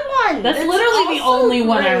literally a good one. That's It's literally the also only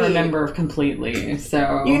one I great. remember completely.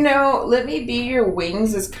 So "Let Me Be Your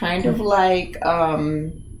Wings" is kind of like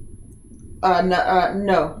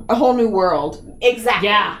no, A Whole New World. Exactly.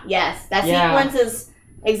 Yeah. Yes, that Yeah. sequence is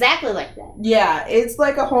exactly like that. Yeah, it's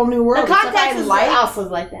like A Whole New World. The context is also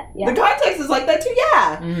like that. Yeah. The context is like that too.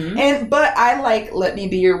 Yeah. Mhm. But I like "Let Me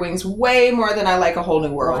Be Your Wings" way more than I like A Whole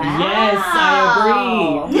New World. Wow. Yes,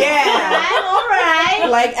 I agree. Yeah. All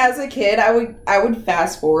right. As a kid, I would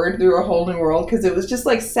fast forward through A Whole New World because it was just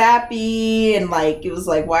sappy and it was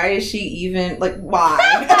why is she even why?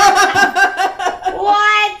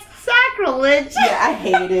 What? Sacrilege. Yeah, I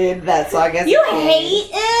hated that song. You hate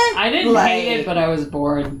it? I didn't hate it, but I was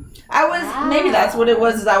bored. Maybe that's what it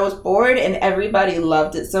was. Is I was bored, and everybody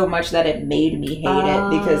loved it so much that it made me hate it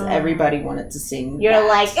because everybody wanted to sing. You're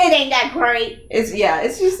that. it ain't that great. It's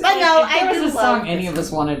just. But no, If there I was do a song love any of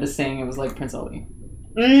us wanted to sing, it was Prince Ali.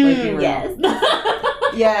 Yes.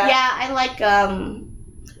 Yeah. Yeah, I like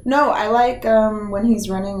No, I like when he's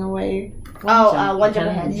running away. One Jump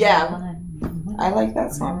Ahead. Yeah. I like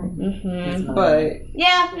that song. Mm-hmm. But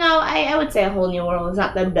yeah, no, I would say A Whole New World is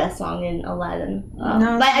not the best song in Aladdin.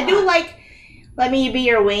 No, but I do like "Let Me Be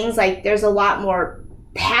Your Wings." There's a lot more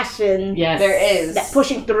passion. Yes, there is that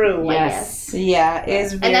pushing through. Yes. I guess. Yeah,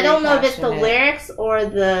 it's very and I don't know if it's the passionate. lyrics or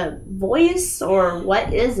the voice or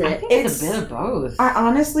what is it. I think it's a bit of both. I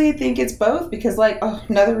honestly think it's both because,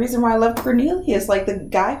 another reason why I love Cornelius, the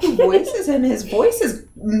guy who voices him, his voice is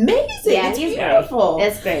amazing. Yeah, it's he's beautiful. Great.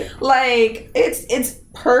 It's great. It's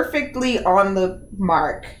perfectly on the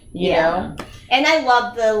mark. You know? And I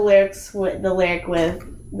love the lyric with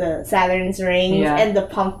the Saturn's rings and the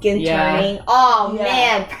pumpkin turning. Oh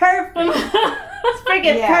man, perfect. It's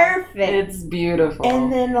freaking perfect. It's beautiful.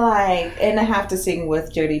 And then and I have to sing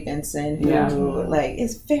with Jodie Benson, who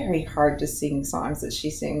it's very hard to sing songs that she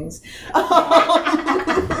sings.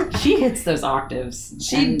 She hits those octaves.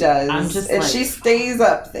 She does. I'm just and she stays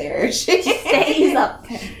up there. She stays up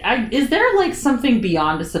there. Is there something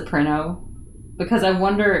beyond a soprano? Because I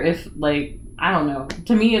wonder if I don't know.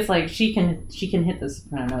 To me, it's she can hit the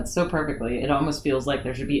soprano notes so perfectly. It almost feels like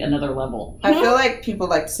there should be another level. I feel like people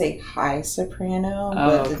like to say high soprano,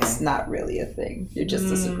 but it's not really a thing. You're just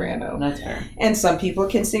a soprano. That's fair. And some people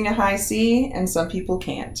can sing a high C, and some people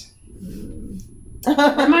can't.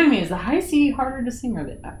 Remind me, is the high C harder to sing or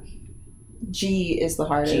the F? G is the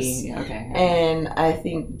hardest. G, okay. And I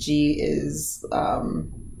think G is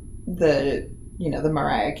the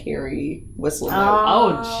Mariah Carey whistle note.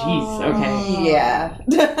 Oh, jeez. Okay. Yeah.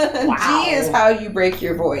 Wow. G is how you break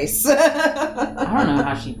your voice. I don't know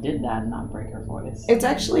how she did that and not break her voice. It's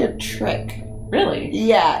actually a trick. Really?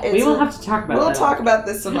 Yeah. We will have to talk about that. We'll talk about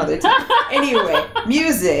this some other time. Anyway,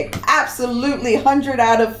 music. Absolutely 100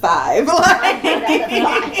 out of 5. 100 out of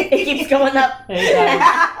 5. It keeps going up.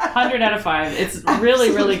 100 out of 5. It's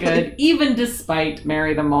really, really good. Even despite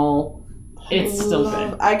Mary the Mole, it's still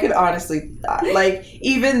good. I could honestly,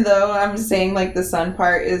 even though I'm saying, the sun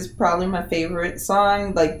part is probably my favorite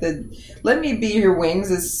song, the Let Me Be Your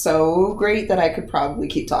Wings is so great that I could probably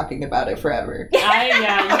keep talking about it forever.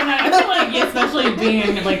 I feel like, especially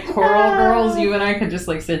being, choral girls, you and I could just,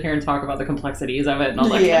 sit here and talk about the complexities of it and all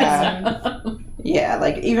that kind of stuff. Yeah,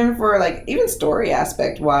 even for, even story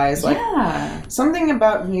aspect-wise, something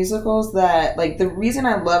about musicals that, the reason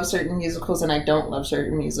I love certain musicals and I don't love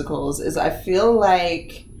certain musicals is I feel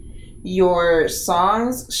like your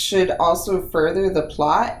songs should also further the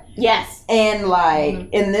plot. Yes. And,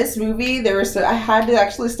 in this movie, I had to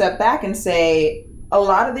actually step back and say, a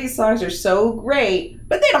lot of these songs are so great,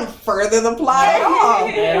 but they don't further the plot at all.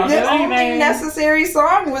 The only necessary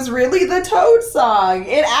song was really the Toad song.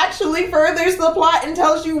 It actually furthers the plot and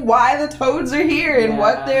tells you why the Toads are here and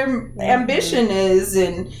what their ambition is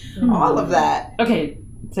and all of that. Okay,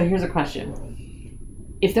 so here's a question.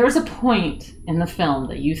 If there was a point in the film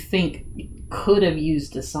that you think could have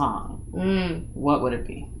used a song, what would it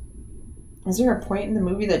be? Is there a point in the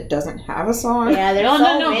movie that doesn't have a song? Yeah, there's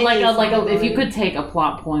no. If you could take a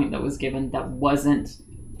plot point that was given that wasn't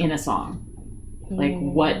in a song,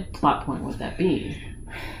 what plot point would that be?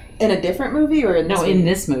 In a different movie or in this movie? In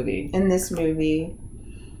this movie. In this movie.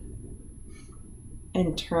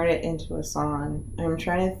 And turn it into a song. I'm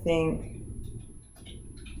trying to think.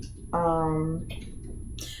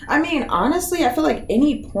 Honestly, I feel like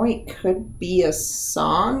any point could be a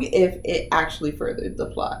song if it actually furthered the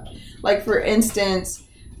plot. For instance,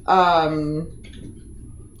 they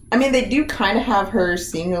do kind of have her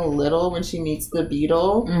sing a little when she meets the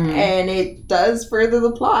beetle, and it does further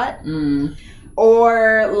the plot.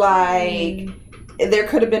 Or, there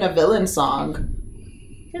could have been a villain song.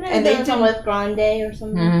 And they did with Grande or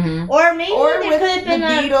something. Or maybe there could have been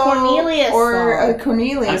a Cornelious song. Or a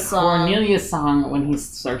Cornelious song. Cornelious song when he's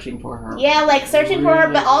searching for her. Yeah, searching for her,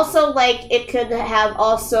 but also, it could have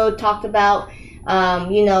also talked about,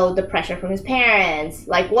 the pressure from his parents.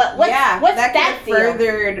 What's that feel?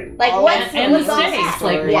 Furthered what's the stakes?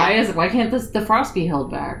 Why can't the frost be held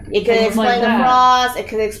back? It could explain the frost. It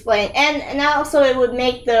could explain, and also it would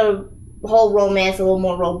make the whole romance a little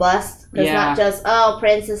more robust. It's not just,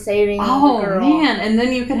 Prince is saving the girl. Man, and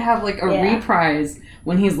then you could have a reprise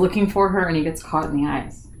when he's looking for her and he gets caught in the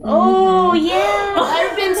ice. Oh, yeah. I'd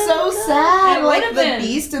have been so sad. The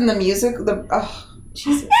beast and the music,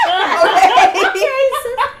 Jesus. I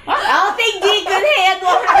don't think Dee could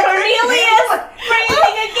handle Cornelius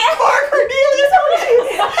breathing again. Poor Cornelius.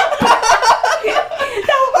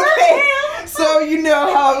 So you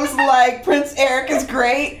know how it was Prince Eric is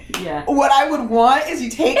great? Yeah. What I would want is you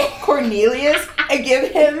take Cornelius and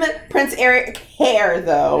give him Prince Eric hair,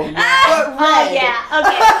 though. But red. Oh, yeah.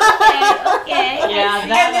 Okay. Yeah,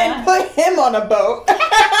 and then put him on a boat.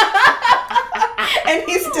 And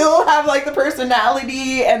he still have the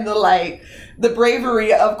personality and the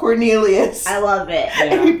bravery of Cornelius. I love it. Yeah.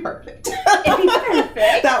 It'd be perfect.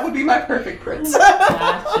 That would be my perfect prince.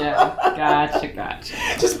 Gotcha.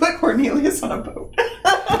 Just put Cornelius on a boat.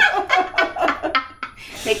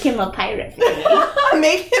 Make him a pirate for me.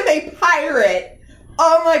 Make him a pirate.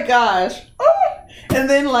 Oh my gosh. And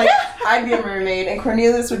then I'd be a mermaid and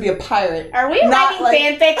Cornelius would be a pirate. Are we writing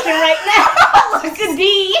fan fiction right now? Look at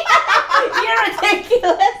Dee. You're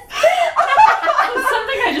ridiculous.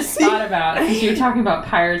 Something I just thought about, because you were talking about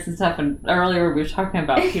pirates and stuff, and earlier we were talking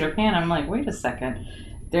about Peter Pan. I'm like, wait a second.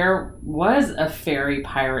 There was a fairy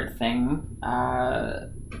pirate thing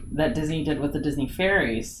that Disney did with the Disney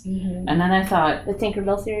fairies. And then I thought... The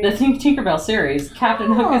Tinkerbell series? The Tinkerbell series.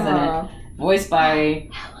 Captain Hook is in it. Voiced by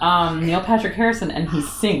Neil Patrick Harrison, and he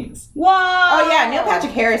sings. Whoa! Oh yeah, Neil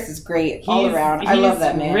Patrick Harris is great all around. I love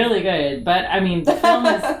that man. He's really good, but the film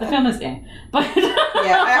is in. But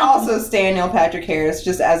yeah, I also stand Neil Patrick Harris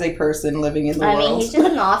just as a person living in the world. He's just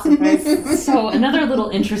an awesome person. So another little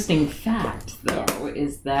interesting fact, though,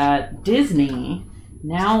 is that Disney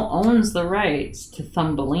now owns the rights to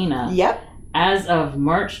Thumbelina. Yep. As of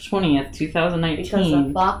March 20th, 2019. Because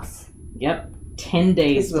of Fox. Yep. 10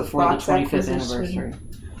 days before the 25th anniversary.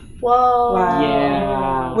 Whoa. Wow.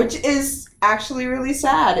 Yeah. Which is actually really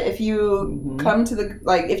sad if you come to the,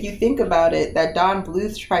 like, if you think about it, that Don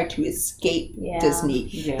Bluth tried to escape Disney.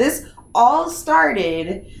 Yeah. This all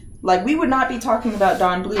started, like, we would not be talking about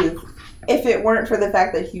Don Bluth if it weren't for the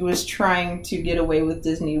fact that he was trying to get away with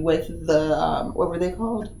Disney with the, what were they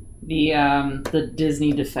called? The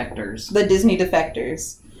Disney defectors. The Disney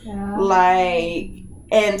defectors. Yeah. Like,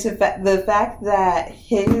 and the fact that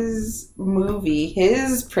his movie,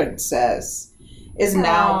 his princess, is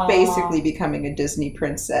now basically becoming a Disney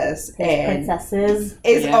princess. And princesses.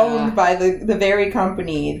 is owned by the very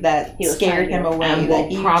company that scared him away. And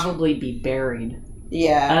will probably be buried.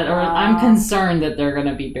 Yeah. Or I'm concerned that they're going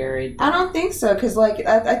to be buried. I don't think so, because, like,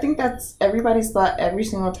 I think that's everybody's thought every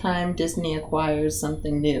single time Disney acquires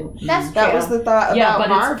something new. That was the thought about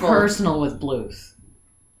Marvel. It's personal with Bluth.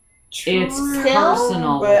 True. It's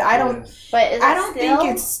personal, but I don't. But is I don't think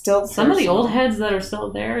it's still some of the old heads that are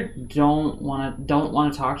still there don't want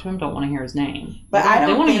to talk to him. Don't want to hear his name. But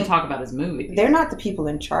they won't even talk about his movie. They're not the people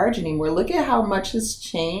in charge anymore. Look at how much has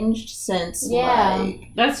changed since.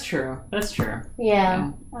 Like, that's true. That's true.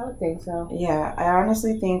 Yeah, I would think so. Yeah, I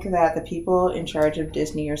honestly think that the people in charge of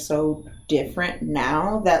Disney are so different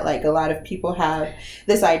now that, like, a lot of people have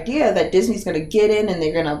this idea that Disney's going to get in and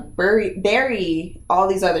they're going to bury all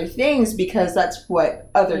these other things because that's what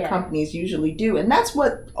other companies usually do, and that's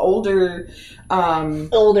what older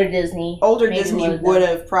Disney would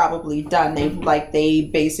have probably done. They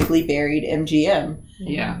basically buried MGM.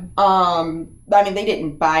 Yeah. I mean, they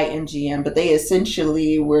didn't buy MGM, but they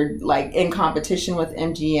essentially were, like, in competition with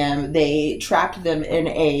MGM. They trapped them in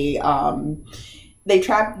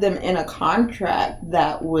a contract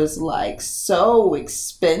that was, like, so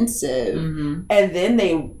expensive. And then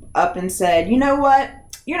they up and said, you know what?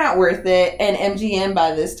 You're not worth it. And MGM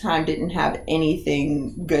by this time didn't have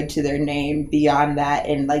anything good to their name beyond that.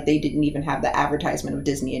 And, like, they didn't even have the advertisement of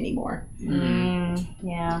Disney anymore.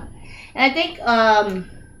 Yeah. And I think,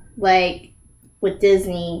 like, with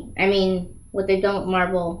Disney, I mean, what they've done with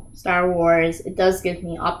Marvel, Star Wars, it does give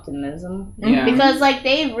me optimism. Yeah. Because, like,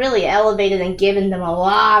 they've really elevated and given them a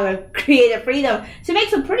lot of creative freedom to make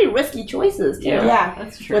some pretty risky choices, too. Yeah,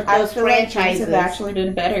 that's true. With those franchises. Like things have actually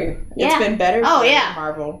been better. It's been better for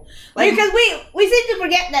Marvel. Like, because we seem to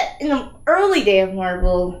forget that in the early day of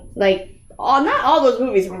Marvel, like, not all those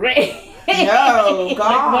movies were great. No, God. Like,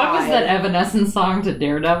 what was that Evanescence song to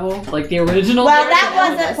Daredevil? Like the original Well, Daredevil?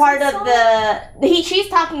 that wasn't part of the... She's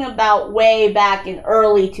talking about way back in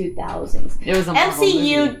early 2000s. It was a Marvel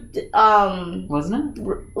MCU... movie. Wasn't it?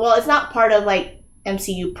 Well, it's not part of, like,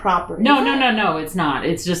 MCU proper. No, it's not.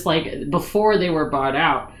 It's just, like, before they were bought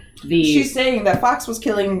out. She's saying that Fox was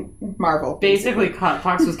killing Marvel. Basically,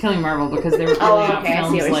 Fox was killing Marvel because they were putting out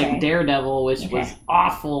films like Daredevil, which was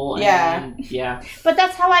awful. And, But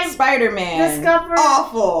that's how I Spider-Man discovered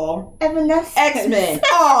awful. Evanescence. X-Men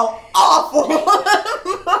all awful.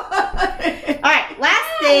 Alright,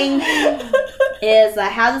 last thing is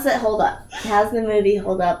how does it hold up? How does the movie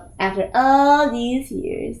hold up after all these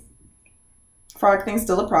years? Frog thing's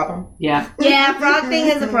still a problem. Yeah, frog thing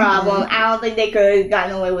is a problem. I don't think they could have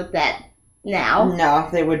gotten away with that now. No,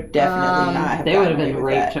 they would definitely not have. They would have been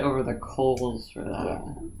raped over the coals for that.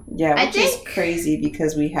 Yeah, which is crazy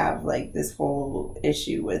because we have, like, this whole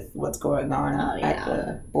issue with what's going on at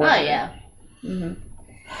the border. Oh, yeah.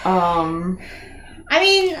 I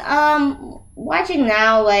mean, watching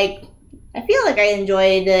now, like, I feel like I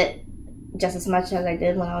enjoyed it just as much as I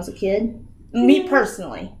did when I was a kid. Me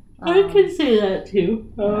personally. I can say that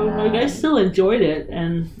too. Like, I still enjoyed it,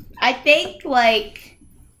 and I think, like,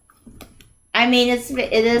 I mean, it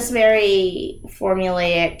is very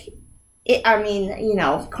formulaic. I mean, you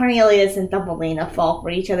know, Cornelious and Thumbelina fall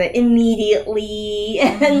for each other immediately,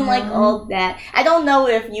 and like all that. I don't know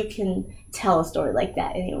if you can tell a story like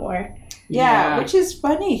that anymore. Yeah, which is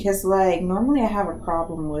funny because, like, normally I have a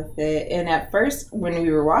problem with it, and at first when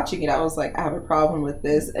we were watching it, I was like, I have a problem with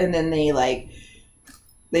this, and then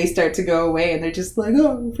they start to go away, and they're just like,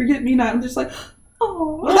 oh, forget me not. I'm just like,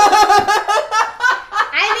 oh.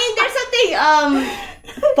 I mean, there's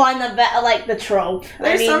something fun about, like, the trope.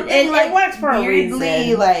 There's something, it works for a reason.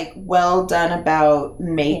 Weirdly, like, well done about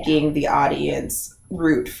making the audience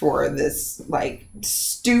root for this, like,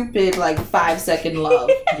 stupid, like, 5-second love.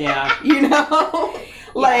 You know?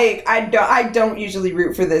 Like, I don't usually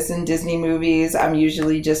root for this in Disney movies. I'm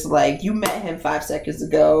usually just like, you met him 5 seconds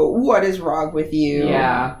ago. What is wrong with you?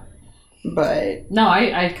 Yeah. But... No,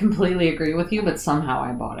 I completely agree with you, but somehow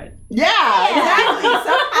I bought it. Yeah, exactly.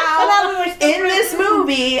 Somehow, in this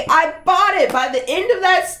movie, I bought it. By the end of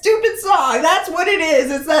that stupid song, that's what it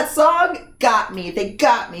is. It's that song got me. They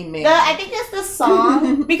got me, man. I think it's the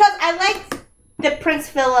song because I like the Prince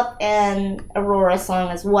Philip and Aurora song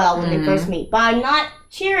as well when they first meet, but I'm not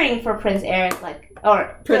cheering for Prince Eric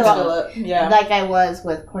or Prince Philip, yeah, like I was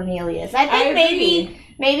with Cornelius. I think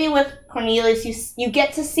maybe with Cornelius you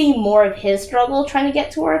get to see more of his struggle trying to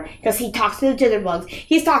get to her because he talks to the jitterbugs.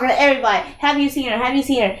 He's talking to everybody. Have you seen her? Have you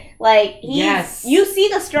seen her? Like you see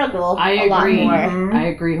the struggle a lot more. Mm-hmm. I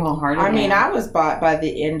agree wholeheartedly. I mean, I was bought by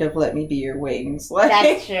the end of "Let Me Be Your Wings." Like,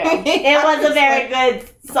 that's true. It was a very good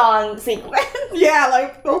song sequence. Yeah,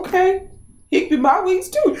 like okay. He could be my wings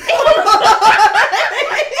too.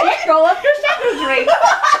 Go up your second drink.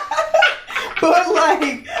 But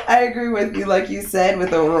like, I agree with you, like you said,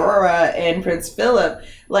 with Aurora and Prince Philip.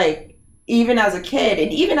 Like, even as a kid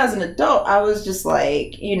and even as an adult, I was just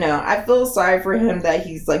like, I feel sorry for him that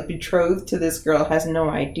he's like betrothed to this girl, has no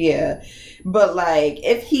idea. But like,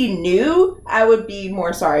 if he knew, I would be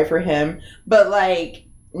more sorry for him. But like,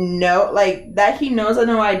 no, like that he knows,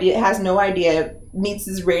 has no idea. Meets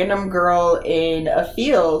this random girl in a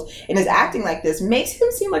field and is acting like this makes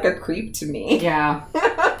him seem like a creep to me. Yeah.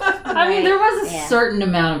 I mean, there was a certain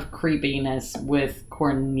amount of creepiness with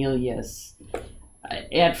Cornelius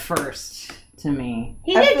at first to me.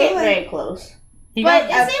 He did get very close. But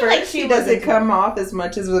it seemed like she doesn't come off as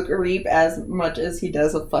much as a creep as much as he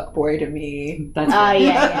does a fuckboy to me. That's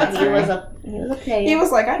he was okay. He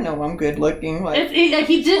was like, I know I'm good looking. Like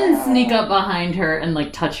he didn't sneak up behind her and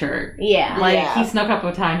like touch her. Yeah. He snuck up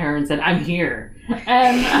behind her and said, "I'm here."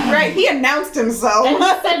 And right, he announced himself. And he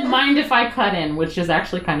said, "Mind if I cut in," which is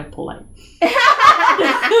actually kind of polite.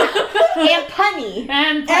 And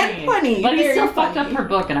punny. But he still fucked up her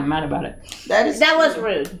book, and I'm mad about it. That was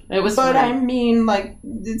rude. It was But rude. I mean, like,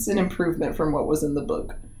 it's an improvement from what was in the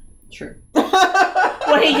book. True.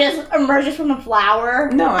 When he just emerges from a flower?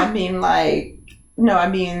 No, I mean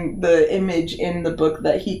the image in the book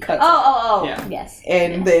that he cuts out. Oh, yeah. Yes.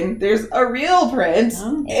 And then there's a real prince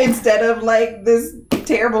instead of like this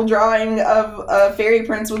terrible drawing of a fairy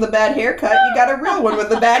prince with a bad haircut. You got a real one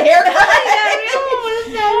with a bad haircut.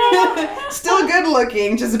 Still good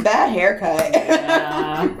looking, just a bad haircut.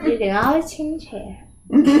 You can always change hair.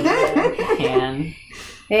 Can.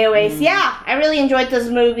 Anyways, I really enjoyed this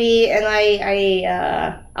movie, and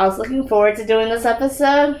I was looking forward to doing this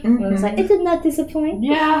episode. I was like, it did not disappoint.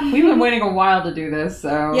 Yeah, we've been waiting a while to do this,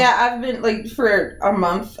 so. Yeah, I've been like for a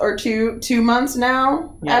month or 2 months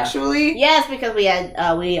now, actually. Yes, because we had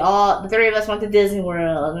the three of us went to Disney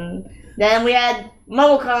World, and then we had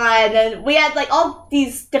MomoCon, and we had like all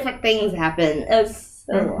these different things happen. It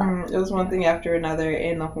was one thing after another,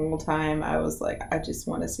 and the whole time I was like, I just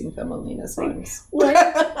want to sing Thumbelina songs. What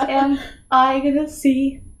am I gonna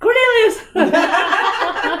see? Cornelius!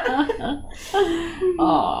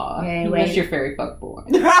 Aw, anyway. you missed your fairy fuck boy.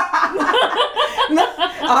 No,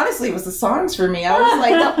 honestly, it was the songs for me. I was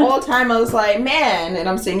like, the whole time I was like, man, and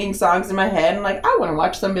I'm singing songs in my head, and like, I want to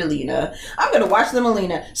watch Thumbelina. I'm gonna watch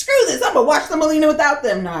Thumbelina. Screw this, I'm gonna watch Thumbelina without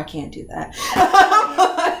them. No, I can't do that.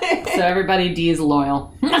 So everybody, D is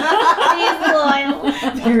loyal. He's loyal.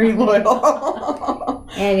 Very loyal.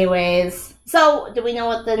 Anyways, so do we know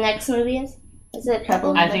what the next movie is? Is it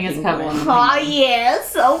Pebble? I think it's Pebble in the Oh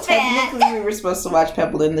yes, so bad. Technically, we were supposed to watch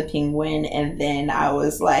Pebble and the Penguin, and then I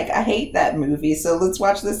was like, I hate that movie, so let's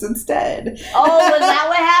watch this instead. Oh, was that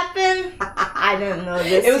what happened? I didn't know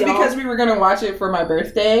this. It was because we were going to watch it for my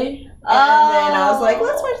birthday, and then I was like,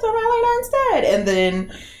 let's watch Thumbelina instead. And then,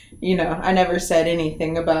 I never said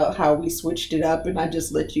anything about how we switched it up, and I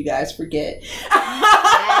just let you guys forget.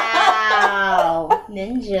 Wow.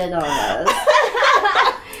 Ninja on us.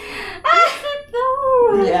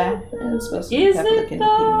 Yeah, it was supposed to be Pebble and the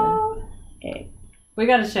Penguin. Okay. We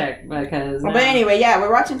gotta check because. But anyway,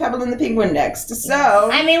 we're watching Pebble and the Penguin next. So,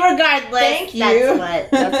 I mean, regardless, thank you.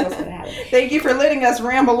 That's what's gonna happen. Thank you for letting us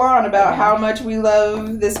ramble on about how much we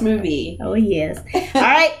love this movie. Oh yes. All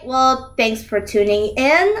right. Well, thanks for tuning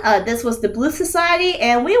in. This was the Blue Society,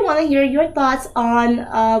 and we want to hear your thoughts on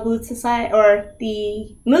Blue Society or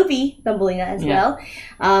the movie Thumbelina as well.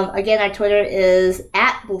 Again, our Twitter is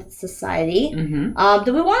 @Blue Society. Mm-hmm.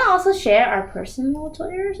 Do we want to also share our personal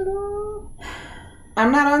Twitters at all?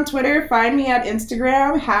 I'm not on Twitter. Find me at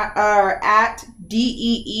Instagram at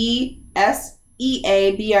DEESEABROOK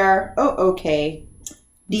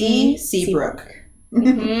D Seabrook.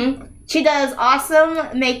 Mm-hmm. She does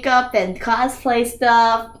awesome makeup and cosplay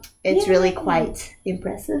stuff. It's really quite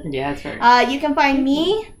impressive. Yeah, it's very. You can find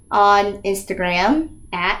me on Instagram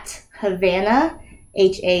at Havana,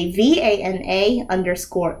 HAVANA_N.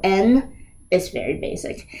 It's very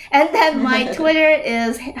basic. And then my Twitter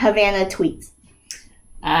is Havana Tweets.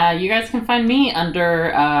 You guys can find me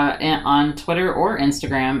under on Twitter or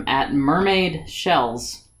Instagram at Mermaid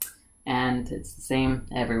Shells. And it's the same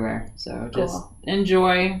everywhere. So just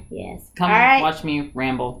enjoy. Yes. Come watch me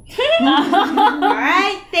ramble. All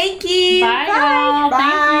right. Thank you. Bye, y'all.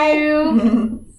 Bye. Thank you.